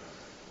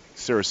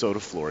Sarasota,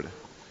 Florida,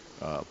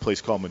 a place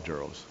called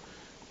Maduro's.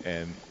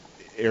 And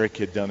Eric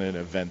had done an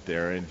event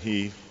there, and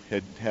he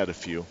had a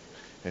few.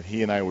 And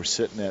he and I were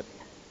sitting at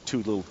two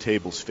little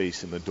tables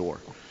facing the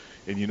door.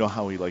 And you know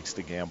how he likes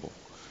to gamble.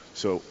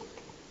 So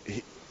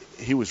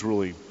he was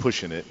really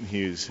pushing it, and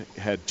he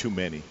had too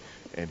many.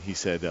 And he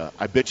said,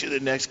 I bet you the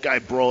next guy,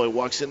 bro, that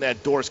walks in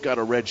that door's got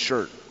a red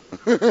shirt.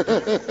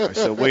 I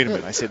said, wait a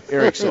minute. I said,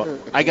 Eric, so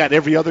I got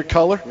every other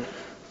color?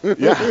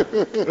 Yeah.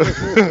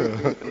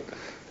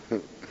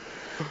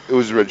 It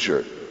was a red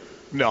shirt.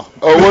 No.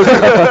 Oh, was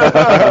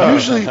it?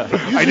 usually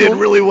I did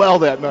really well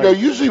that night. No,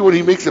 usually when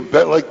he makes a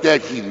bet like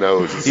that, he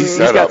knows. He's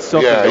set got up.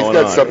 something yeah, going he's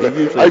got on.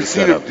 something. I've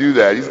seen him do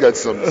that. He's got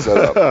something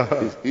set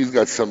up. He's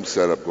got some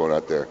setup going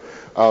out there.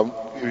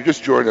 You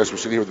just joined us. We're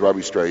sitting here with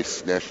Robbie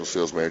Strice, National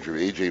Sales Manager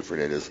of A.J.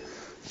 Fernandez,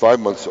 5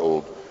 months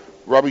old.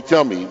 Robbie,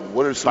 tell me,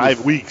 what are some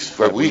 5 weeks.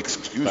 5 weeks,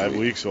 excuse me. 5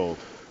 weeks old.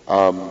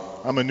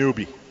 I'm a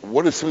newbie.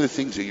 What are some of the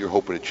things that you're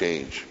hoping to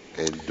change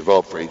and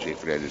develop for A.J.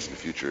 Fernandez in the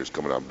future is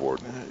coming on board?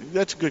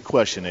 That's a good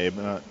question, Abe.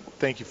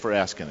 Thank you for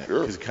asking it.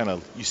 Sure.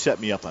 Because you set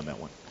me up on that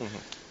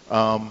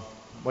one.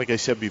 Like I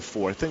said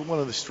before, I think one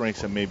of the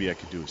strengths that maybe I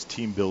could do is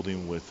team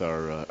building with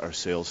our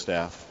sales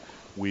staff.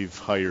 We've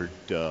hired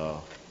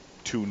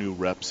 2 new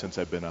reps since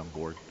I've been on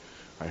board.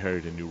 I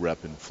hired a new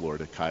rep in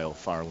Florida, Kyle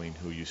Farling,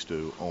 who used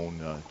to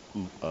own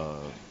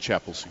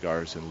Chapel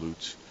Cigars in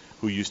Lutz,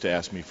 who used to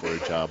ask me for a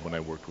job when I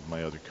worked with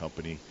my other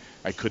company.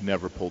 I could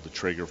never pull the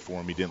trigger for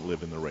him. He didn't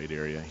live in the right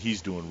area.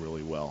 He's doing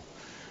really well.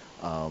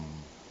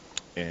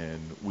 And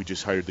we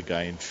just hired the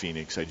guy in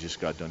Phoenix. I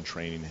just got done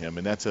training him.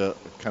 And that's a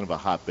kind of a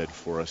hotbed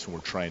for us, and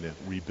we're trying to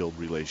rebuild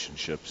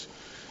relationships.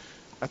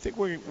 I think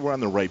we're on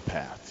the right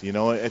path.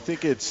 I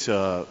think it's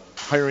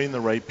hiring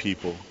the right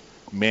people,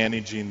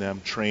 managing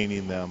them,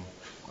 training them,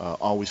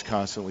 always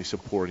constantly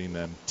supporting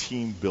them,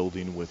 team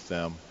building with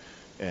them,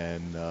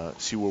 and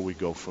see where we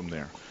go from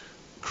there.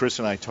 Chris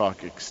and I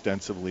talk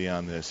extensively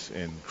on this,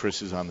 and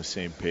Chris is on the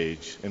same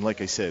page. And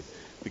like I said,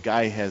 the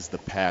guy has the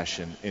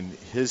passion, and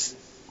his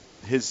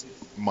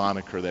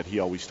moniker that he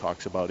always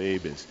talks about,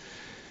 Abe, is,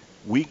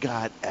 we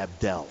got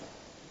Abdel.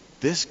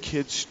 This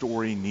kid's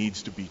story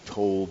needs to be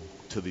told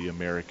to the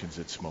Americans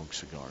that smoke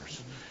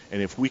cigars.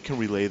 And if we can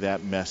relay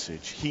that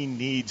message, he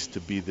needs to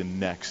be the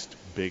next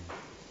big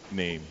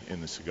name in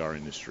the cigar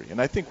industry.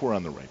 And I think we're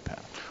on the right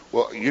path.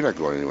 Well, you're not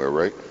going anywhere,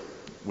 right?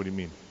 What do you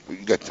mean?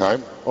 You got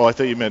time? Oh, I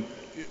thought you meant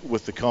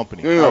with the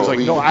company. No, I was like,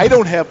 no, I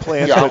don't have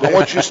plans. Yeah, I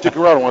want you to stick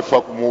around. I want to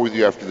talk more with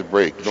you after the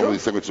break. Sure. Normally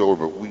the segment's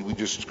over, but we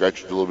just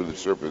scratched a little bit of the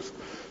surface.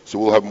 So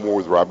we'll have more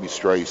with Robbie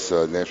Strice,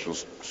 National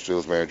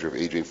Sales Manager of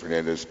A.J.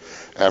 Fernandez,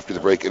 after the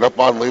break. And up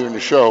on later in the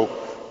show,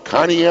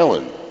 Connie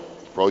Allen,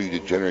 for all you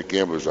degenerate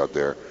gamblers out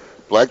there,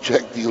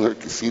 blackjack dealer,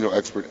 casino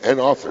expert, and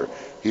author,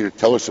 here to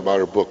tell us about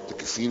her book, The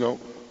Casino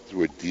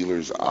Through a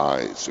Dealer's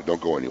Eyes. So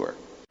don't go anywhere.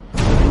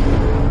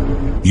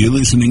 You're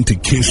listening to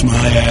Kiss My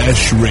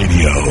Ash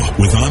Radio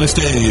with Honest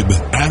Abe,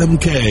 Adam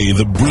K.,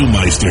 the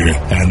Brewmeister,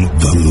 and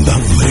the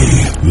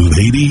lovely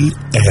Lady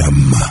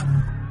M.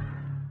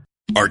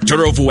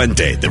 Arturo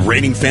Fuente, the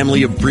reigning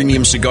family of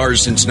premium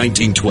cigars since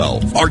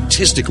 1912,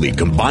 artistically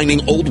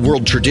combining old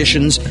world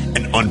traditions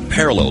and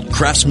unparalleled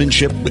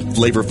craftsmanship with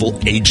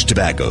flavorful aged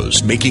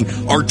tobaccos, making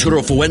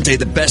Arturo Fuente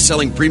the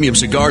best-selling premium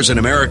cigars in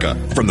America.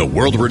 From the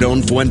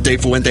world-renowned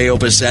Fuente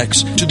Opus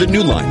X to the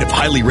new line of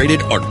highly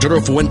rated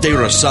Arturo Fuente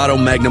Rosado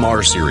Magnum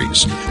R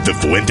Series, the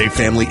Fuente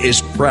family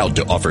is proud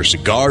to offer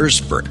cigars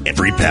for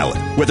every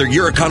palate. Whether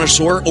you're a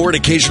connoisseur or an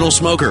occasional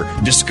smoker,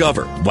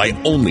 discover why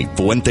only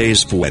Fuente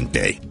is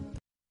Fuente.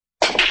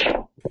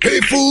 Hey,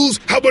 fools,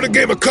 how about a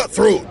game of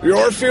Cutthroat?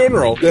 Your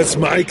funeral. That's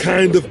my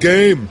kind of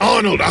game.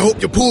 Arnold, I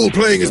hope your pool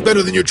playing is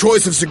better than your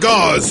choice of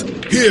cigars.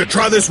 Here,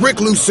 try this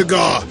Rick Loose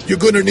cigar. You're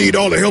gonna need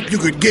all the help you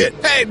could get.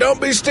 Hey, don't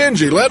be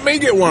stingy. Let me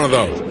get one of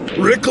those.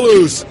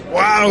 Recluse.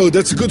 Wow,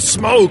 that's a good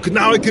smoke.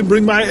 Now I can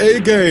bring my A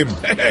game.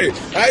 Hey,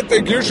 I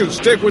think you should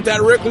stick with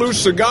that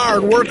Recluse cigar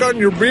and work on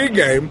your B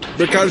game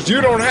because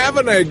you don't have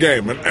an A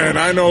game, and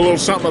I know a little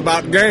something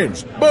about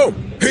games.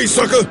 Boom. Hey,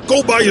 sucker,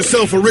 go buy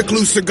yourself a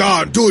Recluse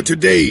cigar and do it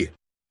today.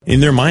 In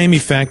their Miami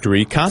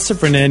factory, Casa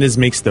Fernandez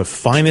makes the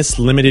finest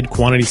limited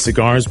quantity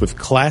cigars with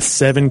Class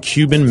 7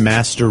 Cuban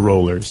master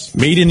rollers.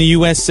 Made in the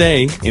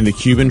USA in the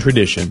Cuban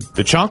tradition.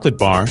 The chocolate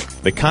bar,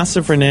 the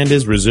Casa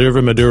Fernandez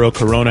Reserva Maduro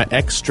Corona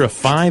Extra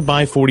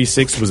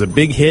 5x46 was a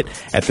big hit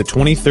at the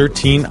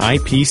 2013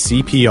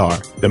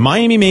 IPCPR. The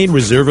Miami-made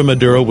Reserva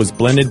Maduro was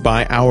blended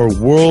by our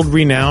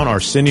world-renowned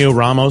Arsenio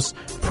Ramos,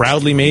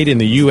 proudly made in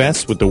the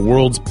U.S. with the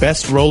world's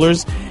best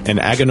rollers and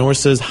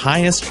Aganorsa's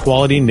highest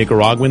quality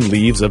Nicaraguan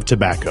leaves of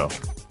tobacco.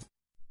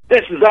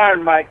 This is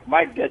Iron Mike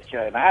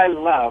Ditka, and I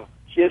love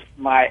Kiss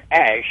My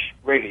Ash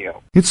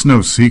Radio. It's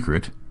no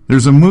secret.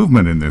 There's a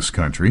movement in this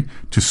country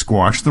to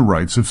squash the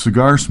rights of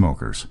cigar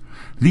smokers.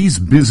 These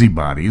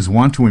busybodies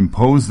want to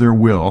impose their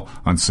will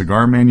on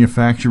cigar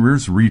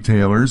manufacturers,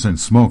 retailers, and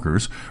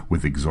smokers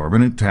with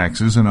exorbitant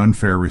taxes and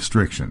unfair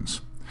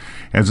restrictions.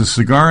 As a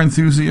cigar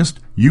enthusiast,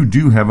 you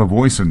do have a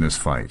voice in this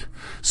fight.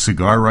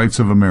 Cigar Rights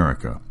of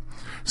America.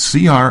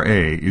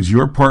 CRA is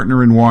your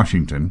partner in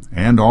Washington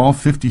and all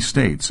 50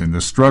 states in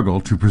the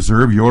struggle to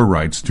preserve your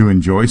rights to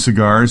enjoy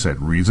cigars at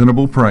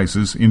reasonable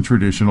prices in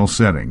traditional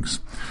settings.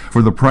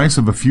 For the price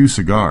of a few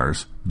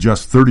cigars,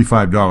 just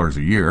 $35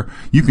 a year,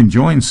 you can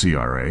join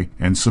CRA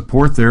and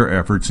support their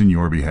efforts in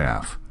your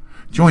behalf.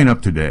 Join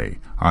up today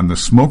on the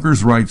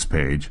Smokers' Rights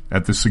page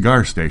at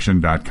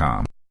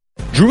thecigarstation.com.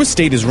 Drew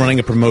Estate is running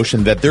a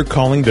promotion that they're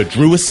calling the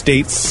Drew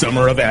Estate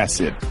Summer of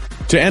Acid.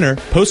 To enter,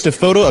 post a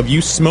photo of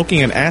you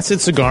smoking an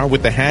acid cigar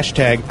with the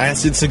hashtag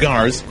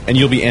AcidCigars, and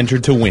you'll be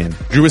entered to win.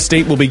 Drew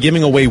Estate will be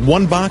giving away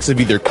one box of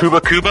either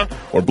Cuba Cuba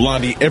or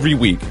Blondie every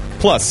week,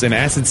 plus an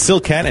Acid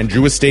Silk Hat and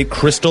Drew Estate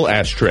Crystal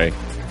Ashtray.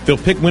 They'll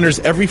pick winners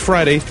every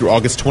Friday through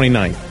August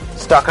 29th.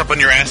 Stock up on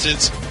your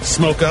acids,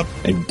 smoke up,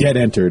 and get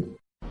entered.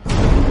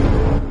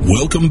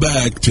 Welcome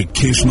back to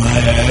Kiss My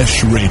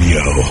Ash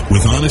Radio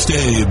with Honest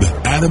Abe,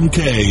 Adam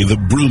K, the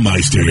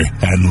Brewmeister,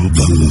 and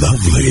the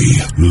lovely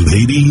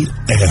Lady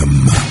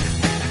M.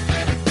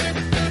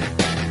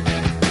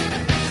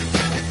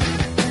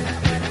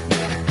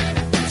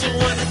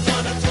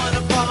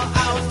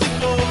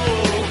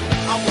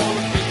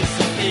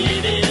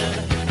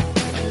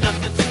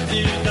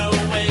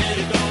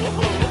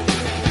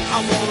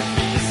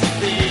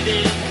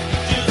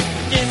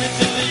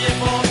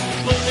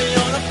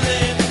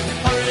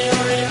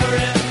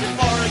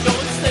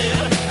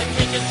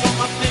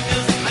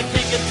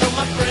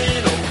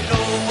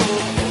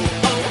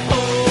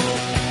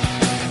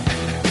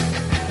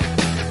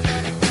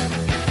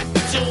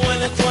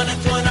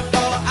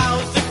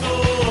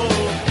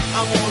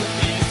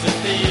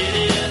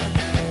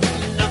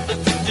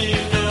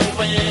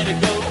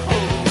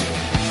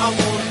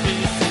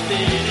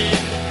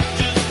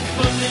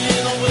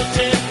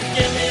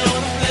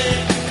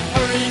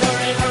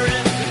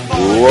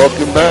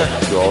 Welcome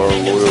back to all our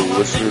loyal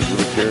listeners,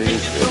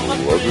 libertarians,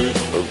 and lovers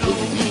of the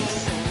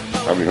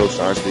leaf. I'm your host,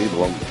 Honest Dave,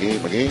 along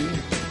with my game,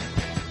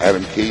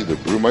 Adam K, the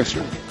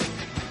Brewmeister.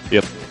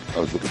 Yep. I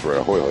was looking for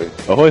Ahoy Hoy.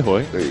 Ahoy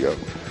Hoy. There you go.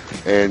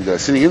 And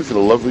sitting in for the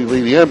lovely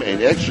Lady M,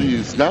 and actually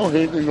is now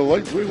handling the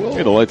lights very well.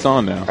 Hey, the light's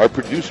on now. Our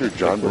producer,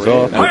 John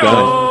Moran.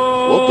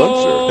 Well done,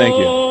 sir. Thank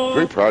you.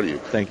 Very proud of you.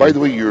 Thank you. By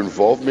the way, your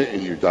involvement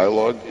in your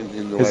dialogue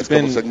in the last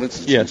couple segments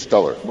has been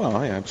stellar.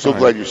 Well, yeah, I'm so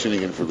glad you're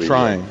sitting in for Lady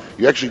trying. M.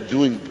 You're actually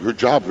doing her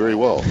job very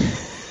well.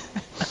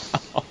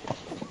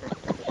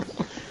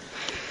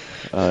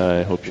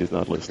 I hope she's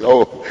not listening.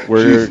 Oh,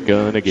 we're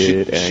gonna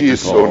get angry. She is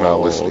so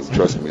not listening.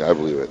 Trust me, I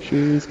believe it.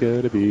 She's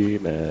gonna be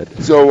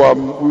mad. So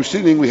we were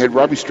sitting. We had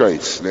Robbie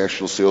Strites,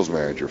 national sales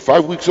manager,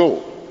 5 weeks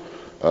old,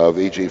 of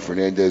AJ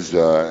Fernandez,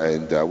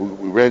 and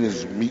we ran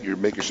his Meet Your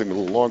Maker segment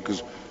a little long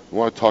because we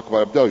want to talk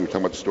about Abdel. You were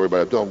talking about the story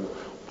about Abdel.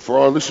 For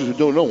our listeners who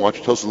don't know, why don't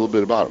you tell us a little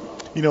bit about him?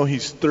 You know,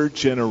 he's third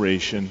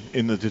generation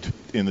in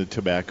the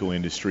tobacco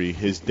industry.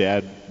 His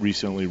dad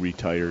recently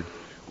retired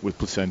with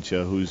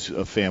Placentia, who's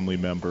a family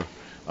member.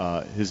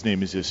 His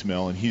name is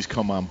Ismail, and he's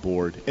come on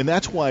board. And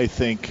that's why I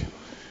think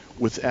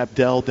with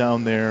Abdel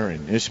down there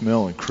and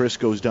Ismail and Chris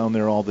goes down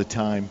there all the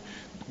time,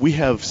 we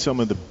have some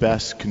of the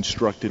best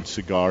constructed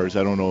cigars.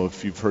 I don't know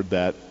if you've heard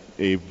that,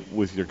 Abe,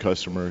 with your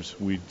customers.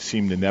 We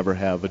seem to never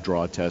have a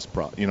draw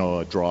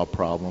a draw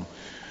problem.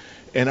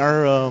 And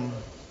our,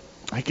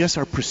 I guess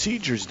our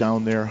procedures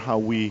down there, how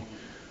we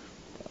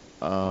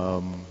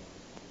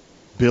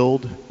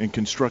build and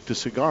construct a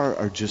cigar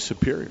are just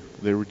superior.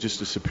 They were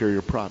just a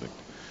superior product.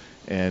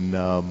 And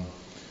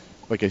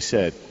like I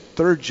said,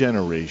 third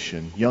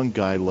generation, young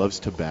guy, loves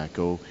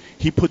tobacco.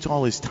 He puts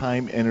all his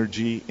time,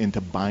 energy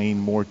into buying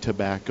more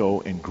tobacco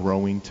and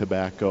growing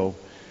tobacco.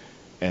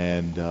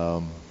 And,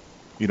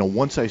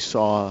 once I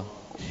saw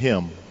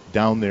him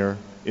down there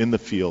in the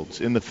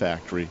fields, in the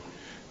factory,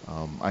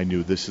 I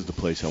knew this is the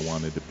place I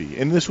wanted to be.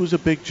 And this was a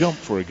big jump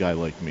for a guy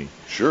like me.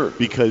 Sure.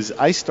 Because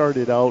I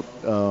started out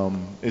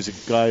as a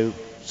guy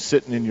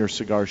sitting in your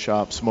cigar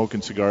shop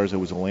smoking cigars. I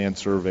was a land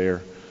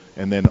surveyor,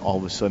 and then all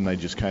of a sudden I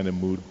just kind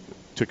of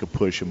took a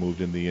push and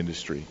moved into the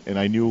industry. And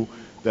I knew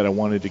that I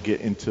wanted to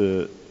get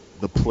into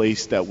the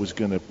place that was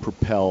going to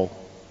propel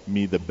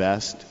me the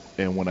best.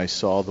 And when I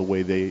saw the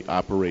way they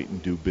operate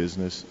and do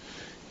business,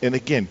 and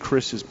again,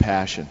 Chris's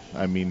passion.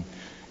 I mean,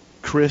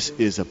 Chris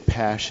is a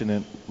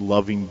passionate,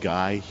 loving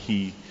guy.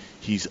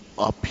 He's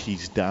up,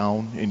 he's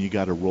down, and you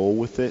got to roll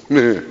with it.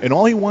 And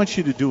all he wants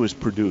you to do is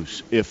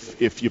produce.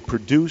 If you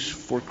produce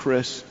for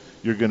Chris,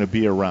 you're going to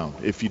be around.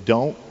 If you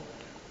don't,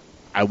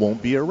 I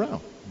won't be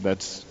around.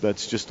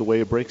 That's just the way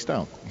it breaks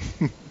down.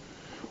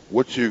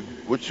 What's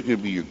going to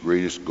be your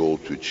greatest goal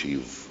to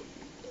achieve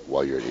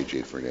while you're at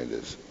AJ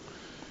Fernandez?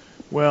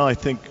 Well, I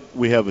think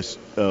we have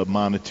a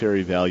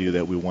monetary value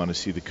that we want to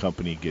see the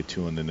company get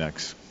to in the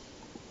next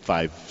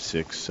 5,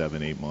 6,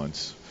 7, 8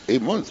 months.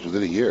 8 months,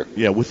 within a year?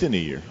 Yeah, within a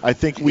year. I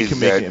think we can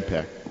make an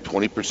impact.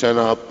 20%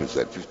 up? Is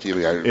that 50?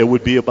 It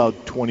would be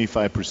about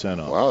 25%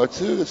 up. Wow, that's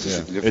a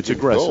significant It's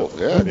aggressive. goal.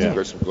 Yeah, it's an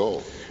aggressive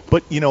goal.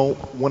 But,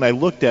 when I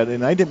looked at it,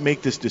 and I didn't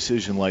make this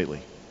decision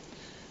lightly,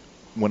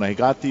 when I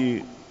got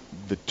the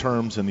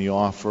terms and the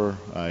offer,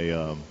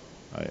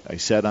 I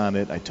sat on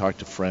it, I talked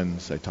to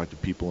friends, I talked to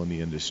people in the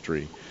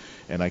industry,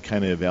 and I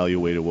kind of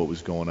evaluated what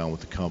was going on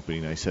with the company,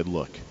 and I said,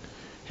 look,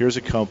 here's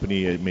a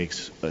company that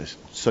makes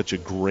such a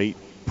great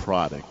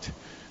product,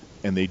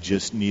 and they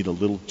just need a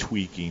little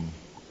tweaking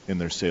in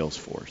their sales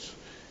force.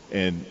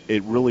 And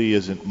it really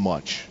isn't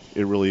much.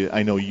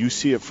 I know you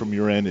see it from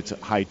your end, it's a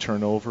high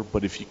turnover,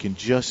 but if you can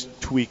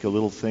just tweak a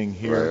little thing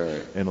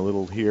here and a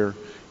little here,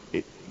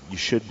 you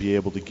should be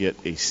able to get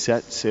a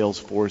set sales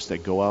force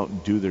that go out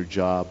and do their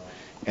job,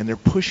 and they're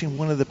pushing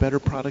one of the better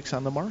products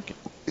on the market.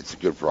 It's a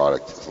good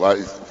product. It's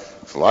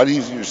a lot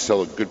easier to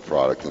sell a good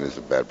product than it's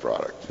a bad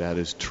product. That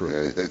is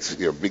true. It's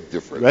a big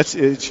difference.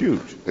 It's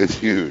huge. It's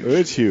huge.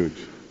 It's huge.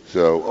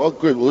 So,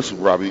 good. Well,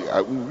 listen, Robbie,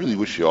 we really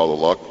wish you all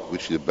the luck.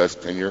 Wish you the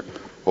best tenure.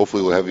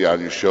 Hopefully, we'll have you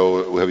on your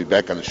show. We'll have you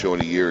back on the show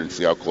in a year and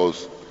see how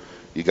close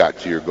you got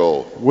to your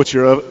goal. What's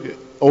your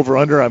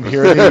over/under? I'm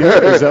hearing a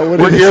year. Is that what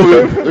it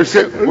is?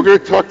 We're going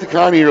to talk to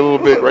Connie here a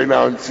little bit right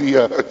now and see.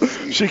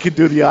 She can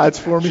do the odds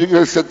for me. She's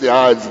going to set the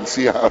odds and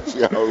see how it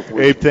works.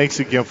 Abe, thanks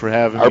again for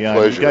having me on.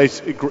 Our pleasure.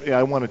 You guys,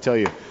 I want to tell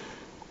you,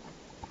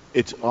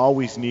 it's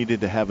always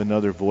needed to have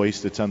another voice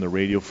that's on the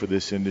radio for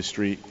this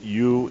industry.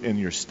 You and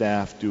your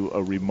staff do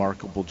a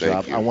remarkable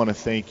job. I want to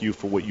thank you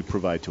for what you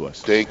provide to us.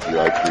 Thank you.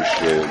 I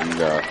appreciate it.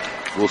 And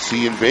we'll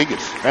see you in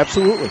Vegas.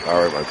 Absolutely.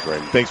 All right, my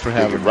friend. Thanks for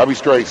having me. Robbie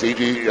Strikes,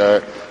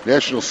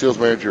 National Sales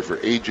Manager for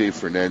AJ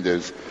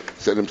Fernandez,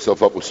 setting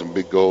himself up with some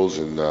big goals,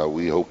 and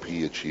we hope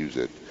he achieves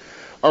it.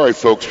 All right,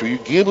 folks, for you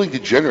gambling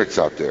degenerates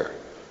out there,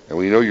 and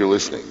we know you're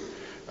listening,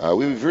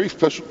 we have a very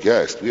special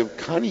guest. We have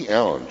Connie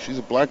Allen. She's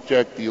a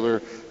blackjack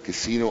dealer,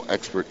 casino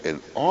expert,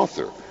 and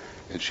author.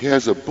 And she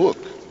has a book,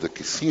 The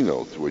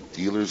Casino Through a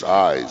Dealer's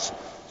Eyes,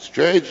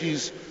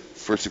 Strategies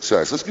for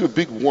Success. Let's give a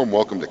big warm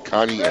welcome to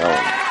Connie Allen.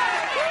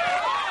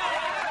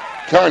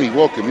 Connie,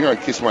 welcome. You're on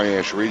Kiss My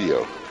Ash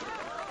Radio.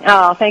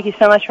 Oh, thank you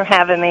so much for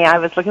having me. I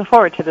was looking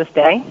forward to this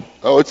day.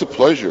 Oh, it's a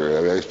pleasure,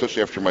 I mean,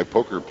 especially after my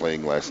poker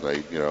playing last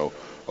night.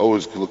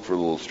 Always look for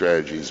little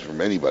strategies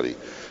from anybody.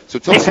 So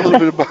tell us a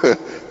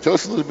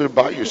little bit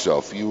about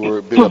yourself. You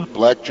were been a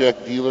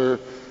blackjack dealer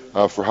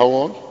for how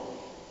long?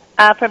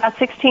 For about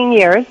 16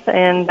 years,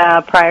 and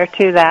prior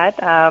to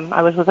that,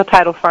 I was with a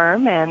title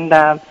firm and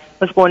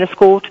was going to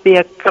school to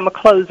become a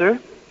closer.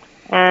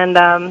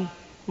 And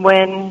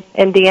when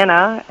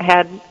Indiana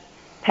had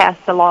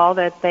passed a law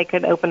that they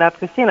could open up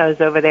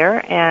casinos over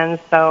there, and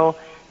so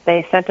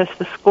they sent us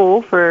to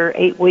school for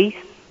 8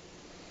 weeks,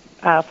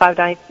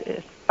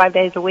 5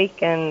 days a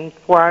week and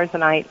 4 hours a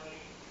night,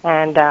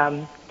 and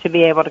to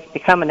be able to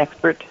become an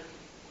expert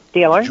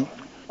dealer.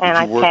 And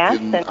I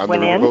passed and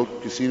went in. On the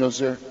remote casinos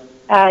there?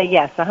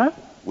 Yes,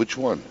 Which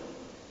one?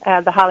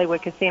 The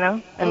Hollywood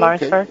Casino in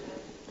Lawrenceburg.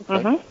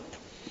 Okay. Mm-hmm.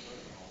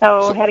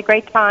 So had a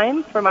great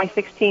time for my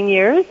 16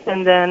 years,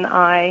 and then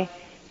I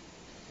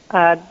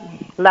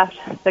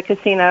left the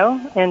casino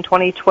in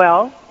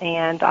 2012,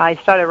 and I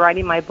started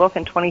writing my book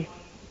in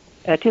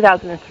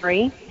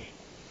 2003,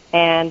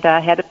 and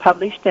had it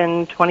published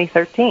in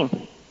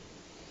 2013.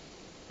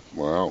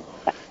 Wow.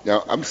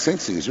 Now, I'm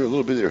sensing, is there a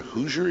little bit of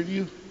Hoosier in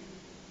you?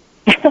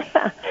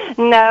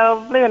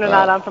 No, believe it or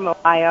not, I'm from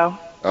Ohio.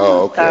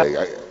 Oh,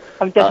 okay.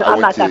 So I'm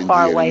not that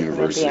far away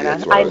University. from Indiana.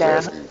 That's what I was know.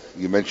 asking.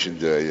 You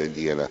mentioned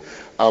Indiana.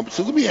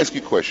 So let me ask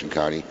you a question,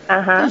 Connie.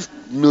 Uh-huh. There's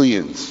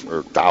millions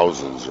or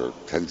thousands or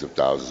tens of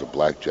thousands of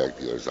blackjack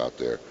dealers out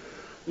there.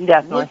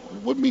 Definitely.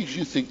 What made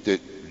you think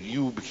that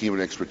you became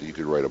an expert that you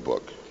could write a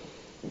book?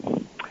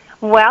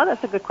 Well,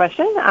 that's a good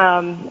question.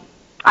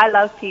 I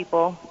love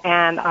people,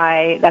 and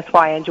that's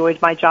why I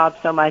enjoyed my job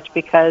so much,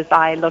 because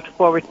I looked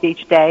forward to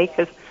each day,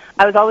 because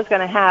I was always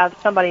going to have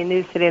somebody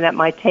new sitting at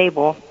my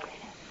table.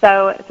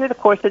 So through the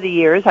course of the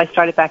years, I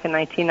started back in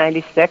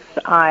 1996,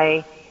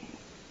 I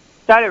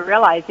started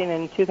realizing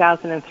in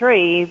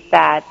 2003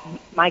 that,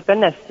 my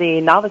goodness,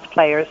 the novice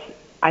players,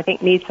 I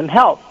think, need some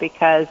help,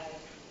 because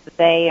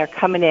they are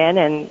coming in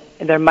and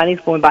their money's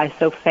going by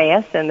so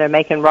fast and they're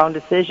making wrong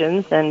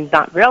decisions and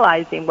not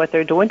realizing what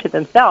they're doing to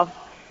themselves.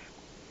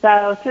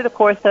 So through the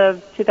course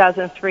of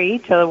 2003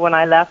 till when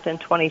I left in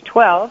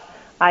 2012,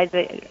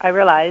 I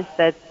realized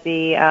that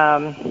the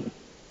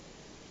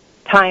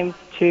time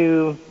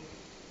to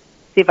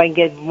see if I can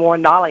get more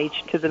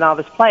knowledge to the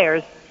novice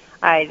players,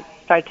 I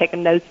started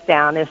taking notes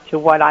down as to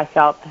what I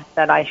felt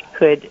that I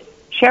could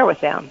share with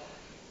them,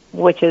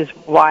 which is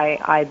why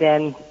I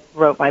then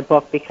wrote my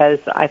book, because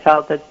I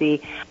felt that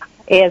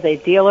as a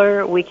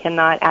dealer, we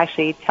cannot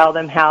actually tell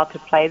them how to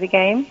play the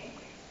game,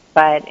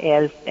 but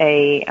as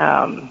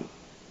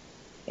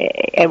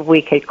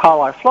we could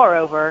call our floor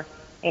over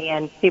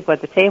and people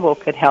at the table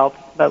could help,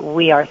 but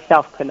we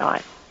ourselves could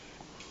not.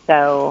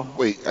 So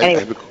wait,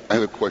 anyway. I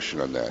have a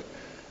question on that.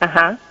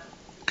 Uh-huh.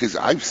 Because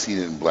I've seen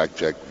it in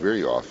blackjack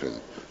very often.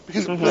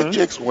 Because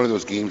blackjack's one of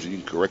those games, and you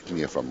can correct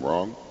me if I'm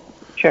wrong.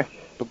 Sure.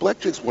 But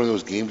blackjack's one of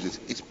those games,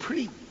 it's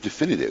pretty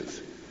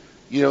definitive.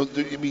 You know,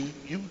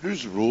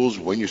 there's rules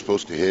when you're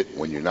supposed to hit,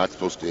 when you're not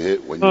supposed to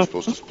hit, when you're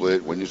supposed to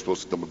split, when you're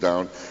supposed to double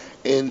down.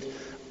 And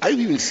I've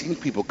even seen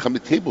people come to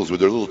tables with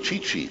their little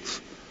cheat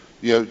sheets,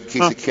 you know, in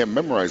case they can't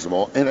memorize them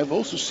all. And I've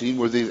also seen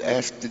where they've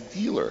asked the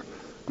dealer,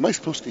 am I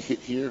supposed to hit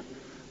here?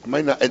 Am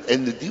I not?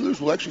 And the dealers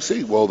will actually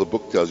say, well, the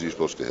book tells you you're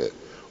supposed to hit.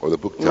 Or the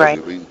book tells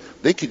you. I mean,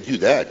 they could do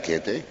that,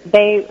 can't they?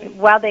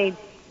 They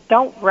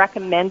don't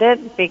recommend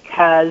it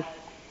because,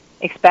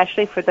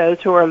 especially for those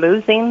who are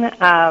losing,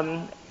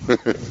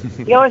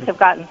 dealers have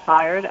gotten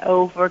fired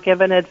over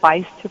giving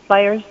advice to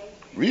players.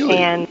 Really?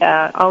 And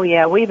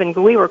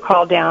we were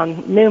called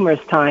down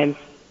numerous times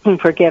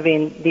for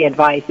giving the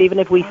advice. Even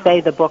if we say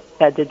the book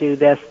said to do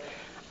this,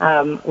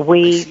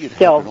 we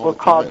still were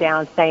called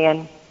down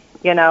saying,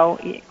 you know,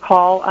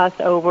 call us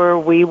over.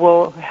 We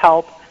will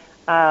help.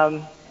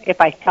 If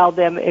I tell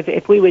them,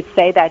 if we would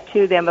say that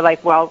to them, but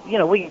like, well, you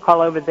know, we can call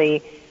over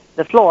the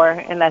floor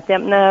and let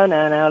them,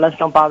 no, let's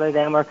don't bother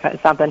them or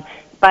something.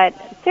 But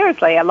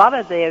seriously, a lot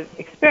of the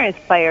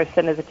experienced players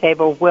sitting at the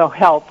table will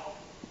help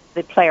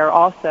the player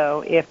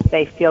also if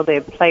they feel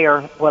the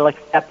player will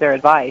accept their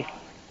advice.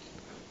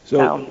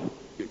 So,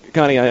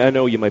 Connie, I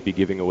know you might be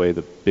giving away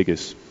the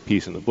biggest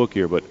piece in the book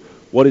here, but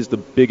what is the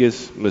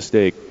biggest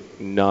mistake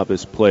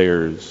novice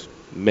players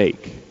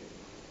make?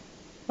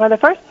 Well, the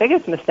first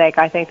biggest mistake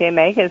I think they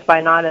make is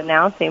by not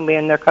announcing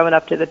when they're coming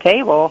up to the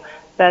table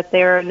that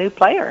they're a new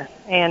player.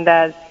 And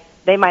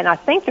they might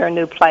not think they're a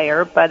new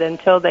player, but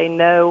until they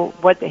know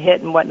what to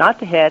hit and what not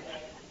to hit,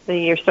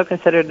 you're still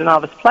considered a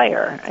novice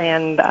player.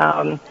 And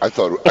I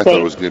thought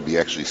it was going to be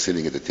actually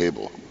sitting at the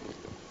table.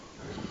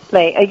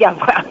 Sitting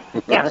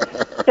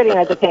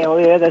at the table,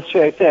 yeah, that's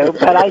true too.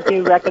 But I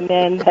do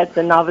recommend that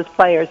the novice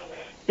players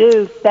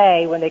do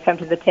say when they come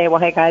to the table,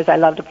 hey guys, I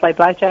love to play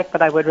blackjack,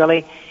 but I would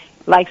really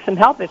like some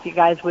help if you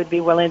guys would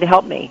be willing to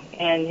help me.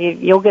 And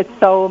you'll get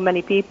so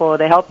many people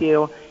to help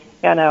you,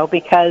 you know,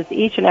 because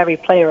each and every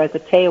player at the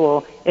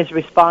table is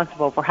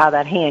responsible for how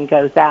that hand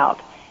goes out.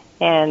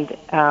 And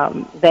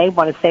they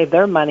want to save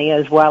their money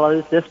as well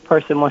as this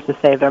person wants to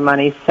save their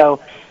money. So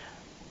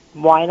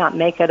why not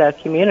make it a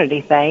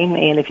community thing?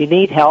 And if you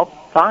need help,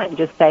 fine.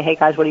 Just say, hey,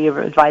 guys, what do you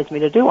advise me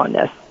to do on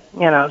this?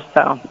 You know,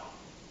 so.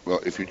 Well,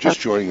 if you're just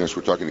joining us,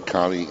 we're talking to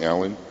Connie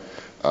Allen,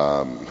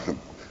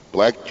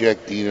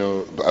 blackjack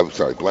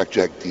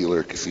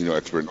dealer, casino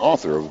expert, and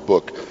author of the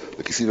book,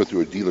 The Casino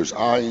Through a Dealer's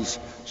Eyes,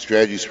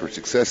 Strategies for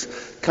Success.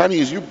 Connie,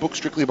 is your book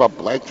strictly about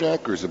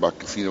blackjack, or is it about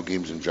casino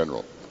games in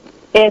general?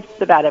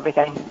 It's about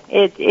everything.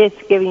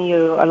 It's giving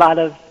you a lot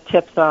of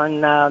tips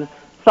on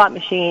slot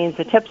machines,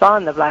 the tips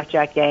on the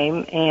blackjack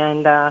game,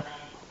 and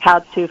how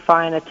to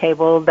find a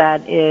table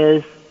that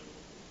is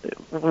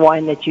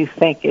one that you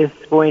think is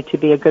going to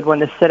be a good one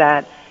to sit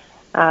at.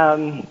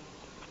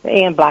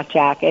 And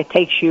blackjack, it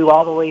takes you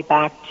all the way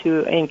back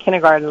to, in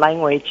kindergarten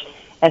language,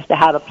 as to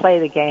how to play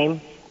the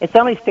game. It's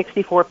only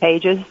 64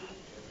 pages,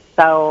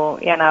 so,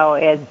 you know,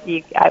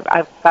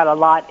 I've got a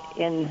lot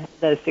in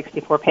those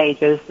 64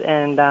 pages,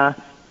 and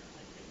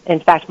in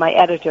fact, my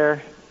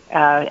editor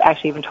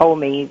actually even told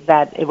me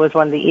that it was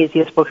one of the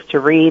easiest books to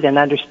read and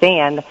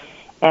understand,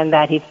 and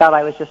that he felt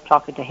I was just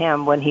talking to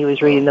him when he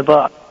was reading the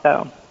book.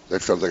 So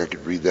that sounds like I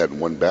could read that in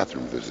one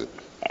bathroom visit.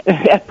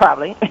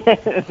 Probably.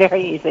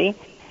 Very easy.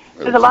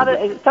 There's a lot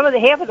of,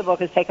 half of the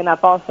book is taken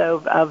up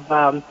also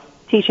of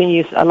teaching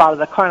you a lot of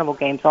the carnival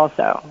games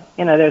also.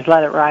 You know, there's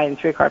Let It Ride and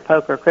three-card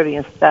poker,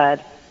 Caribbean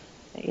Stud,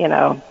 you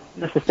know,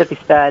 Mississippi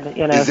Stud,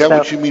 you know. Is that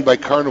what you mean by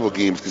carnival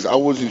games? Because I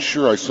wasn't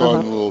sure. I saw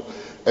a little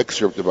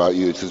excerpt about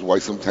you. It says why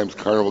sometimes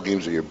carnival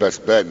games are your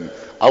best bet, and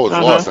I was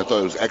lost. I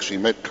thought it was actually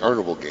meant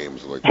carnival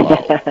games. Like,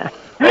 wow.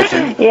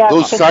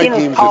 Those side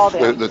games,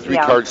 the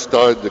three-card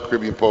stud, the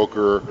Caribbean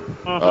poker,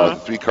 the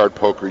three-card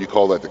poker, you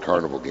call that the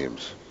carnival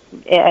games?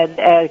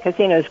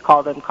 Casinos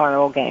call them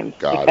carnival games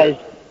because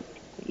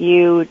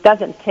it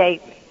doesn't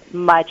take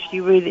much.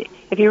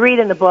 If you read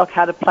in the book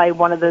how to play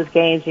one of those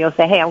games, you'll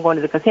say, hey, I'm going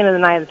to the casino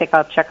tonight. I think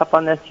I'll check up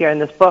on this here in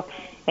this book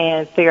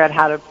and figure out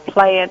how to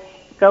play it.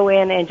 Go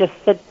in and just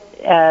sit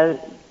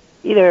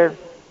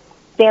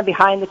stand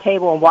behind the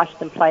table and watch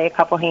them play a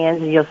couple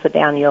hands, and you'll sit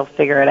down and you'll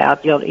figure it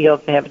out. You'll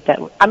have it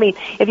done. I mean,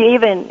 if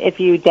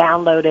you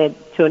download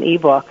it to an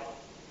ebook,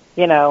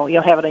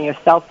 you'll have it on your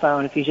cell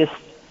phone. If you just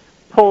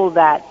pull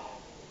that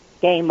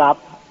game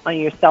up on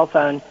your cell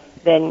phone,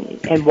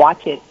 and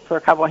watch it for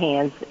a couple of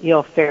hands,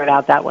 you'll figure it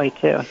out that way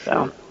too.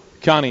 So,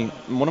 Connie,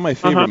 one of my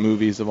favorite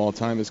movies of all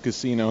time is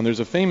Casino, and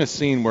there's a famous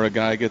scene where a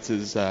guy gets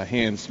his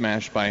hand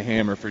smashed by a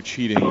hammer for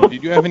cheating.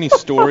 Did you have any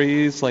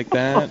stories like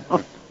that?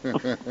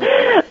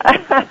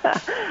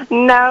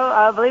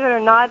 No, believe it or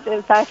not,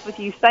 in fact, with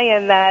you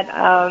saying that,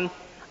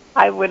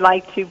 I would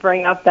like to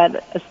bring up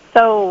that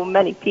so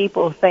many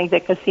people think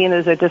that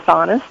casinos are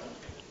dishonest,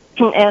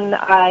 and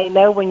I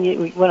know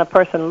when a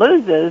person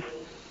loses,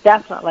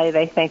 definitely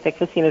they think that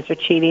casinos are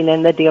cheating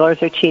and the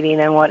dealers are cheating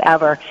and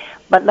whatever.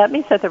 But let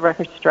me set the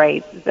record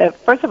straight.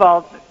 First of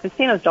all,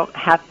 casinos don't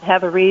have to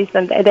have a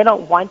reason. They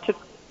don't want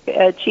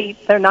to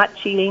cheat. They're not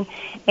cheating.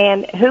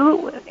 And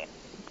who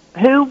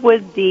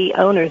would the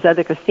owners of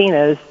the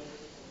casinos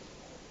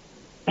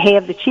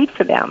have to cheat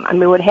for them? I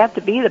mean, it would have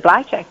to be the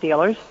blackjack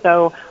dealers.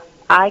 So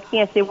I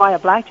can't see why a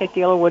blackjack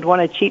dealer would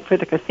want to cheat for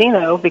the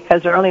casino,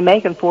 because they're only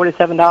making $4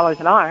 to $7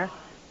 an hour.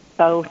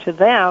 So to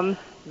them,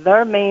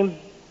 their main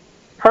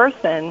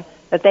person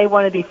that they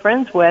want to be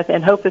friends with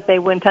and hope that they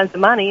win tons of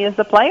money is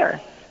the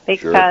player,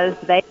 because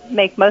they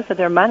make most of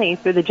their money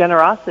through the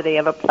generosity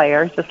of a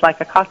player, just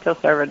like a cocktail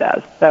server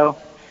does. So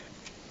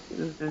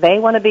they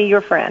want to be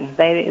your friend.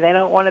 They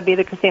don't want to be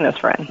the casino's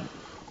friend.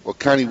 Well,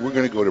 Connie, we're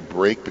going to go to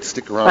break, but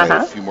stick around. I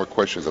have a few more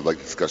questions I'd like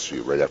to discuss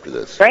with you right after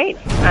this. Great.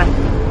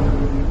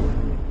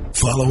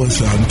 Follow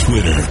us on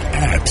Twitter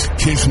at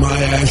Kiss My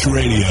Ash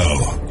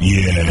Radio.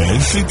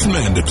 Yes, it's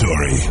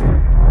mandatory.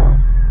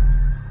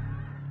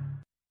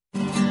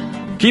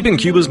 Keeping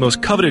Cuba's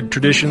most coveted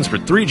traditions for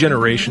 3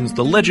 generations,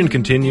 the legend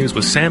continues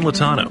with San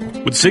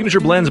Lotano. With signature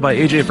blends by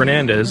A.J.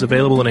 Fernandez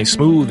available in a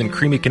smooth and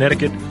creamy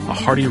Connecticut, a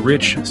hearty,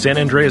 rich San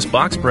Andreas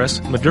box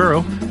press,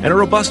 Maduro, and a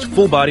robust,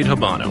 full-bodied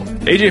Habano.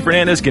 A.J.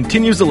 Fernandez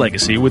continues the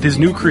legacy with his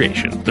new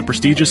creation, the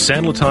prestigious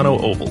San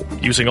Lotano Oval.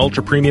 Using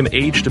ultra-premium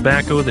aged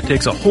tobacco that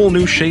takes a whole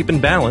new shape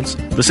and balance,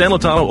 the San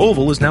Lotano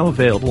Oval is now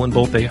available in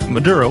both a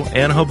Maduro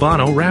and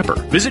Habano wrapper.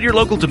 Visit your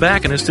local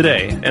tobacconist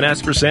today and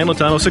ask for San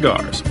Lotano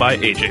Cigars by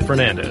A.J.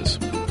 Fernandez.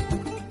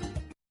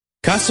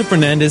 Casa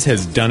Fernandez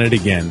has done it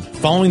again.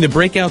 Following the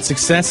breakout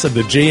success of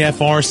the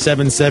JFR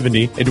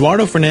 770,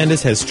 Eduardo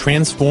Fernandez has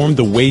transformed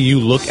the way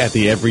you look at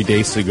the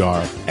everyday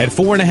cigar. At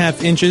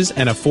 4.5 inches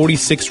and a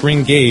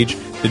 46-ring gauge,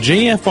 the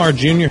JFR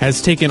Jr.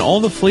 has taken all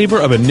the flavor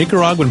of a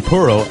Nicaraguan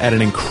puro at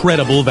an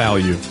incredible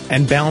value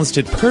and balanced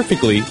it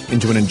perfectly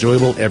into an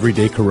enjoyable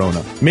everyday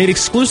Corona. Made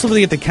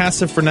exclusively at the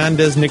Casa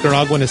Fernandez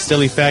Nicaraguan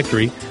Esteli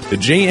factory, the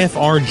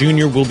JFR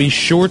Jr. will be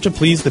sure to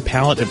please the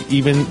palate of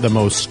even the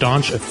most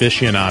staunch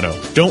aficionado.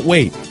 Don't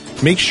wait.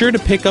 Make sure to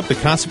pick up the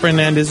Casa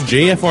Fernandez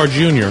JFR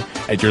Jr.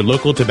 at your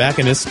local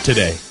tobacconist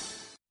today.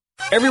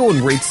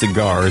 Everyone rates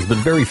cigars, but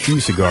very few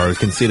cigars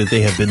can say that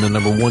they have been the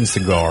 #1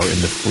 cigar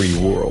in the free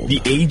world.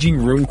 The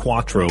Aging Room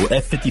Quattro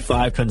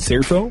F55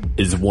 Concerto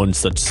is one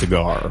such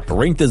cigar.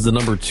 Ranked as the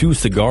 #2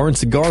 cigar in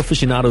Cigar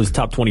Aficionado's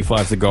Top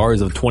 25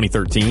 Cigars of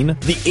 2013,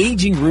 the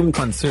Aging Room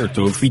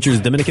Concerto features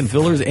Dominican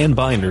fillers and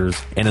binders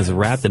and is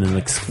wrapped in an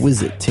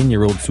exquisite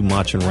 10-year-old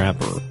Sumatran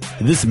wrapper.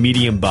 This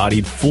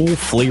medium-bodied,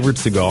 full-flavored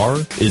cigar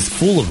is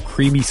full of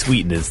creamy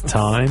sweetness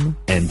time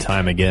and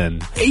time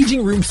again.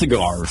 Aging Room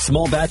Cigar,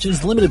 small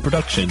batches, limited production,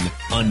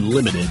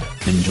 unlimited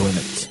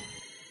enjoyment.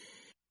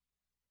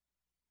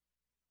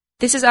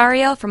 This is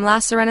Ariel from La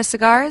Serena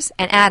Cigars,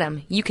 and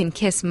Adam, you can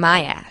kiss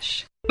my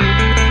ash.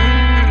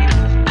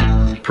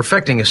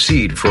 Perfecting a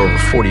seed for over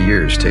 40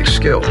 years takes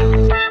skill.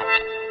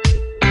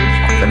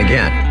 Then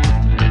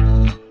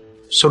again,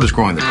 so does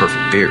growing the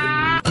perfect beard.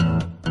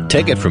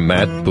 Take it from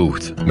Matt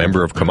Booth,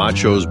 member of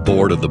Camacho's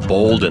Board of the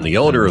Bold and the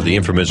owner of the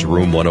infamous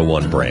Room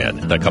 101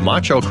 brand. The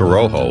Camacho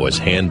Corojo is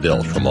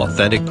hand-built from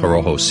authentic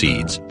Corojo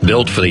seeds,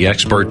 built for the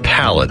expert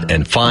palate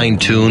and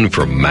fine-tuned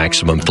for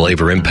maximum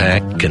flavor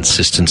impact,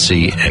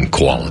 consistency, and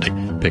quality.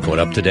 Pick one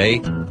up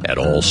today at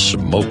all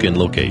smoking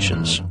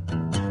locations.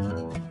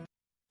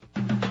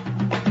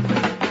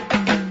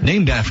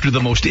 Named after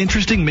the most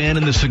interesting man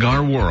in the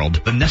cigar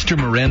world, the Nestor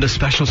Miranda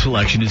Special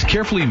Selection is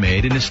carefully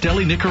made in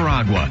Esteli,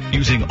 Nicaragua,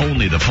 using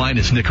only the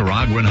finest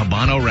Nicaraguan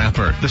Habano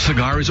wrapper. The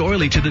cigar is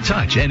oily to the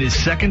touch and is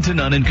second to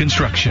none in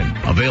construction.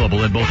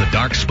 Available in both a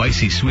dark,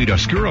 spicy, sweet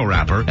Oscuro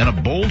wrapper and a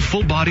bold,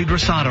 full-bodied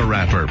Rosado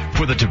wrapper.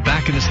 For the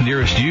tobacconist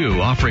nearest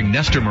you offering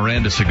Nestor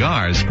Miranda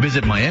cigars,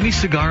 visit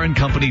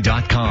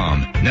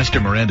MiamiCigarAndCompany.com. Nestor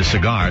Miranda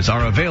cigars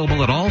are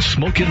available at all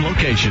smoke-in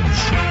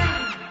locations.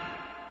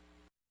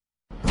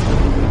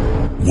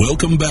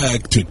 Welcome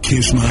back to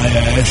Kiss My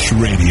Ash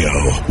Radio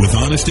with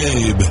Honest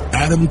Abe,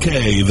 Adam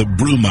K., the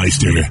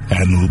Brewmeister,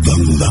 and the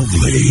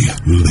lovely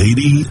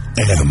Lady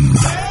M.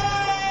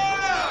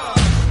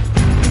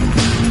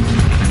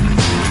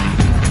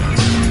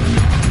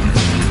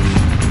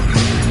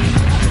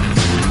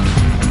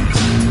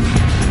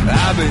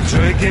 I've been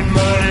drinking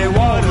muddy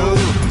water,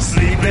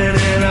 sleeping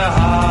in a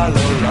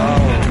hollow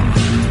log.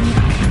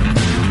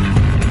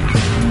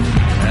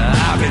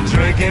 been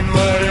drinking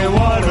muddy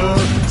water,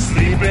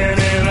 sleeping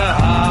in a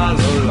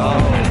hollow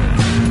log.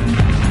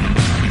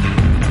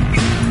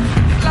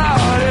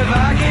 Lord, if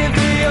I can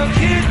be your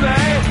kid,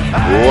 man.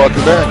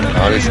 Welcome back.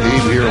 Honest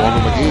Dave here, along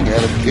with my gang,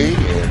 Adam King,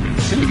 and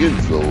sitting in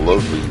for the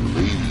lovely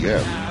Lady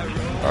M,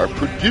 our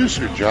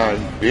producer, John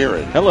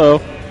Barron.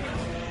 Hello.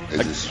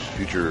 Is this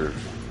future...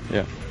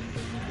 Yeah.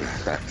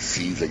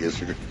 Seeds, I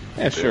guess.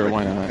 Yeah, sure,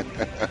 why not?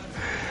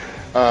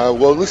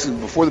 Well, listen,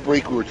 before the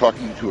break, we were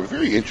talking to a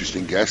very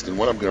interesting guest, and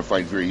one I'm going to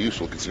find very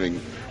useful,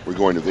 considering we're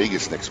going to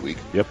Vegas next week.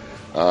 Yep.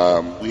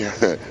 We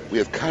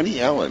have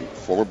Connie Allen,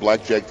 former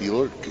blackjack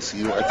dealer,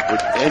 casino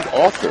expert, and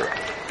author.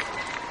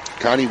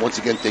 Connie, once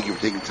again, thank you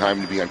for taking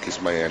time to be on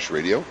Kiss My Ash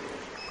Radio.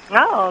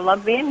 Oh,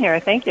 love being here.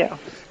 Thank you.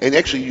 And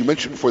actually, you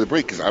mentioned before the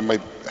break, because I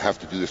might have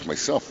to do this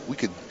myself.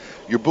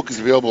 Your book is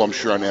available, I'm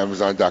sure, on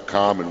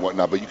Amazon.com and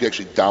whatnot, but you can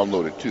actually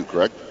download it too,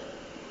 correct?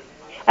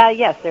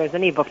 Yes, there's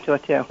an ebook to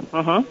it too.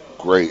 Mm-hmm.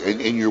 Great.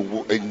 And you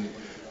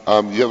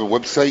have a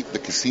website, the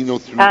Casino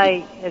Through.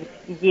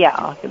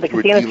 The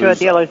Casino Through a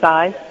Dealer's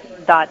Eyes.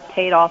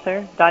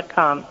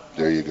 .tateauthor.com.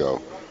 There you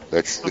go.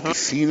 That's the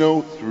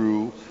Casino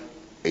Through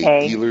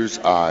a Dealer's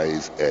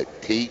Eyes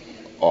at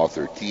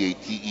tateauthor,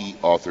 T-A-T-E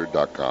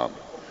author.com.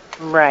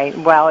 Right.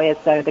 Well,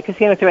 it's the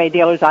Casino Through a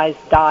Dealer's Eyes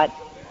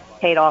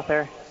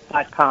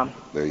 .tateauthor.com.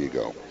 There you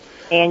go.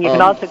 And you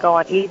can also go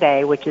on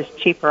eBay, which is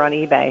cheaper on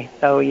eBay.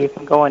 So you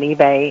can go on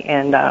eBay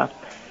and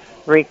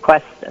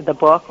request the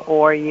book,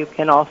 or you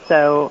can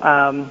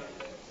also,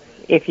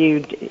 if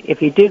you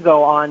do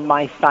go on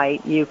my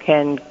site, you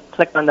can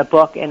click on the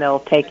book and it'll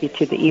take you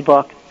to the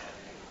ebook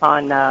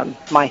on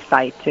my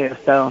site too.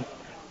 So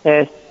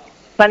there's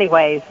plenty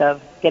ways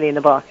of getting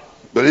the book.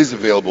 But it is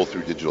available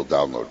through digital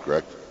download,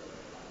 correct?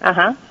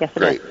 Yes, it is.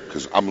 Great,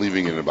 because I'm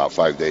leaving in about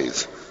 5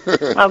 days.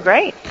 Oh,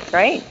 great.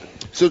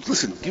 So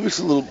listen, give us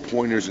a little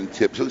pointers and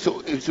tips.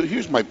 So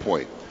here's my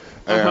point.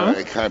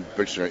 I kind of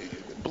mentioned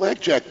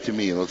blackjack to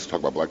me, and let's talk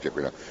about blackjack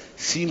right now,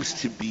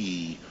 seems to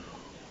be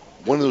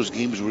one of those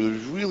games where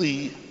there's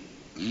really,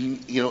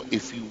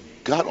 if you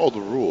got all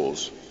the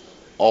rules,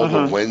 all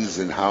the whens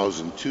and hows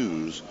and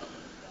twos,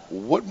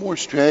 what more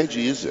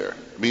strategy is there?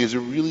 I mean, is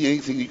there really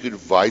anything you could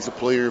advise a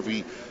player if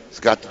he's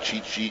got the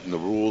cheat sheet and the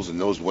rules and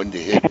knows when to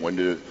hit, when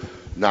to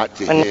not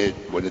to hit,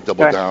 when to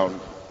double down?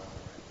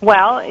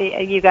 Well,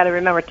 you got to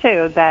remember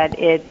too that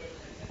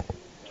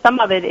some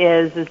of it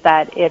is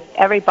that if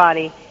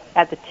everybody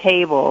at the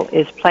table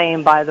is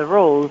playing by the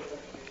rules,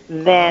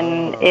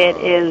 then it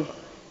is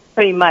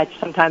pretty much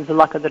sometimes the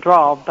luck of the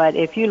draw. But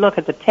if you look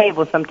at the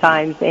table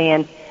sometimes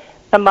and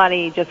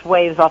somebody just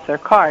waves off their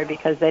card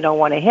because they don't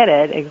want to hit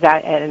it,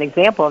 an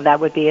example of that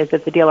would be is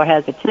if the dealer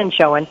has a 10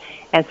 showing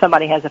and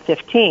somebody has a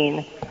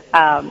 15,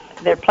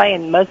 they're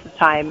playing most of the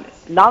time.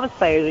 Novice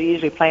players are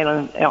usually playing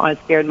on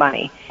scared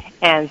money.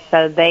 And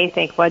so they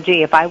think, well,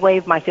 gee, if I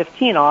wave my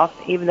 15 off,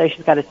 even though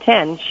she's got a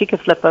 10, she could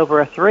flip over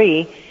a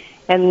 3,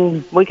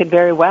 and we could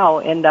very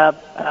well end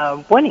up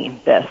winning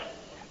this.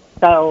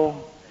 So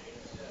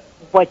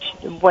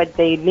what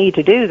they need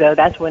to do, though,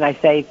 that's when I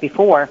say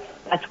before,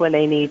 that's when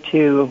they need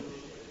to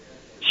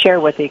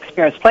share with the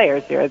experienced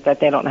players there that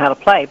they don't know how to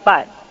play.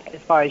 But as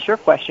far as your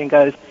question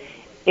goes,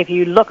 if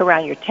you look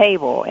around your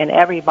table and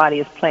everybody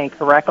is playing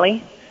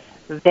correctly,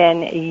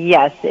 then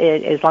yes,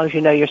 as long as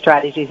you know your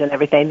strategies and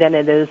everything, then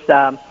it is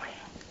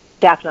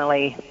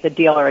definitely the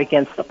dealer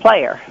against the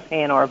player,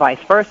 or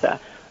vice versa.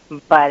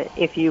 But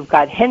if you've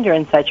got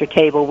hindrance at your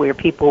table where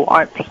people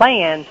aren't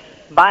playing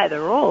by the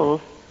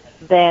rules,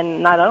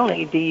 then not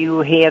only do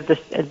you have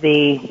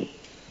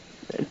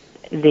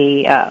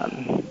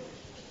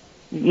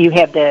you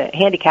have the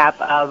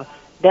handicap of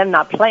them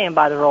not playing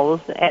by the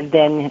rules, and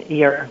then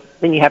you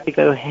have to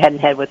go head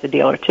and head with the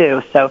dealer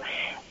too. So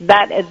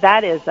that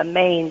is the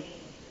main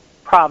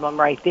problem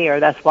right there.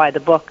 That's why the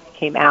book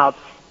came out,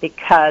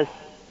 because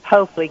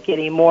hopefully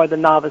getting more of the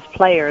novice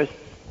players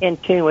in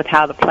tune with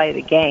how to play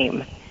the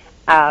game.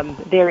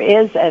 There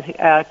is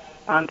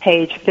on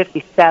page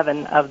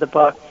 57 of the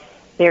book,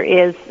 there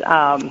is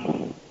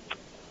thing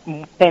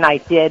I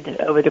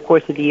did over the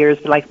course of the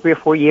years, like 3 or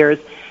 4 years,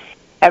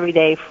 every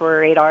day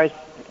for 8 hours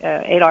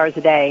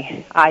a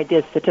day, I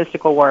did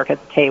statistical work at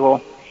the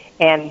table.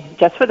 And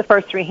just for the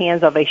first 3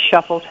 hands of a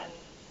shuffled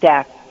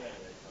deck,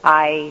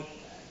 I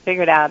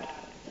figured out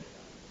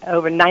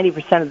over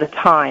 90% of the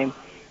time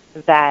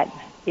that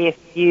if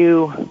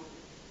you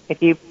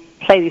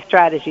play these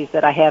strategies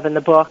that I have in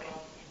the book,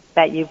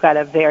 that you've got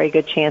a very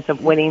good chance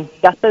of winning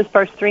just those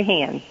first 3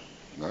 hands.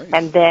 Nice.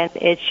 And then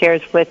it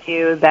shares with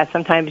you that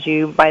sometimes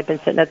you might have been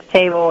sitting at the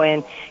table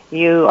and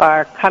you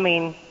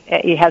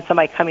have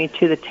somebody coming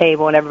to the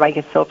table and everybody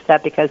gets so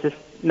upset because this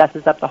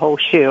messes up the whole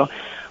shoe.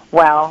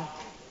 Well,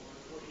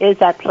 is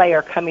that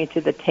player coming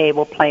to the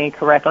table playing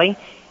correctly?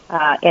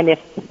 And if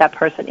that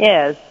person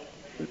is,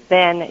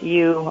 then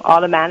you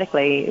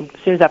automatically, as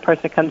soon as that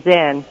person comes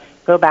in,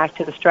 go back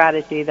to the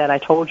strategy that I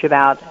told you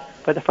about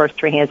for the first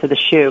 3 hands of the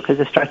shoe, because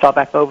it starts all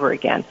back over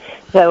again.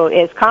 So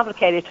it's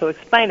complicated to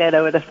explain it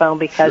over the phone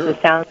because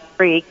it sounds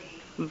Greek,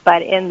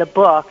 but in the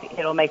book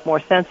it'll make more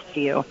sense to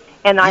you.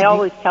 And I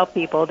always tell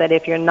people that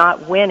if you're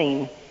not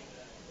winning,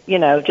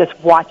 just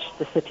watch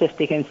the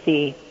statistic and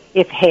see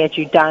if had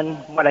you done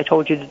what I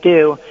told you to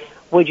do,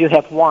 would you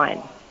have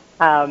won?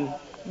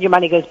 Your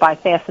money goes by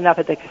fast enough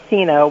at the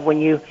casino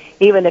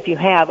even if you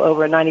have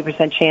over a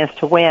 90% chance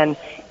to win,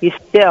 you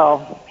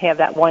still have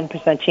that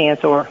 1%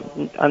 chance, or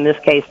in this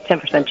case,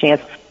 10%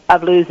 chance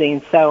of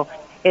losing. So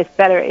it's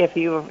better if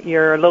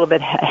you're a little bit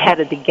ahead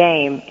of the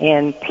game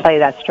and play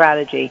that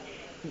strategy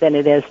than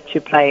it is to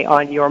play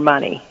on your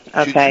money.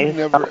 Okay. Should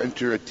you never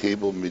enter a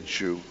table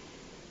mid-shoe?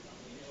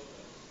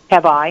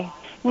 Have I?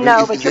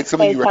 No, Is that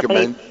something you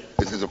recommend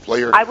as a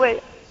player? I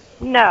would.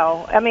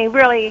 No, I mean,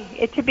 really,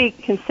 to be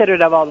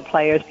considerate of all the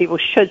players, people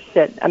should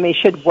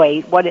should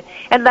wait.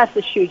 Unless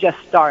the shoe just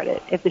started.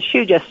 If the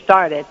shoe just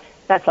started,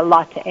 that's a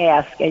lot to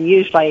ask. And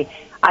usually,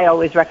 I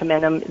always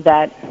recommend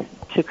them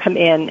to come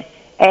in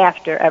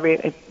after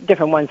every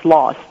different one's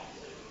lost,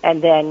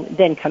 and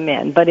then come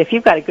in. But if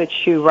you've got a good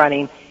shoe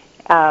running,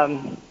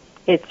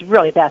 it's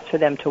really best for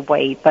them to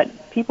wait.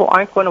 But people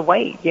aren't going to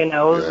wait.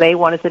 They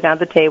want to sit down at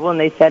the table, and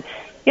they said,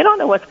 you don't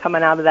know what's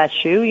coming out of that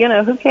shoe.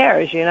 Who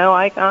cares?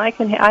 I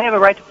have a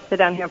right to sit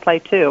down here and play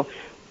too.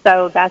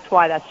 So that's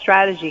why that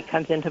strategy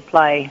comes into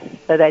play,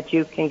 so that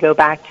you can go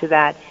back to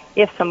that.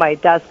 If somebody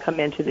does come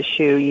into the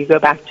shoe, you go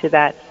back to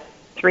that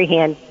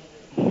 3-hand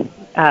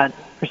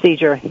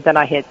procedure that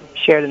I had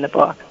shared in the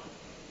book.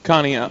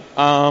 Connie,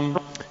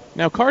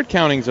 now card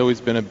counting's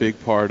always been a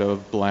big part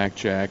of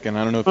blackjack, and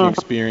I don't know if you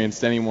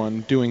experienced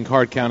anyone doing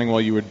card counting while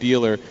you were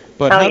dealer,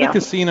 but how do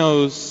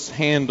casinos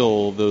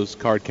handle those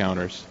card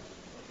counters?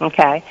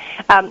 Okay.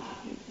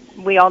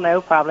 We all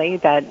know probably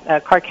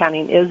that card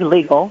counting is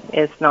legal.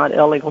 It's not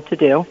illegal to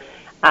do.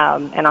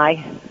 And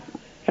I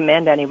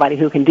commend anybody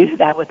who can do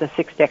that with a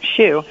 6-deck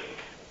shoe.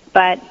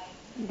 But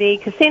the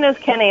casinos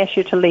can ask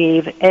you to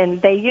leave, and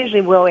they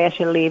usually will ask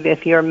you to leave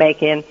if you're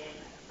making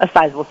a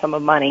sizable sum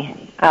of money.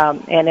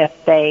 And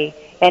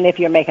if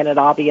you're making it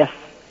obvious.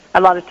 A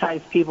lot of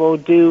times people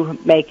do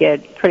make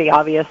it pretty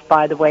obvious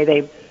by the way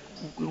they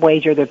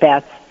wager their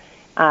bets.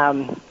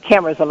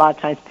 Cameras a lot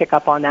of times pick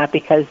up on that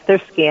because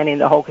they're scanning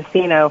the whole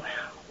casino,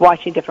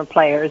 watching different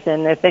players,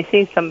 and if they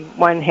see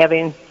someone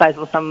having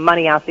sizable sum of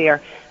money out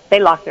there, they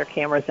lock their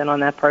cameras in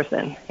on that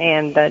person,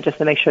 and just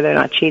to make sure they're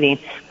not cheating.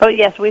 But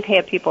yes, we've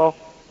had people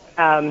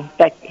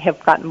that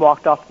have gotten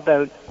walked off the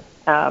boat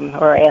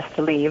or asked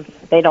to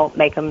leave. They don't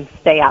make them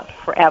stay out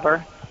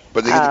forever.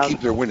 But they get to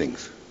keep their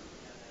winnings.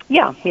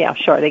 Yeah,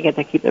 sure, they get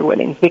to keep their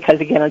winnings because,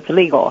 again, it's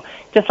illegal.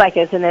 Just like,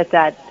 isn't it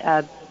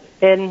that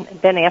Ben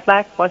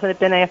Affleck, wasn't it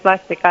Ben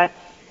Affleck that got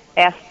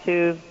asked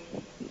to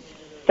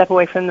step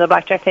away from the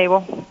blackjack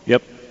table?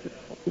 Yep.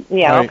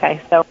 Yeah, right.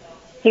 Okay. So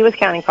he was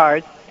counting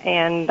cards,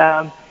 and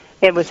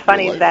it was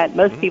funny that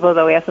most people,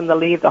 though, asked him to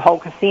leave the whole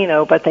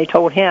casino, but they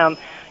told him,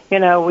 we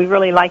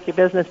really like your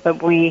business,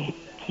 but we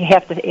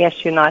have to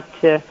ask you not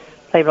to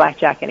play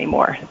blackjack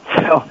anymore.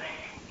 So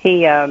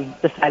he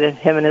decided,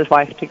 him and his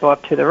wife, to go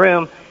up to the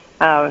room.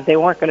 They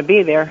weren't going to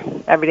be there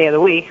every day of the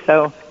week,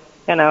 so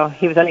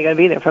he was only going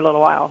to be there for a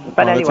little while.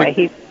 But anyway,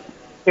 he's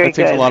very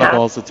good. It takes a lot of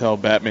balls to tell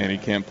Batman he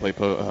can't play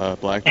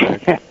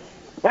blackjack.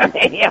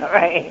 Yeah,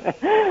 right.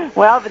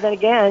 Well, but then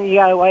again, you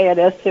got to weigh it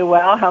as to,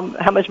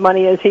 how much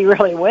money is he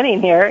really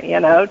winning here, he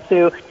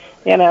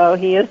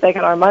is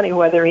taking our money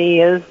whether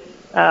he is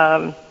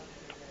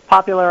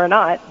popular or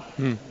not.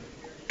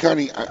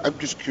 Connie, I'm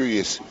just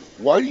curious,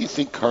 why do you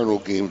think carnival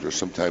games are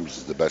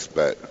sometimes the best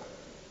bet?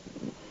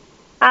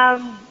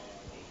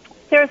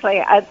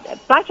 Seriously,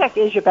 blackjack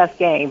is your best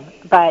game,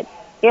 but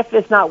if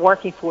it's not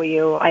working for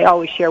you, I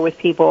always share with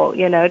people,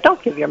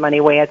 don't give your money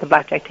away at the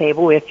blackjack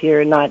table if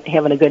you're not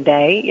having a good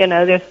day.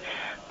 There's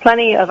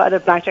plenty of other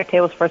blackjack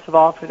tables, first of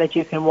all, that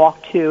you can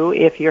walk to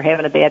if you're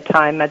having a bad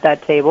time at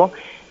that table.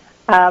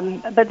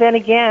 But then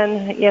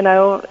again,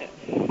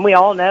 we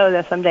all know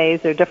that some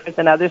days are different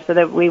than others, so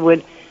that we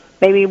would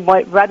maybe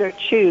rather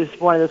choose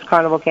one of those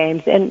carnival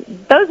games. And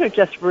those are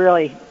just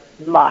really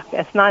luck.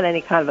 It's not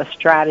any kind of a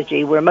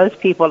strategy where most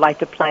people like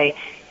to play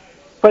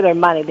for their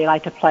money. They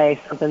like to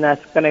play something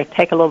that's going to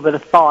take a little bit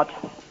of thought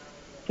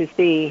to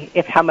see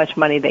how much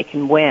money they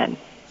can win.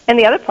 And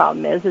the other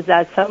problem is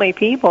that so many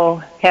people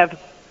have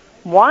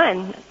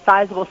won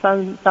sizable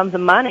sums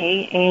of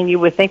money, and you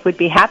would think would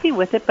be happy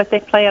with it, but they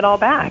play it all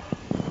back.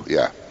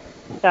 Yeah.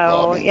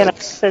 So,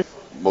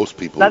 most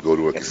people who go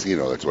to a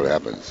casino, that's what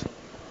happens.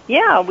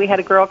 Yeah, we had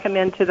a girl come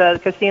into the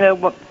casino,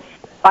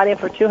 bought it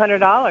for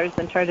 $200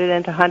 and turned it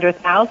into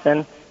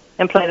 $100,000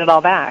 and played it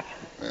all back.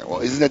 Yeah, well,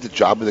 isn't that the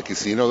job of the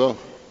casino, though?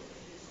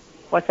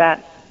 What's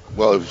that?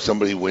 Well, if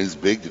somebody wins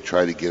big, to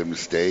try to get them to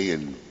stay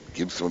and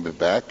give some of it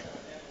back?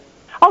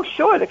 Oh,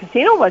 sure. The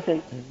casino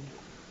wasn't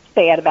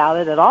sad about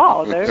it at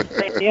all.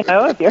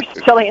 If you're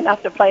silly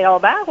enough to play it all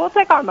back, we'll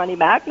take our money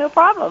back, no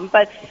problem.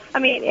 But,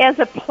 as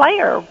a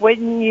player,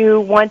 wouldn't you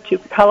want to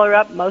color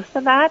up most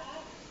of that?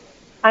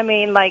 At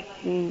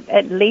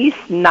least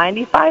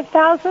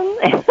 $95,000?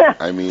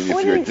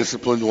 If you're a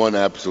disciplined one,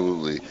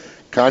 absolutely.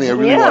 Connie, I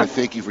really want to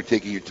thank you for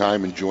taking your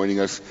time and joining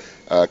us.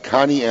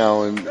 Connie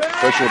Allen,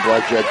 professional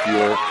blackjack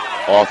dealer,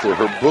 author.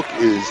 Her book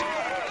is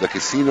The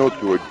Casino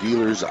Through a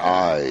Dealer's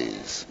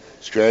Eyes.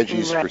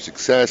 Strategies for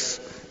Success.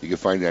 You can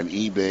find it on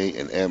eBay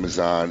and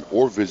Amazon,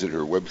 or visit her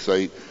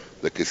website,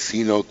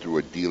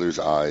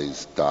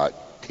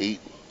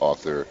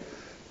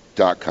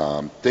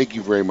 thecasinothroughadealerseyes.tateauthor.com. Thank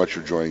you very much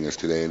for joining us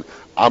today, and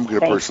I'm going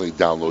to personally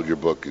download your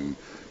book and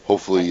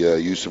hopefully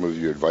use some of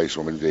your advice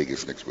when I'm in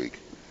Vegas next week.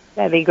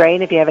 That'd be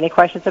great. If you have any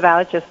questions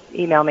about it, just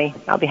email me.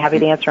 I'll be happy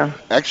to answer them.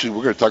 Actually,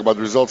 we're going to talk about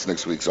the results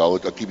next week, so I'll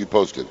keep you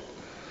posted.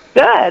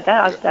 Good.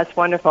 That's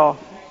wonderful.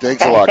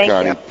 Thanks a lot,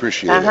 Connie. You.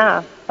 Appreciate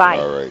it.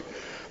 Bye.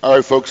 All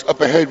right, folks. Up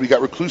ahead, we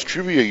got Recluse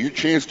Trivia. Your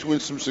chance to win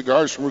some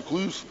cigars from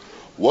Recluse.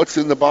 What's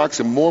in the box?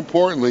 And more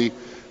importantly,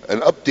 an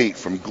update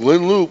from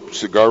Glenn Loop,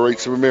 Cigar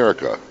Rights of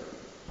America.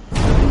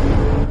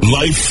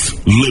 Life,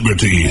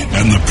 liberty,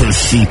 and the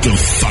pursuit of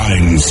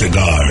fine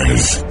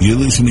cigars. You're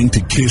listening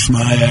to Kiss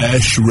My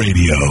Ash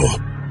Radio.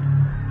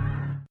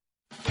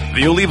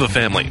 The Oliva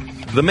family,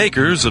 the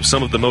makers of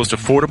some of the most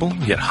affordable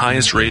yet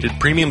highest rated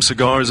premium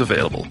cigars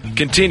available,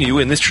 continue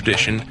in this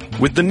tradition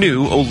with the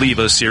new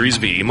Oliva Series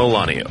V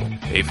Melanio,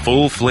 a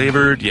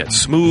full-flavored yet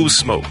smooth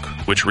smoke,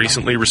 which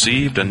recently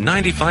received a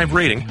 95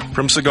 rating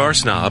from Cigar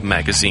Snob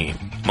magazine.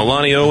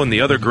 Melanio and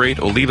the other great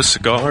Oliva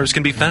cigars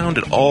can be found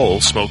at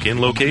all smoke-in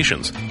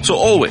locations, so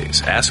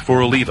always ask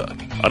for Oliva,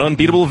 an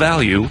unbeatable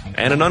value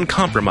and an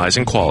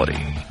uncompromising quality.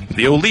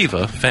 The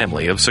Oliva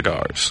family of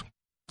cigars.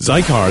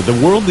 Zycar, the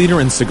world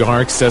leader in cigar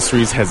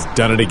accessories, has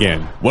done it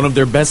again. One of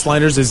their best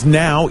lighters is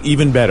now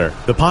even better.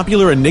 The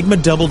popular Enigma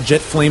Double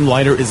Jet Flame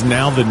lighter is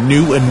now the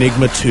new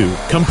Enigma 2.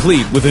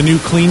 Complete with a new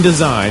clean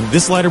design,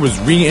 this lighter was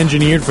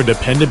re-engineered for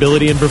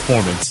dependability and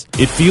performance.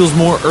 It feels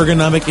more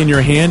ergonomic in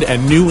your hand,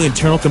 and new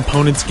internal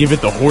components give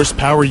it the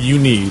horsepower you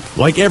need.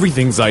 Like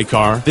everything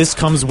Zycar, this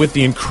comes with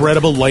the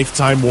incredible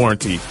lifetime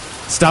warranty.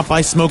 Stop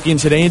by Smoking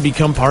today and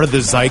become part of the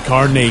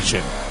Zycar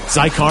Nation.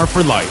 Zycar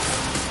for life.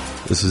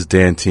 This is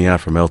Dan Tian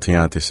from El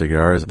Tiante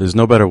Cigars. There's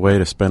no better way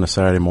to spend a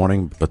Saturday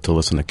morning but to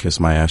listen to Kiss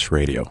My Ash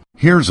Radio.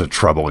 Here's a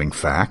troubling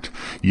fact.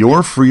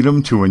 Your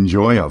freedom to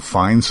enjoy a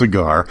fine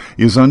cigar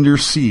is under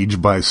siege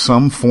by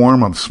some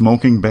form of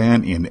smoking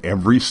ban in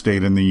every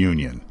state in the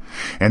Union.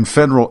 And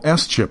federal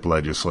S-chip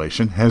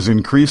legislation has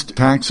increased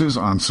taxes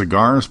on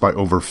cigars by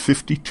over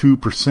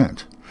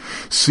 52%.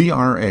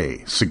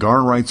 CRA,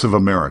 Cigar Rights of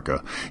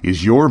America,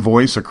 is your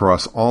voice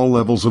across all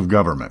levels of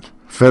government.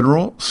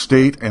 Federal,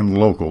 state, and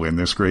local in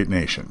this great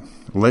nation.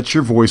 Let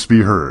your voice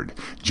be heard.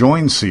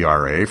 Join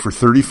CRA for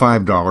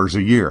 $35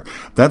 a year.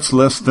 That's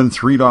less than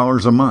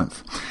 $3 a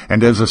month.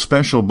 And as a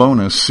special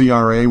bonus,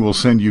 CRA will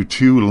send you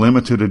 2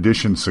 limited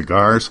edition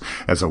cigars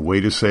as a way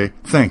to say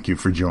thank you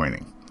for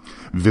joining.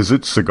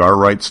 Visit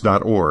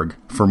cigarrights.org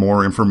for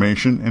more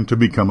information and to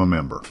become a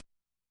member.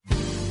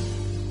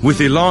 With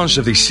the launch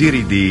of the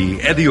Serie D,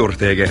 Eddie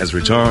Ortega has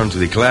returned to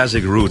the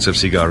classic roots of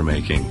cigar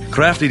making.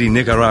 Crafted in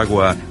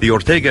Nicaragua, the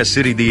Ortega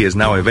Serie D is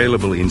now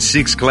available in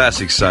 6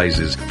 classic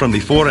sizes, from the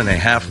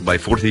 4.5 by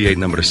 48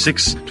 number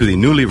 6 to the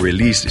newly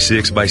released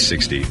 6 by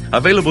 60.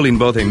 Available in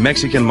both a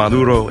Mexican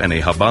Maduro and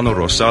a Habano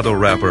Rosado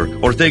wrapper,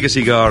 Ortega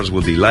cigars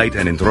will delight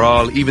and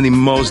enthrall even the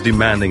most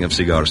demanding of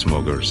cigar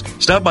smokers.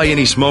 Stop by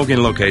any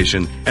smoking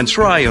location and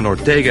try an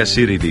Ortega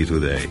Serie D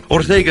today.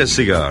 Ortega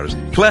Cigars,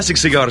 classic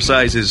cigar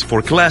sizes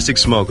for classic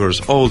smokers,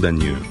 old and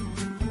new.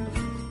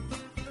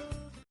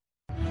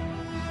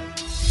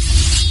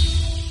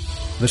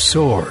 The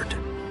sword,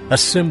 a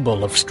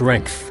symbol of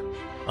strength,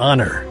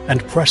 honor,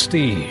 and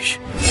prestige.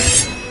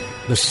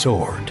 The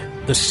sword,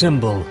 the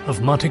symbol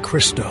of Monte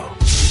Cristo.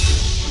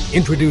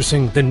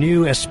 Introducing the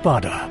new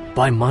Espada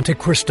by Monte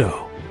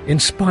Cristo.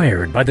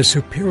 Inspired by the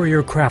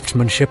superior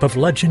craftsmanship of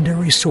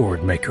legendary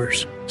sword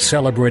makers.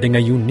 Celebrating a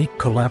unique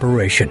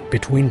collaboration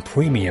between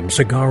premium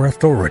cigar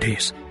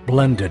authorities.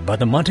 Blended by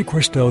the Monte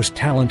Cristo's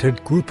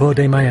talented Grupo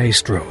de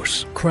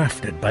Maestros,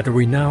 crafted by the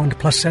renowned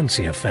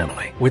Plasencia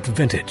family with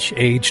vintage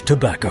aged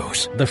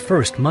tobaccos. The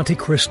first Monte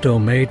Cristo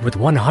made with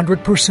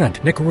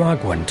 100%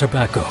 Nicaraguan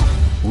tobacco.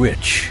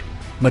 Rich,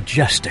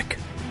 majestic,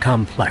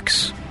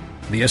 complex.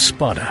 The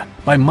Espada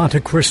by Monte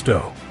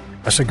Cristo,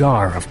 a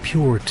cigar of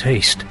pure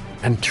taste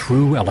and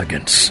true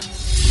elegance.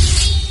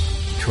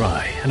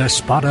 Try an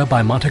Espada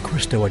by Monte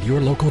Cristo at your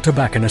local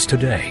tobacconist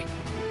today.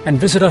 And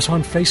visit us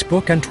on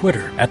Facebook and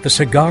Twitter at The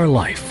Cigar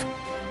Life.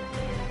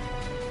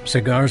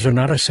 Cigars are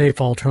not a safe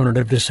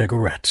alternative to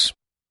cigarettes.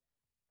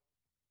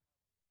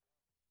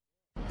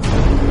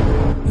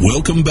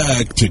 Welcome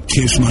back to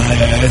Kiss My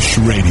Ash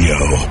Radio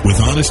with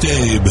Honest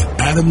Abe,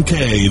 Adam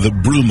K., the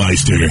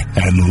Brewmeister,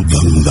 and the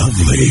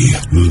lovely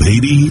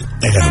Lady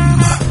M.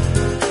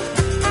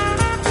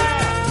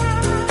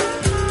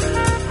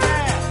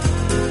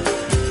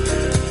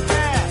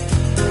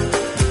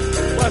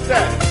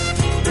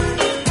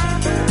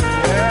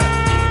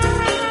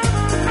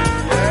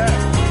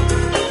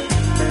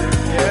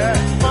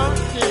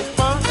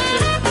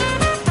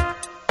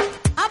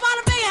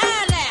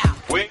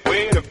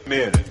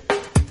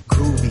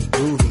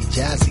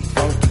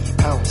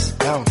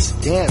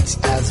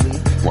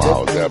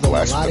 Wow, that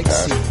blast in the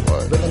past.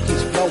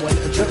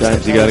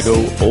 Sometimes you gotta go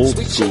old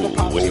school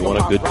when you want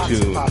a good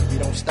tune.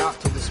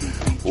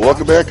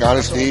 Welcome back.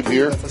 Honest Abe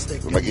here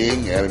with my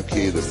gang, Adam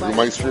K., the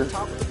Brewmeister,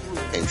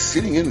 and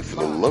sitting in for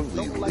the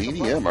lovely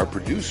Lady M, our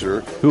producer.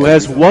 Who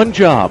has one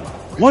job.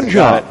 One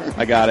job.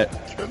 I got it.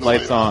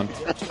 Lights on.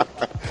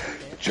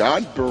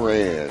 John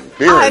Baran.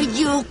 Are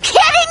you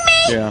kidding me?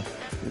 Yeah,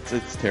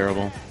 it's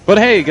terrible. But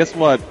hey, guess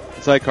what?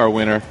 Sidecar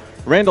winner,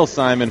 Randall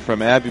Simon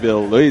from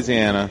Abbeville,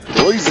 Louisiana.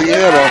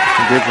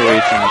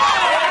 Congratulations.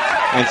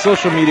 And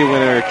social media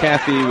winner,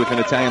 Kathy with an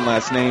Italian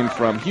last name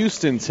from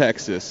Houston,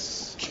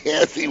 Texas.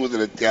 Kathy with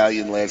an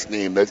Italian last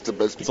name. That's the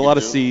best. It's a lot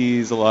of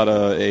C's, a lot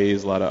of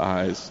A's, a lot of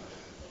I's.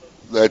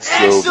 That's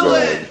so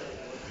bad.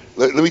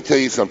 Let me tell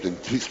you something.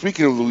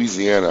 Speaking of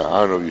Louisiana, I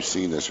don't know if you've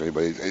seen this or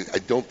anybody. I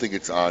don't think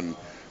it's on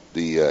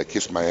the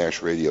Kiss My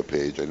Ash radio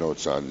page. I know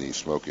it's on the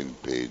smoking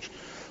page.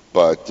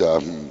 But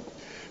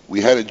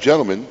we had a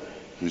gentleman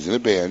who's in a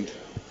band.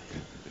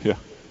 Yeah.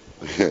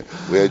 We had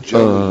a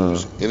gentleman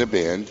who's in a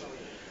band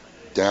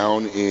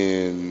down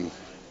in,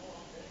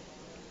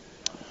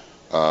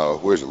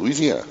 where's it?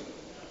 Louisiana,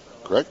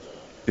 correct?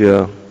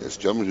 Yeah. This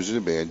gentleman who's in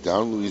a band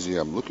down in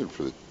Louisiana. I'm looking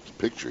for the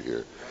picture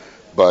here.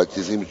 But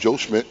his name is Joe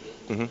Schmidt.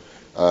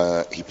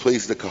 Mm-hmm. He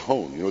plays the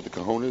cajon. You know what the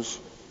cajon is?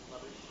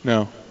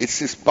 No. It's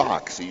this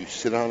box that you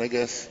sit on, I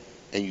guess,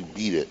 and you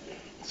beat it.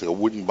 It's like a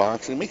wooden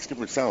box, and it makes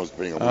different sounds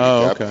depending on what you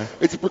tap. Okay.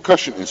 It's a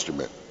percussion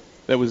instrument.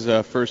 That was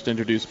first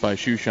introduced by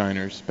shoe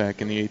shiners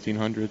back in the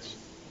 1800s.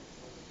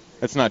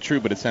 That's not true,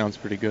 but it sounds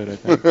pretty good, I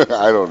think.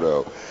 I don't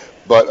know.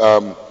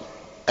 But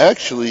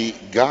actually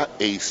got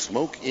a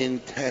smoke-in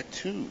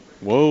tattoo.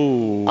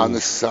 Whoa. On the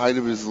side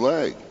of his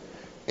leg.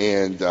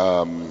 And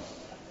I don't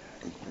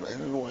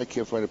know why I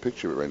can't find a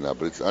picture of it right now,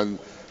 but it's on...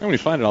 When we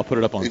find it, I'll put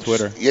it up on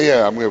Twitter.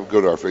 Yeah, I'm going to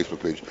go to our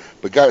Facebook page.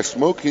 But got a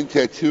smoke-in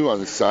tattoo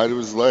on the side of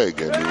his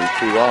leg. I mean, it's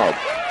pretty odd.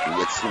 We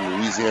got some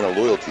Louisiana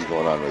loyalty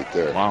going on right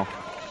there. Wow.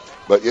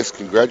 But yes,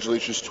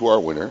 congratulations to our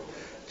winner.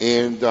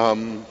 And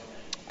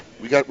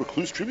we got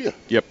Recluse Trivia.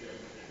 Yep.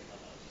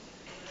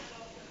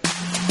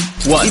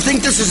 What? You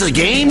think this is a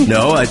game?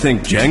 No, I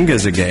think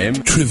Jenga's a game.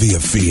 Trivia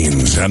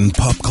fiends and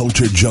pop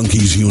culture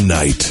junkies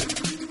unite.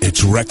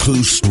 It's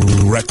Recluse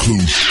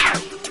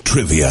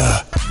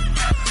Trivia.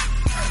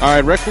 All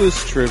right,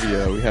 Recluse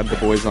Trivia. We had the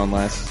boys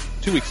on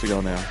 2 weeks ago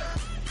now.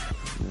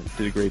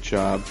 Did a great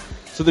job.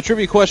 So the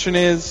trivia question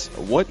is,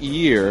 what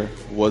year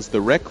was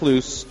the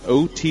Recluse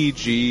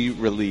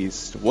OTG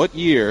released? What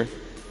year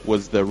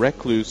was the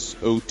Recluse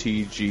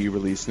OTG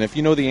released? And if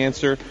you know the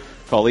answer,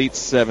 call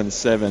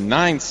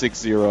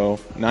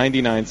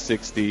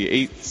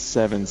 877-960-9960,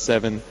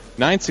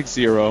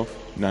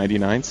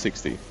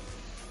 877-960-9960.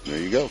 There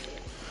you go.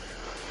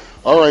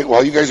 All right,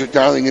 while you guys are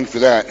dialing in for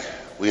that,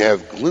 we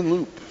have Glenn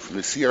Loop from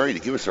the CRA to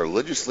give us our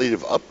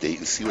legislative update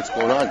and see what's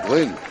going on.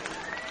 Glenn,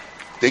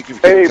 thank you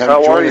for taking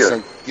time to join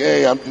us.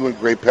 Yeah, I'm doing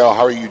great, pal.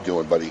 How are you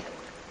doing, buddy?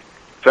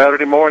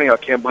 Saturday morning. I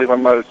can't believe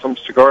I'm at some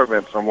cigar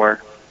event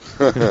somewhere.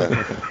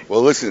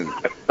 Well, listen,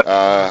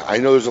 I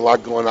know there's a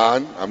lot going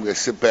on. I'm going to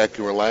sit back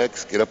and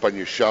relax, get up on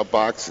your shout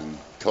box, and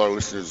tell our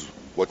listeners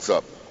what's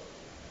up.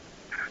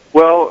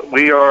 Well,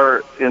 we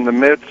are in the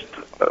midst,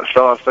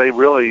 shall I say,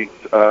 really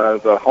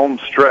the home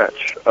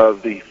stretch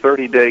of the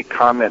 30-day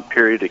comment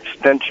period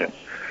extension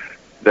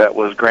that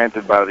was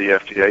granted by the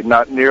FDA.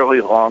 Not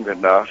nearly long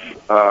enough.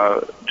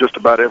 Just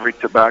about every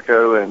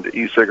tobacco and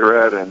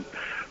e-cigarette and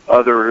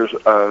other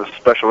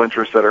special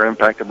interests that are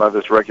impacted by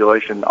this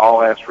regulation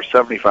all asked for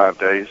 75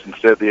 days.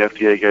 Instead, the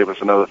FDA gave us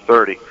another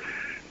 30.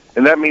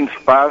 And that means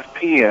 5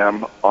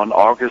 p.m. on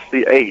August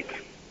the 8th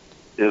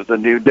is the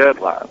new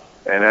deadline.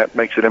 And that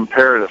makes it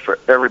imperative for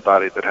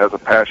everybody that has a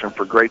passion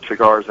for great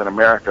cigars in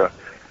America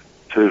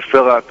to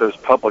fill out those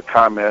public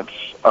comments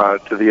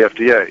to the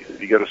FDA.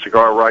 If you go to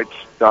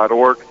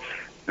cigarrights.org,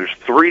 there's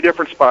 3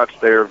 different spots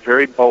there,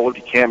 very bold,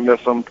 you can't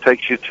miss them.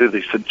 Takes you to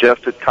the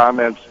suggested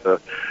comments, the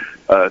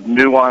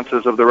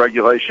nuances of the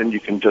regulation.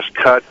 You can just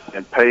cut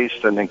and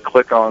paste and then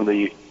click on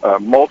the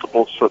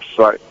multiple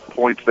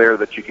points there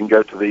that you can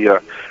go to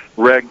the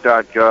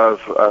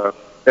reg.gov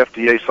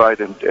FDA site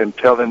and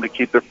tell them to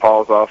keep their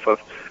paws off of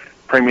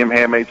premium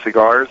handmade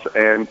cigars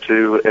and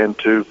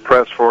to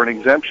press for an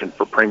exemption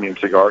for premium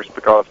cigars,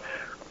 because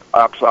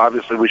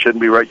obviously we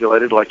shouldn't be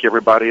regulated like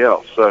everybody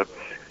else. So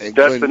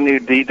that's the new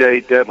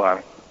D-Day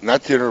deadline.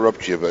 Not to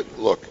interrupt you, but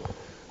look,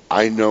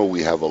 I know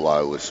we have a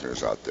lot of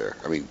listeners out there.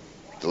 I mean,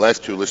 the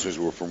last 2 listeners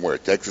were from where?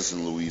 Texas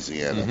and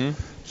Louisiana. Mm-hmm.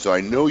 So I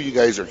know you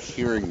guys are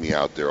hearing me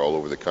out there all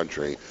over the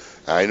country.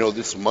 And I know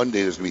this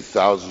Monday there's going to be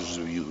thousands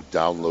of you who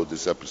download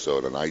this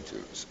episode on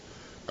iTunes.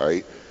 All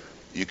right?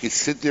 You can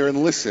sit there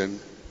and listen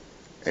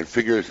and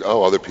figure,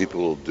 other people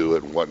will do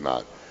it and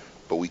whatnot.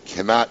 But we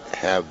cannot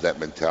have that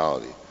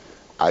mentality.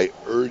 I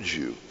urge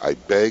you, I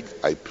beg,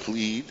 I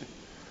plead.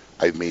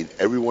 I've made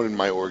everyone in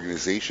my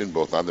organization,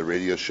 both on the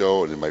radio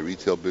show and in my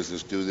retail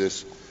business, do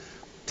this.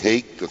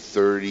 Take the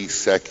 30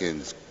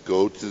 seconds,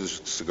 go to the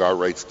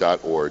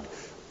cigarrights.org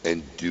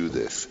and do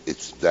this.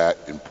 It's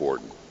that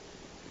important.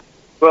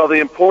 Well,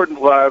 the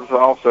important lies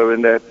also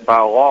in that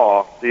by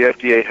law, the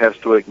FDA has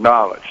to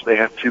acknowledge, they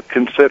have to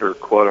consider,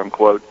 quote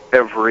unquote,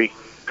 every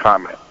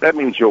comment. That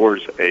means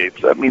yours, Abe.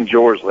 That means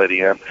yours,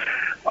 Lady M.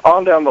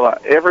 On down the line,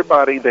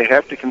 everybody, they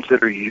have to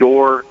consider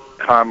your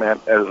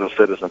comment as a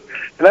citizen.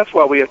 And that's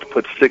why we have to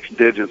put 6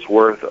 digits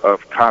worth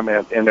of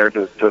comment in there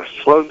to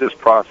slow this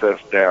process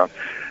down.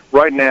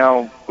 Right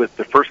now, with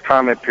the first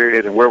comment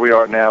period and where we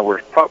are now,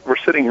 we're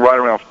sitting right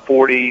around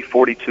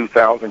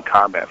 42,000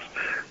 comments.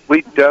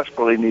 We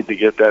desperately need to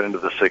get that into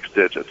the 6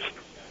 digits.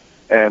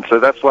 And so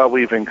that's why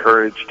we've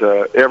encouraged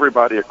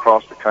everybody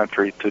across the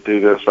country to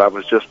do this. I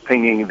was just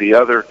pinging the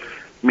other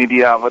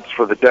media outlets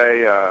for the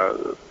day,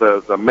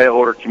 the mail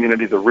order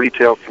community, the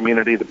retail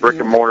community, the brick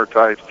and mortar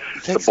types,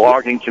 the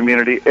blogging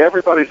community.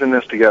 Everybody's in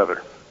this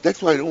together.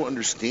 That's what I don't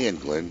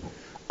understand, Glenn.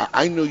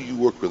 I know you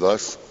work with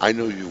us. I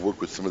know you work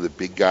with some of the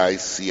big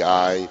guys,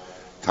 CI,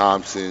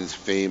 Thompson's,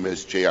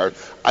 Famous, JR.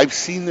 I've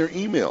seen their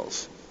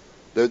emails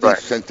that they've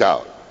sent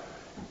out.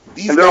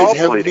 These guys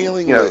have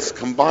mailing lists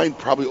combined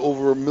probably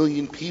over 1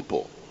 million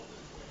people.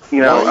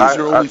 Why is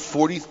there only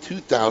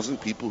 42,000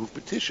 people who've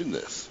petitioned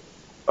this?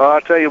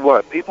 I'll tell you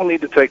what, people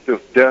need to take this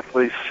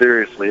deathly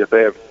seriously if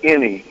they have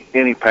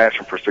any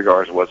passion for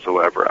cigars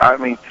whatsoever. I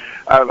mean,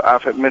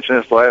 I've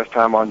mentioned this last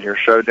time on your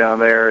show down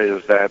there,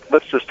 is that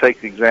let's just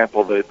take the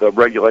example, the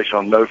regulation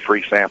on no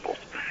free samples.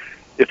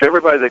 If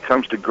everybody that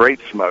comes to Great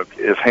Smoke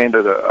is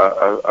handed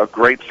a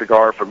great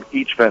cigar from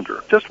each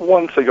vendor, just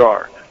one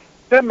cigar,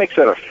 that makes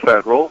that a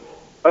federal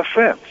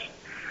offense.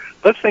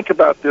 Let's think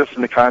about this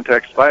in the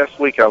context. Last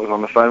week I was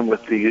on the phone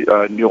with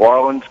the New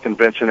Orleans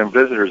Convention and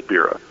Visitors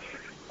Bureau,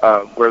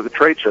 where the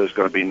trade show is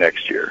going to be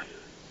next year.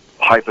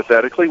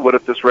 Hypothetically, what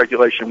if this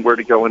regulation were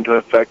to go into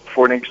effect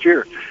for next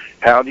year?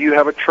 How do you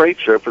have a trade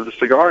show for the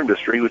cigar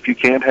industry if you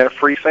can't have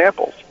free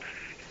samples?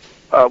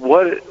 Our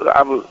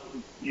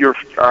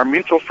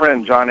mutual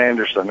friend John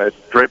Anderson at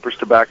Draper's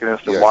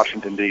Tobacconist in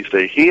Washington,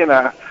 D.C., he and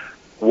I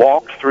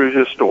walked through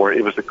his store.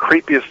 It was the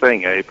creepiest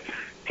thing, Abe.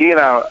 He and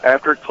I,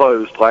 after it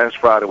closed last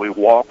Friday, we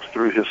walked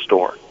through his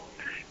store.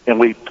 And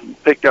we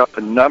picked up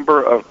a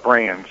number of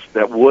brands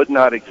that would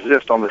not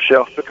exist on the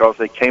shelf because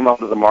they came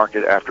onto the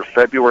market after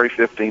February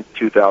 15th,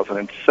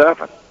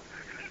 2007.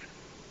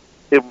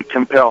 It would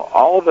compel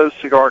all of those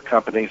cigar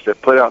companies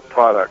that put out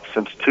products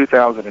since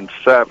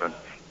 2007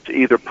 to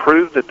either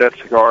prove that that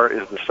cigar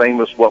is the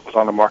same as what was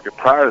on the market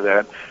prior to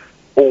that,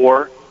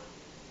 or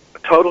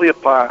totally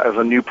apply as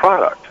a new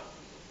product.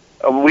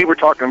 We were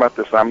talking about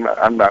this.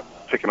 I'm not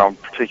picking on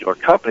particular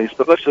companies,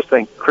 but let's just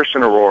think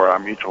Christian Aurora, our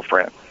mutual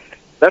friend.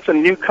 That's a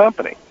new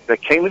company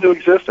that came into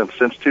existence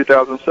since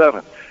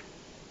 2007.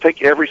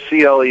 Take every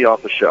CLE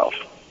off the shelf.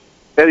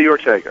 Eddie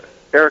Ortega,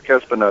 Eric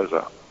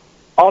Espinosa,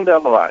 on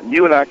down the line.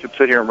 You and I could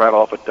sit here and rattle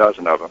off a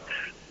dozen of them.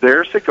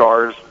 Their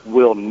cigars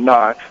will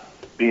not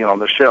be on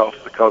the shelf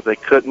because they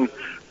couldn't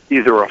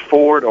either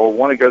afford or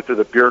want to go through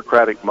the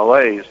bureaucratic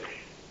malaise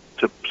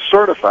to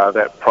certify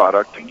that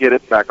product to get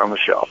it back on the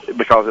shelf,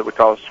 because it would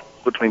cost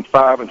between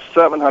 $500,000 and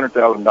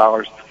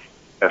 $700,000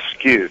 a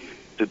SKU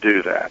to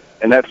do that,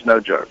 and that's no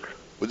joke.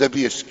 Would that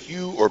be a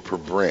SKU or per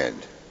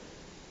brand?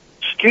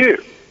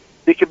 SKU.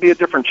 It could be a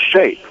different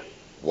shape.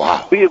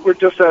 Wow. We're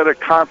just at a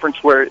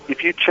conference where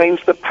if you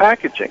change the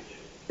packaging,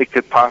 it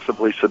could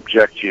possibly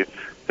subject you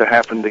to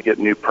having to get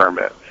new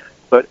permit.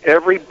 But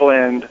every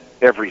blend,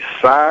 every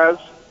size,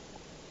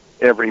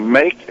 every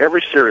make,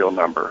 every serial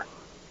number,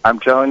 I'm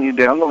telling you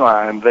down the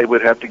line, they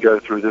would have to go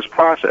through this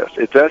process.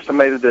 It's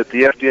estimated that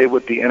the FDA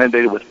would be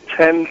inundated with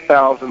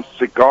 10,000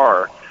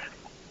 cigar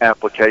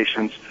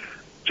applications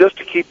just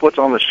to keep what's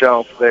on the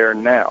shelf there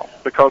now,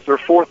 because there are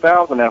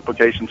 4,000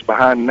 applications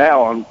behind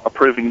now on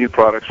approving new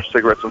products for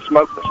cigarettes and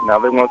smokeless. Now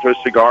they want to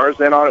throw cigars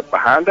in on it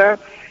behind that.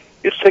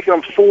 It's taken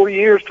them 4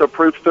 years to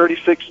approve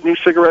 36 new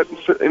cigarette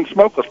and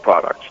smokeless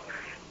products.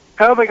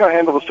 How are they going to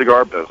handle the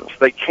cigar business?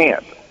 They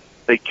can't.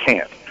 They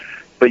can't.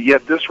 But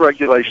yet this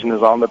regulation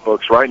is on the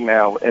books right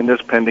now in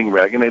this pending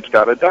reg, and it's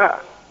got to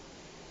die.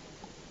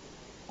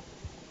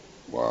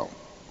 Wow.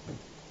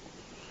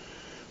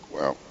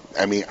 Well,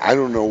 I mean, I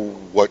don't know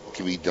what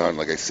can be done.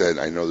 Like I said,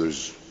 I know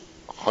there's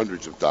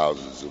hundreds of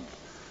thousands of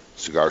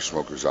cigar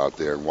smokers out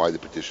there, and why the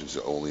petition's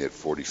only at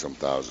 40-some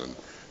thousand.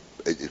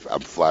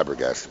 I'm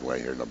flabbergasted when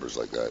I hear numbers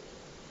like that.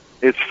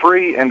 It's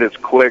free and it's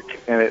quick,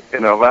 and it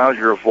allows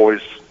your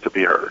voice to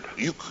be heard.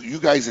 You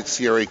guys at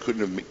CRA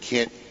couldn't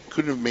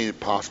have made it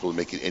possible to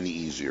make it any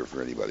easier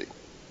for anybody.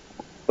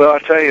 Well, I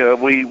tell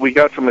you, we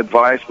got some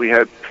advice. We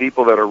had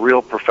people that are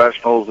real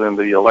professionals in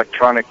the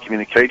electronic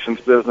communications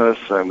business,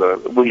 and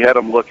we had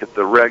them look at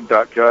the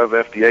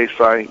reg.gov FDA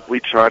site. We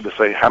tried to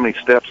say how many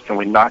steps can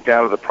we knock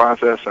out of the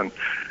process, and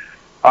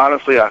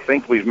honestly, I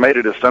think we've made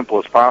it as simple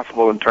as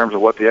possible in terms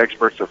of what the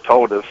experts have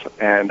told us,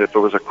 and if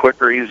there was a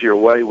quicker, easier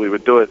way, we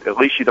would do it. At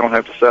least you don't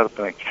have to set up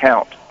an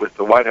account with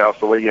the White House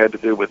the way you had to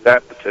do with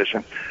that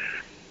petition.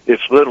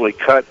 It's literally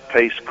cut,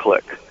 paste,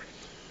 click.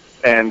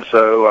 And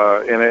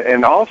so,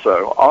 and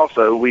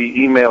also, we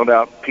emailed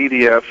out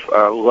PDF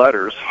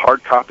letters,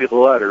 hard copy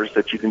letters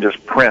that you can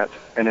just print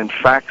and then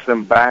fax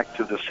them back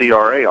to the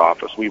CRA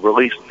office. We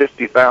released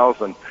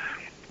 50,000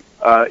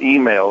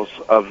 emails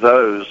of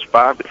those,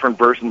 5 different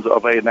versions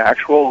of an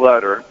actual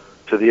letter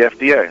to the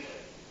FDA.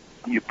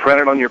 You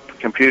print it on your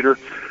computer,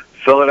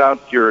 Fill it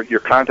out, your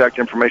contact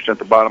information at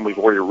the bottom. We've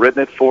already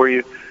written it for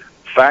you.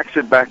 Fax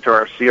it back to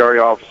our CRA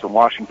office in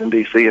Washington,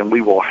 D.C., and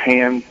we will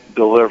hand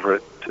deliver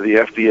it to the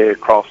FDA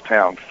across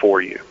town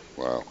for you.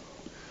 Wow.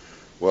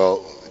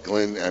 Well,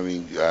 Glenn, I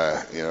mean,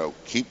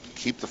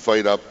 keep the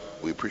fight up.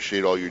 We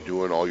appreciate all you're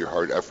doing, all your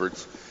hard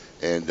efforts,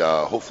 and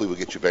hopefully we'll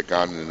get you back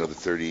on in another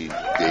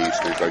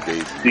 35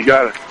 days. You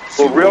got it.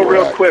 Well,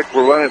 real quick,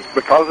 we're running,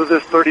 because of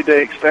this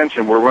 30-day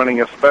extension, we're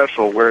running a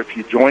special where if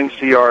you join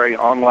CRA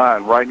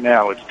online right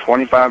now, it's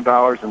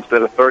 $25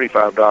 instead of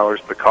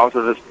 $35 because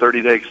of this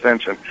 30-day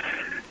extension.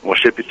 We'll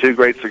ship you 2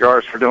 great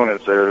cigars for doing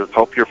it. So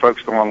hope your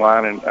folks go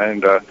online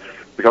and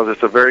because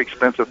it's a very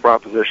expensive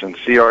proposition.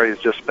 CRA has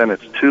just spent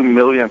its $2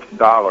 millionth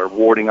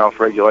warding off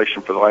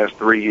regulation for the last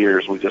 3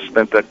 years. We just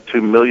spent that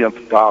 $2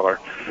 millionth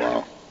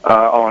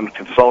on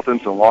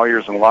consultants and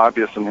lawyers and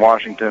lobbyists in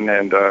Washington,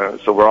 and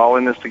so we're all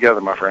in this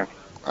together, my friend.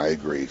 I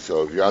agree.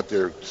 So if you're out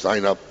there,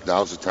 sign up.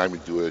 Now's the time to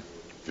do it.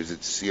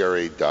 Visit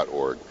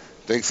CRA.org.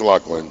 Thanks a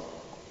lot, Glenn.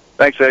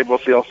 Thanks, Abe. We'll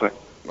see you all soon.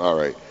 All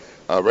right.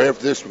 Right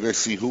after this, we're going to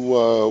see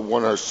who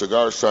won our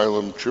Cigar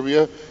Asylum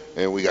trivia,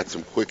 and we got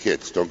some quick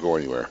hits. Don't go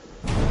anywhere.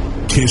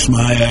 Kiss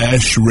My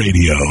Ash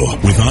Radio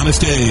with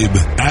Honest Abe,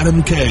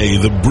 Adam K,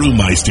 the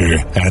Brewmeister,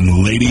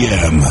 and Lady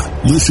M.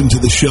 Listen to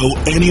the show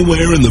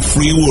anywhere in the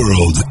free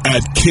world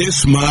at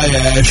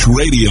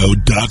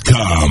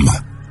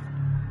KissMyAshRadio.com.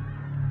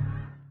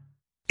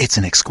 It's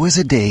an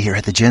exquisite day here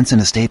at the Jensen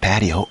Estate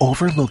patio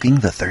overlooking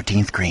the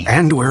 13th green.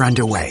 And we're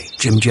underway.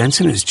 Jim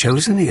Jensen has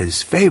chosen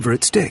his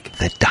favorite stick.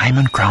 The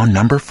Diamond Crown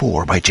No.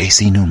 4 by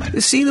J.C. Newman.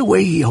 See the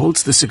way he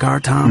holds the cigar,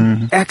 Tom?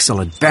 Mm-hmm.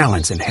 Excellent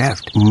balance and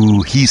heft.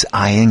 Ooh, he's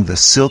eyeing the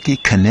silky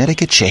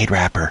Connecticut shade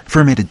wrapper,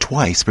 fermented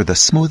twice for the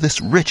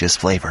smoothest, richest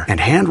flavor. And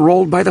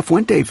hand-rolled by the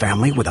Fuente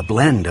family with a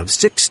blend of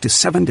 6 to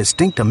 7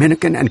 distinct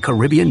Dominican and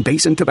Caribbean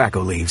basin tobacco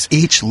leaves.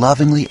 Each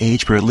lovingly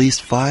aged for at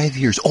least 5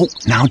 years. Oh,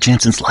 now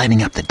Jensen's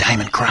lighting up the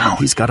Diamond Crown.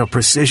 He's got a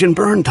precision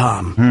burn,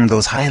 Tom.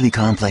 Those highly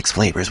complex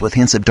flavors with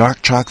hints of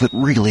dark chocolate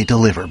really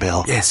deliver,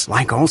 Bill. Yes,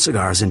 like all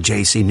cigars in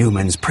J.C.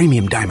 Newman's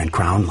premium Diamond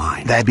Crown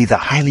line. That'd be the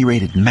highly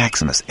rated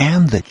Maximus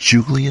and the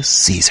Julius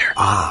Caesar.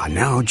 Ah,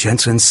 now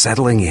Jensen's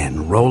settling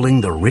in, rolling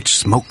the rich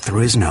smoke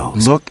through his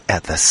nose. Look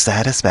at the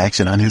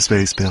satisfaction on his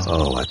face, Bill.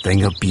 Oh, a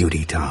thing of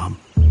beauty, Tom.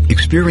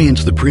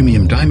 Experience the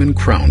premium Diamond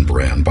Crown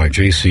brand by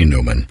J.C.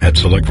 Newman at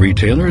select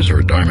retailers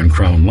or Diamond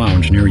Crown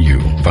Lounge near you.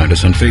 Find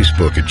us on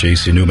Facebook at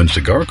J.C. Newman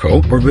Cigar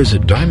Co. or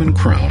visit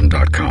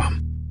DiamondCrown.com.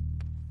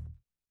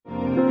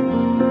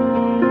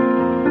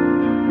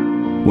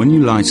 When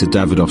you light a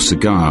Davidoff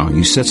cigar,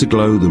 you set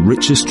aglow the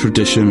richest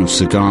tradition of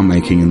cigar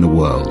making in the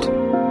world.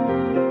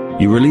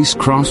 You release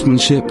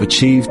craftsmanship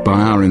achieved by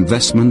our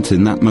investment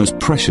in that most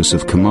precious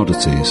of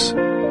commodities,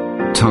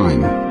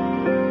 time.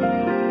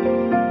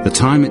 The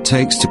time it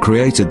takes to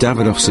create a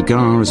Davidoff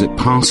cigar as it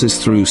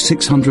passes through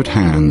 600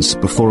 hands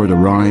before it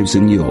arrives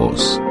in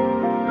yours.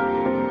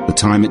 The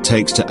time it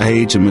takes to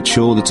age and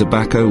mature the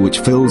tobacco which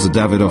fills a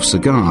Davidoff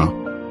cigar,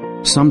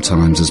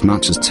 sometimes as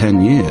much as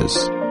 10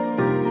 years.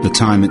 The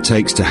time it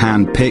takes to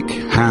hand pick,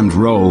 hand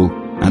roll,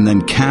 and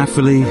then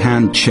carefully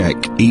hand check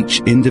each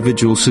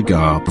individual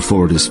cigar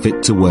before it is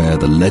fit to wear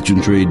the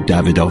legendary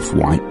Davidoff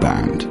white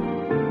band.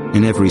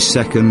 In every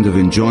second of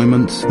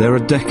enjoyment, there are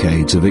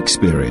decades of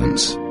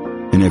experience.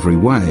 In every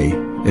way,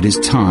 it is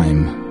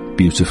time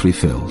beautifully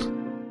filled.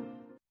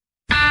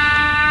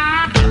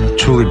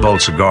 Truly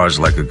bold cigars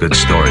like a good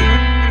story.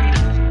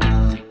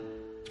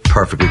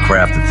 Perfectly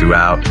crafted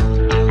throughout,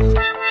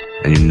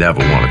 and you never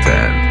want it to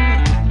end.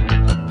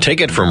 Take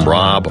it from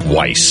Rob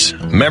Weiss,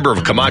 member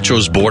of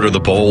Camacho's Board of the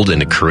Bold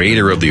and the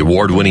creator of the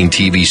award-winning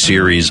TV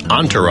series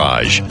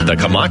Entourage. The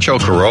Camacho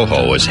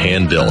Corojo is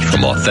hand-built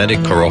from authentic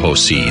Corojo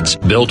seeds,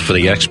 built for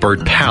the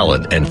expert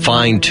palate and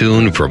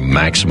fine-tuned for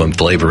maximum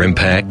flavor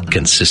impact,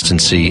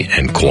 consistency,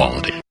 and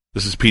quality.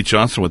 This is Pete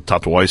Johnson with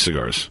Tatuai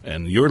Cigars,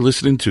 and you're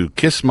listening to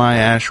Kiss My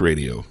Ash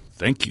Radio.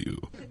 Thank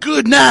you.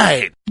 Good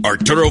night.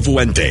 Arturo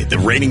Fuente, the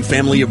reigning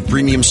family of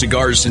premium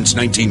cigars since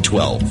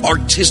 1912,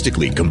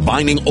 artistically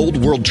combining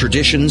old-world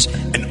traditions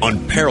and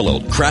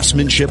unparalleled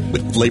craftsmanship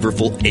with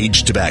flavorful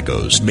aged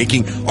tobaccos,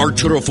 making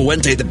Arturo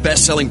Fuente the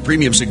best-selling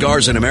premium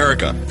cigars in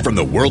America. From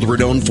the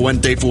world-renowned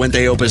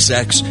Fuente Opus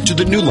X to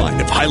the new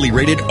line of highly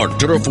rated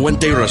Arturo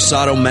Fuente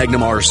Rosado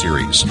Magnum R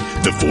Series,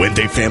 the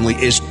Fuente family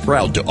is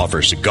proud to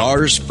offer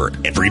cigars for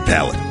every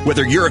palate.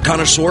 Whether you're a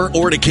connoisseur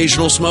or an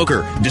occasional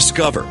smoker,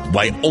 discover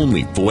why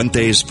only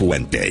Fuente is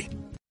Fuente.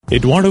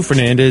 Eduardo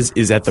Fernandez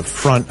is at the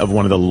front of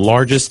one of the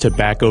largest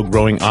tobacco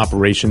growing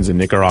operations in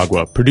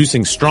Nicaragua,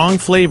 producing strong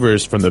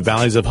flavors from the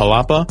valleys of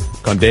Jalapa,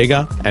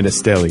 Condega, and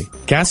Esteli.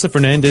 Casa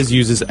Fernandez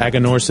uses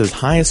Aganorsa's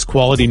highest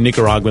quality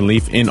Nicaraguan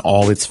leaf in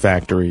all its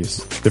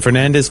factories. The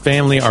Fernandez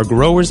family are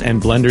growers and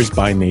blenders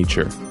by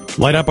nature.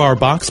 Light up our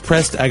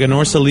box-pressed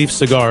Aganorsa leaf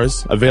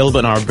cigars, available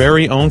in our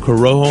very own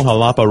Corojo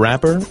Jalapa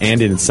wrapper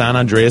and in San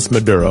Andreas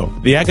Maduro.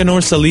 The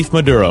Aganorsa Leaf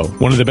Maduro,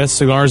 one of the best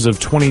cigars of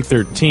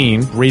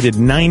 2013, rated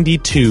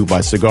 92 by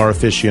Cigar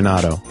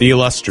Aficionado. The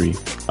Illustri,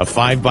 a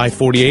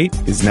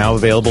 5x48, is now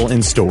available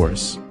in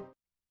stores.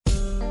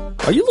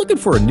 Are you looking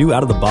for a new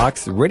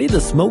out-of-the-box,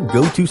 ready-to-smoke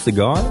go-to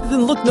cigar?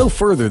 Then look no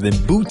further than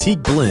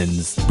Boutique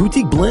Blends.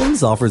 Boutique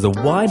Blends offers a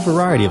wide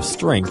variety of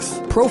strengths,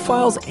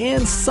 profiles,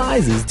 and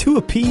sizes to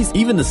appease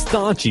even the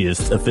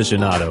staunchest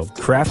aficionado.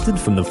 Crafted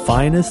from the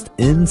finest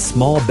in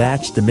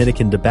small-batch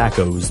Dominican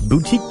tobaccos,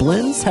 Boutique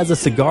Blends has a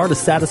cigar to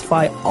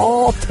satisfy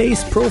all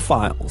taste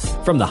profiles.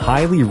 From the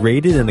highly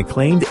rated and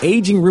acclaimed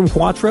Aging Room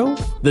Cuatro,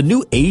 the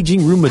new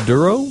Aging Room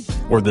Maduro,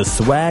 or the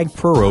Swag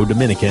Puro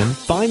Dominican,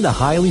 find the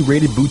highly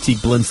rated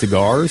Boutique Blend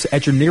cigars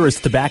at your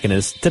nearest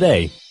tobacconist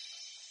today.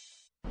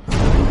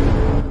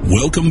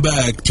 Welcome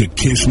back to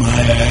Kiss My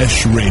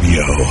Ash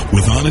Radio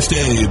with Honest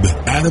Abe,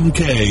 Adam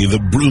K, the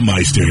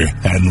Brewmeister,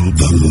 and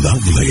the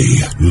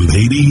lovely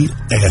Lady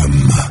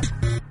M.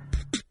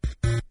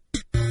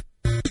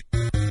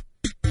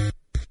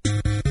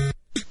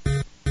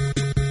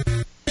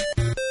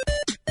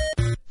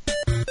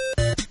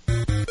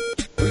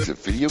 What is it,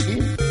 video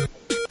game?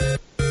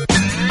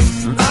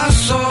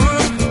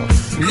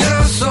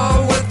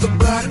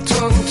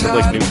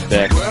 Like new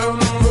stacks. I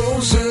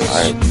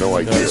have no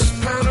idea.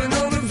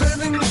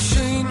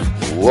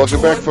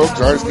 Welcome back, folks.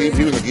 Honest Abe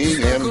here with the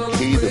game,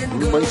 MK the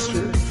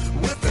Brewmeister.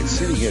 And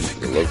sitting in for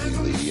the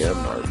lovely Lady M,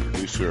 our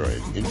producer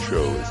and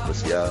intro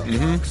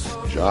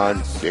especial,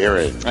 John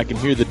Barron. I can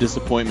hear the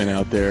disappointment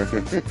out there.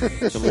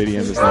 The Lady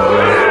M is not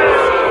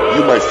there.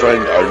 You, my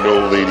friend, are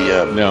no Lady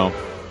M. No.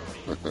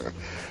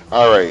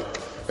 All right.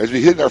 As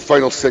we hit our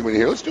final segment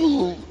here, let's do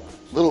a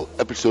little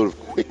episode of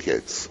Quick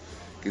Hits.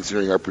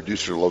 Considering our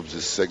producer loves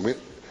this segment,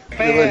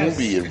 we'll let him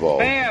be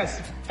involved.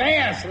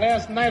 Fast.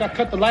 Last night I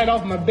cut the light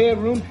off my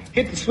bedroom,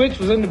 hit the switch,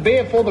 was in the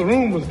bed before the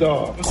room was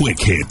dark. Quick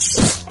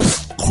hits.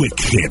 Quick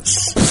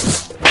hits.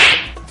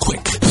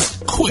 Quick.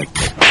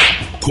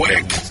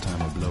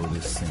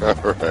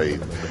 All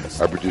right.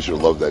 Our producer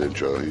loved that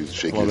intro. He's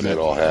shaking his head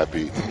all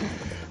happy.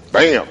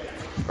 Bam!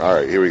 All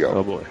right, here we go.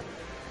 Oh, boy.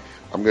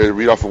 I'm going to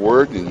read off a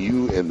word, and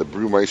you and the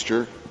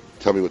Brewmeister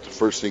tell me what the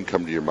first thing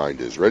come to your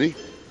mind is. Ready?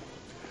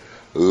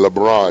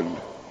 LeBron.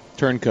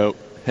 Turncoat.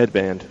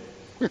 Headband.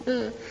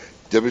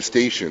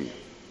 Devastation.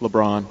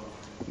 LeBron.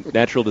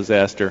 Natural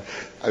disaster.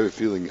 I have a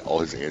feeling all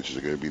his answers are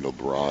going to be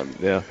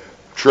LeBron. Yeah.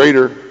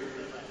 Traitor.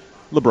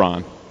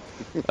 LeBron.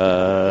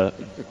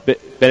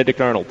 Benedict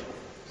Arnold.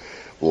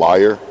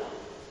 Liar.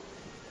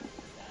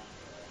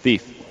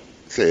 Thief.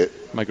 Say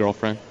it. My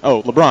girlfriend.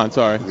 Oh, LeBron,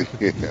 sorry.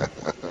 Yeah.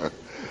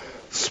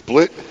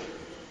 Split.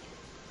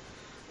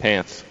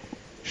 Pants.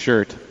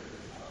 Shirt.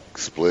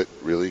 Split,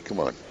 really? Come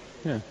on.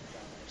 Yeah.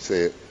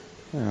 Say it.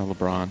 Yeah,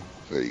 LeBron.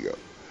 There you go.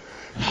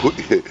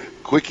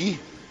 Quickie.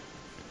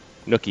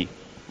 Nookie.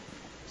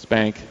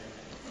 Spank.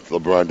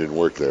 LeBron didn't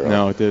work there.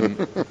 No, huh? it didn't.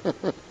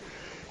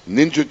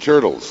 Ninja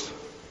Turtles.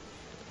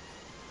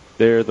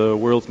 They're the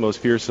world's most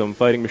fearsome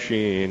fighting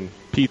machine.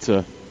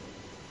 Pizza.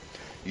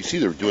 You see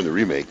they're doing the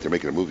remake. They're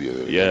making a movie of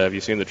it. Yeah, have you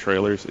seen the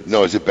trailers?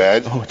 No, is it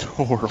bad? Oh, it's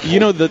horrible. You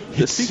know,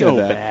 it's so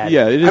bad.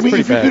 Yeah, it is pretty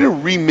bad. pretty If you're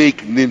going to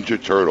remake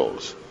Ninja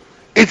Turtles,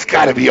 it's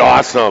got to be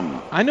awesome.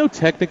 I know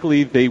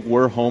technically they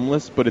were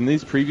homeless, but in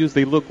these previews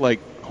they look like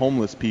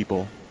homeless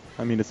people.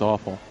 I mean, it's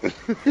awful.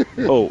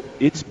 Oh,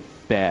 it's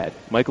bad.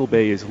 Michael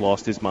Bay has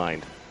lost his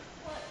mind.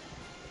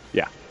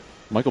 Yeah.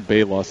 Michael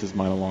Bay lost his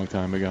mind a long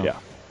time ago. Yeah.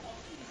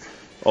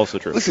 Also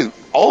true. Listen,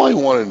 all I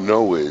want to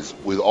know is,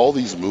 with all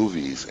these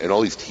movies and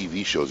all these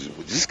TV shows,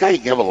 does this guy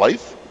have a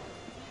life?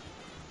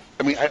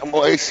 I mean,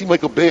 I see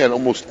Michael Bay on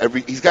almost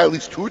every... He's got at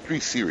least 2 or 3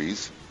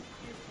 series.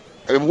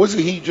 I mean,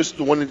 wasn't he just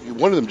the one...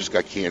 One of them just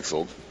got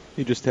canceled.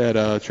 He just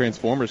had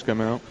Transformers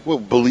come out. Well,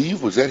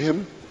 Believe, was that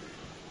him?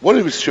 One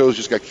of his shows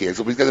just got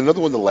canceled, but he's got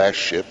another one, The Last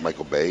Ship,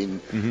 Michael Bay. And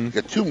he's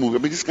got 2 movies.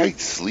 I mean, this guy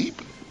sleep.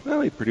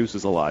 Well, he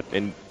produces a lot,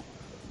 and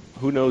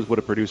who knows what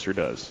a producer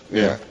does.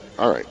 Yeah.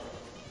 All right.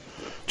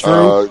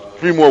 True.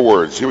 3 more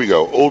words. Here we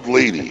go. Old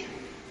lady.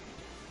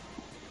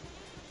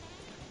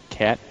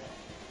 Cat.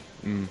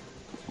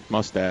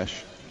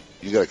 Mustache.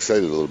 You got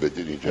excited a little bit,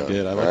 didn't you, John? I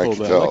did. I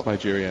like my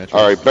geriatrics.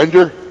 All right,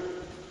 Bender.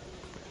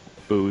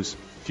 Booze.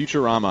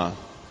 Futurama.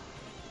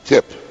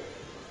 Tip.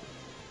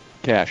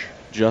 Cash.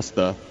 Just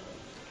the.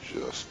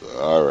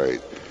 All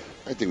right.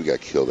 I think we got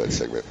to kill that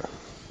segment.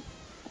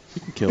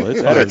 You can kill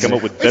it. Better come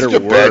up with better it's a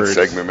words.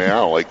 Bad segment, man. I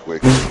don't like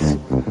quick.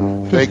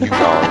 Thank you,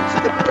 Colin. It's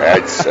like a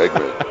bad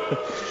segment.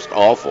 It's just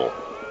awful.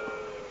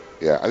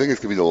 Yeah, I think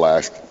it's going to be the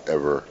last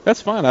ever.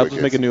 That's fine. I'll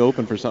just make a new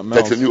open for something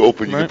else. That's a new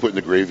open you can put in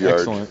the graveyard.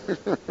 Excellent.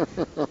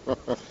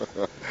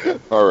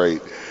 All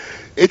right.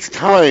 It's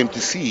time to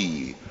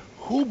see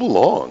who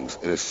belongs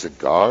in a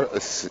cigar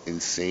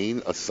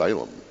insane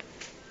asylum.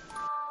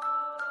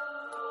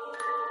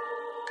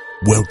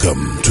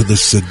 Welcome to the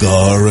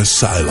Cigar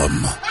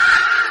Asylum,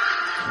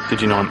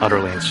 Did you know I'm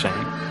utterly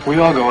insane? We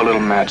all go a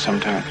little mad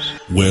sometimes.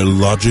 where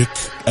logic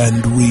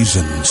and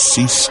reason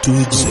cease to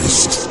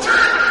exist.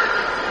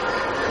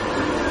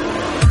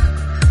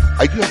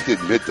 I do have to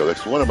admit, though,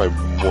 that's one of my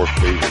more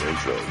favorite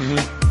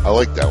intros. I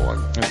like that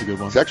one. That's a good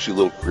one. It's actually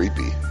a little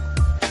creepy.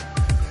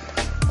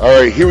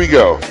 All right, here we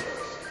go.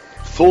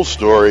 Full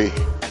story.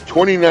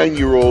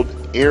 29-year-old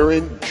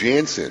Aaron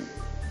Jansen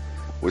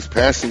was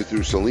passing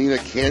through Salina,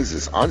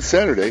 Kansas on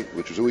Saturday,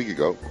 which was a week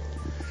ago.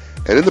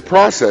 And in the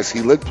process,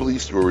 he led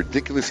police through a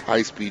ridiculous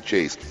high-speed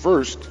chase.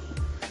 First,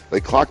 they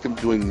clocked him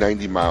doing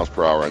 90 miles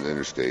per hour on the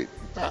interstate.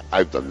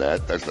 I've done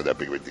that. That's not that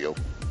big of a deal.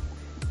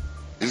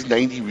 Is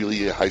 90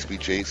 really a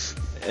high-speed chase?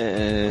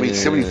 I mean,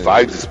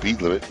 75 is the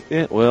speed limit.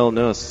 Yeah, well,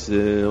 no.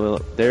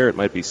 There it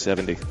might be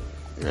 70.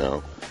 You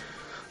know.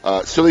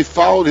 So they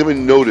followed him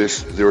and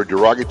noticed there were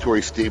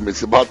derogatory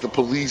statements about the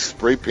police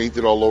spray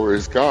painted all over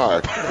his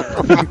car.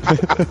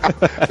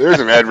 There's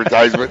an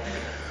advertisement.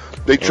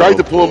 They tried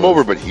to pull him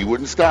over, but he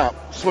wouldn't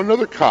stop. So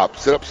another cop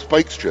set up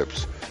spike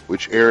strips,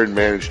 which Aaron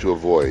managed to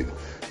avoid.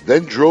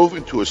 Then drove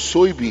into a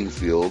soybean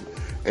field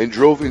and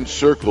drove in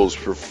circles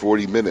for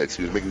 40 minutes.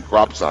 He was making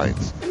crop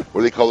signs.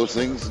 What do they call those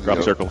things?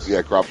 Crop circles.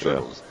 Yeah, crop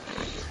circles.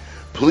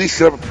 Police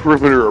set up a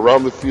perimeter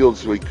around the field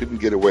so he couldn't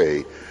get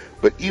away,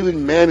 but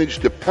even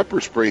managed to pepper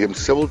spray him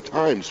several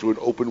times through an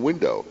open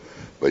window.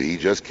 But he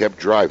just kept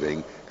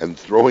driving and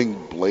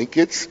throwing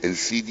blankets and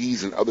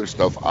CDs and other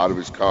stuff out of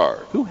his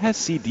car. Who has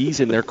CDs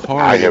in their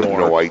car I anymore?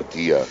 have no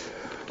idea.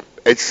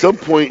 At some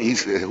point, he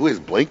said, who has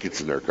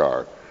blankets in their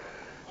car?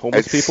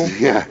 Homeless people?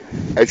 Yeah.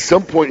 At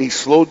some point, he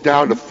slowed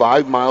down to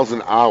 5 miles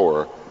an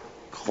hour,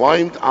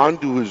 climbed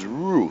onto his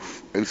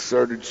roof, and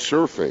started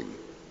surfing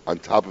on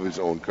top of his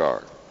own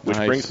car. Which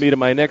brings me to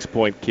my next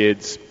point,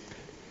 kids.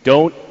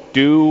 Don't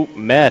do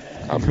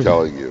meth. I'm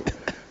telling you.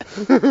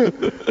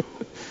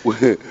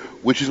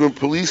 Which is when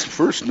police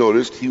first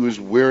noticed he was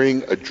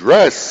wearing a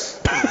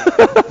dress.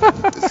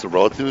 It's a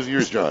relative of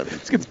yours, John.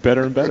 This gets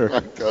better and better.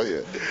 I tell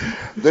you.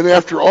 Then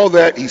after all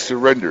that, he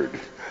surrendered.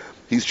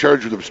 He's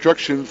charged with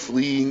obstruction,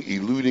 fleeing,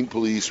 eluding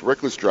police,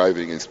 reckless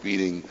driving, and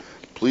speeding.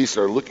 Police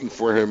are looking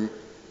for him.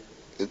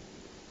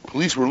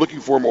 Police were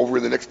looking for him over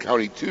in the next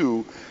county,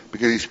 too,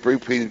 because he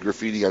spray-painted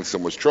graffiti on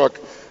someone's truck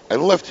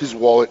and left his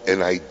wallet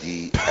and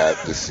ID at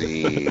the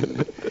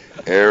scene.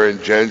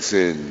 Aaron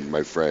Jensen,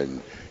 my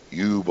friend,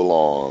 you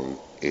belong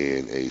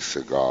in a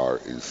cigar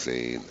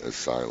insane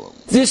asylum.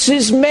 This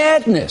is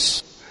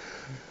madness.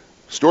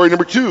 Story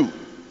number 2.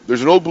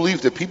 There's an old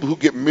belief that people who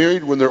get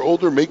married when they're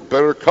older make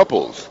better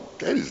couples.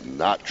 That is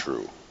not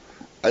true.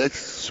 That's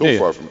so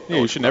far from... Yeah,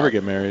 you should never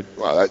get married.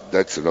 Well,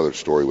 that's another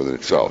story within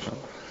itself.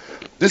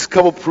 This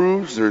couple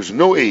proves there's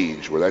no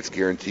age where that's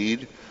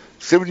guaranteed.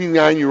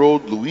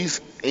 79-year-old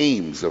Louise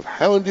Ames of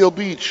Hallandale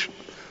Beach.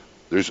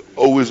 There's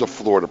always a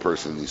Florida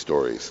person in these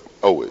stories.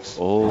 Always.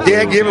 Oh,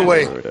 yeah,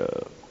 giveaway.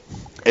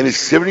 And his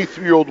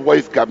 73-year-old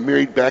wife got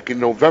married back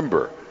in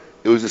November.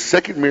 It was a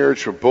second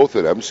marriage for both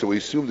of them, so we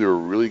assumed they were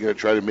really going to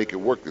try to make it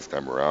work this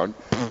time around.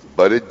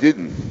 But it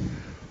didn't.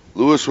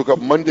 Lewis woke up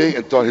Monday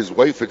and thought his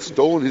wife had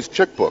stolen his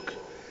checkbook.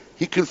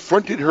 He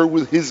confronted her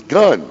with his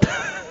gun.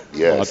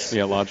 Yes.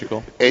 Yeah,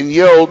 logical. And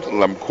yelled,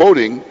 and I'm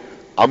quoting,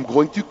 "I'm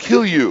going to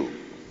kill you."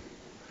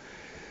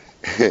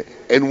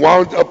 And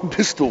wound up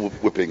pistol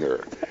whipping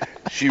her.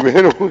 She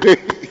ran away.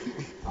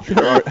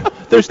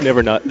 There's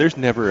never not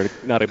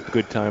a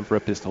good time for a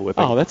pistol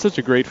whipping. Oh, that's such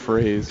a great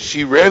phrase.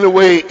 She ran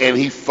away and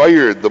he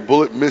fired. The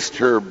bullet missed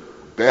her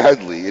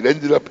badly. It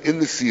ended up in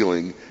the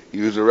ceiling.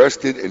 He was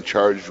arrested and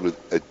charged with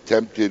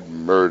attempted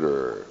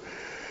murder.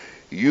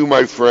 You,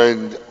 my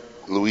friend,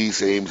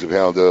 Louise Ames of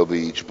Hallandale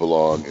Beach,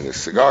 belong in a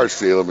cigar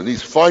salem, and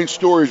these fine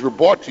stories were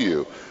brought to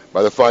you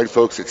by the fine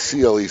folks at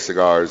CLE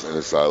Cigars and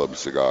Asylum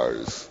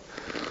Cigars.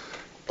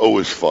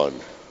 Always fun.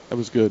 That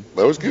was good.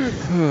 That was good.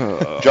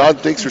 John,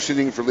 thanks for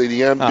sitting in for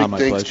Lady M. Big my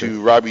thanks pleasure.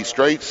 to Robbie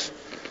Streitz,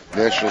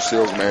 National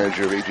Sales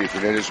Manager of AJ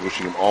Fernandez,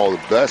 wishing him all the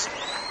best.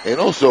 And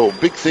also,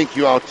 big thank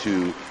you out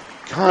to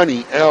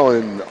Connie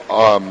Allen,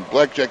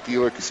 blackjack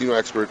dealer, casino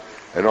expert,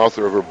 and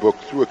author of her book,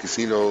 The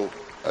Casino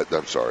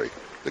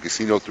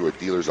Through a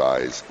Dealer's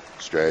Eyes,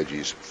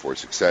 Strategies for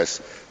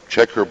Success.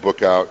 Check her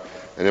book out.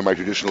 And in my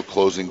traditional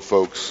closing,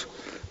 folks,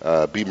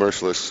 be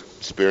merciless,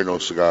 spare no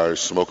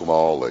cigars, smoke them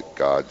all, let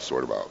God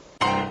sort them out.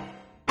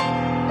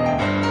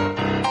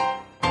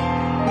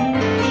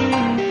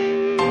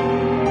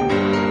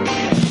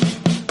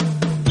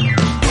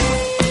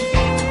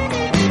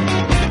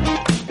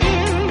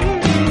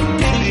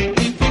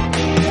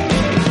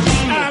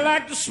 I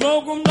like to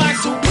smoke them like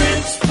Sir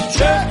Winston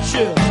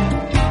Churchill,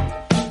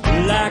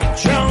 like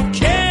John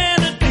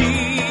Kennedy,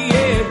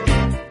 yeah.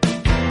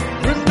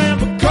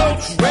 Remember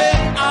Coach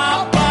Red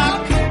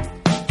Auerbach,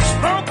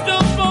 smoked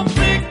up for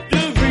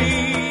victory,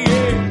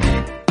 yeah.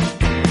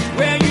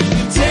 Well, you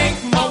can take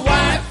my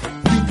wife,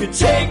 you can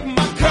take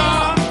my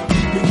car,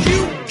 but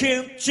you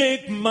can't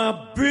take my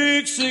beer.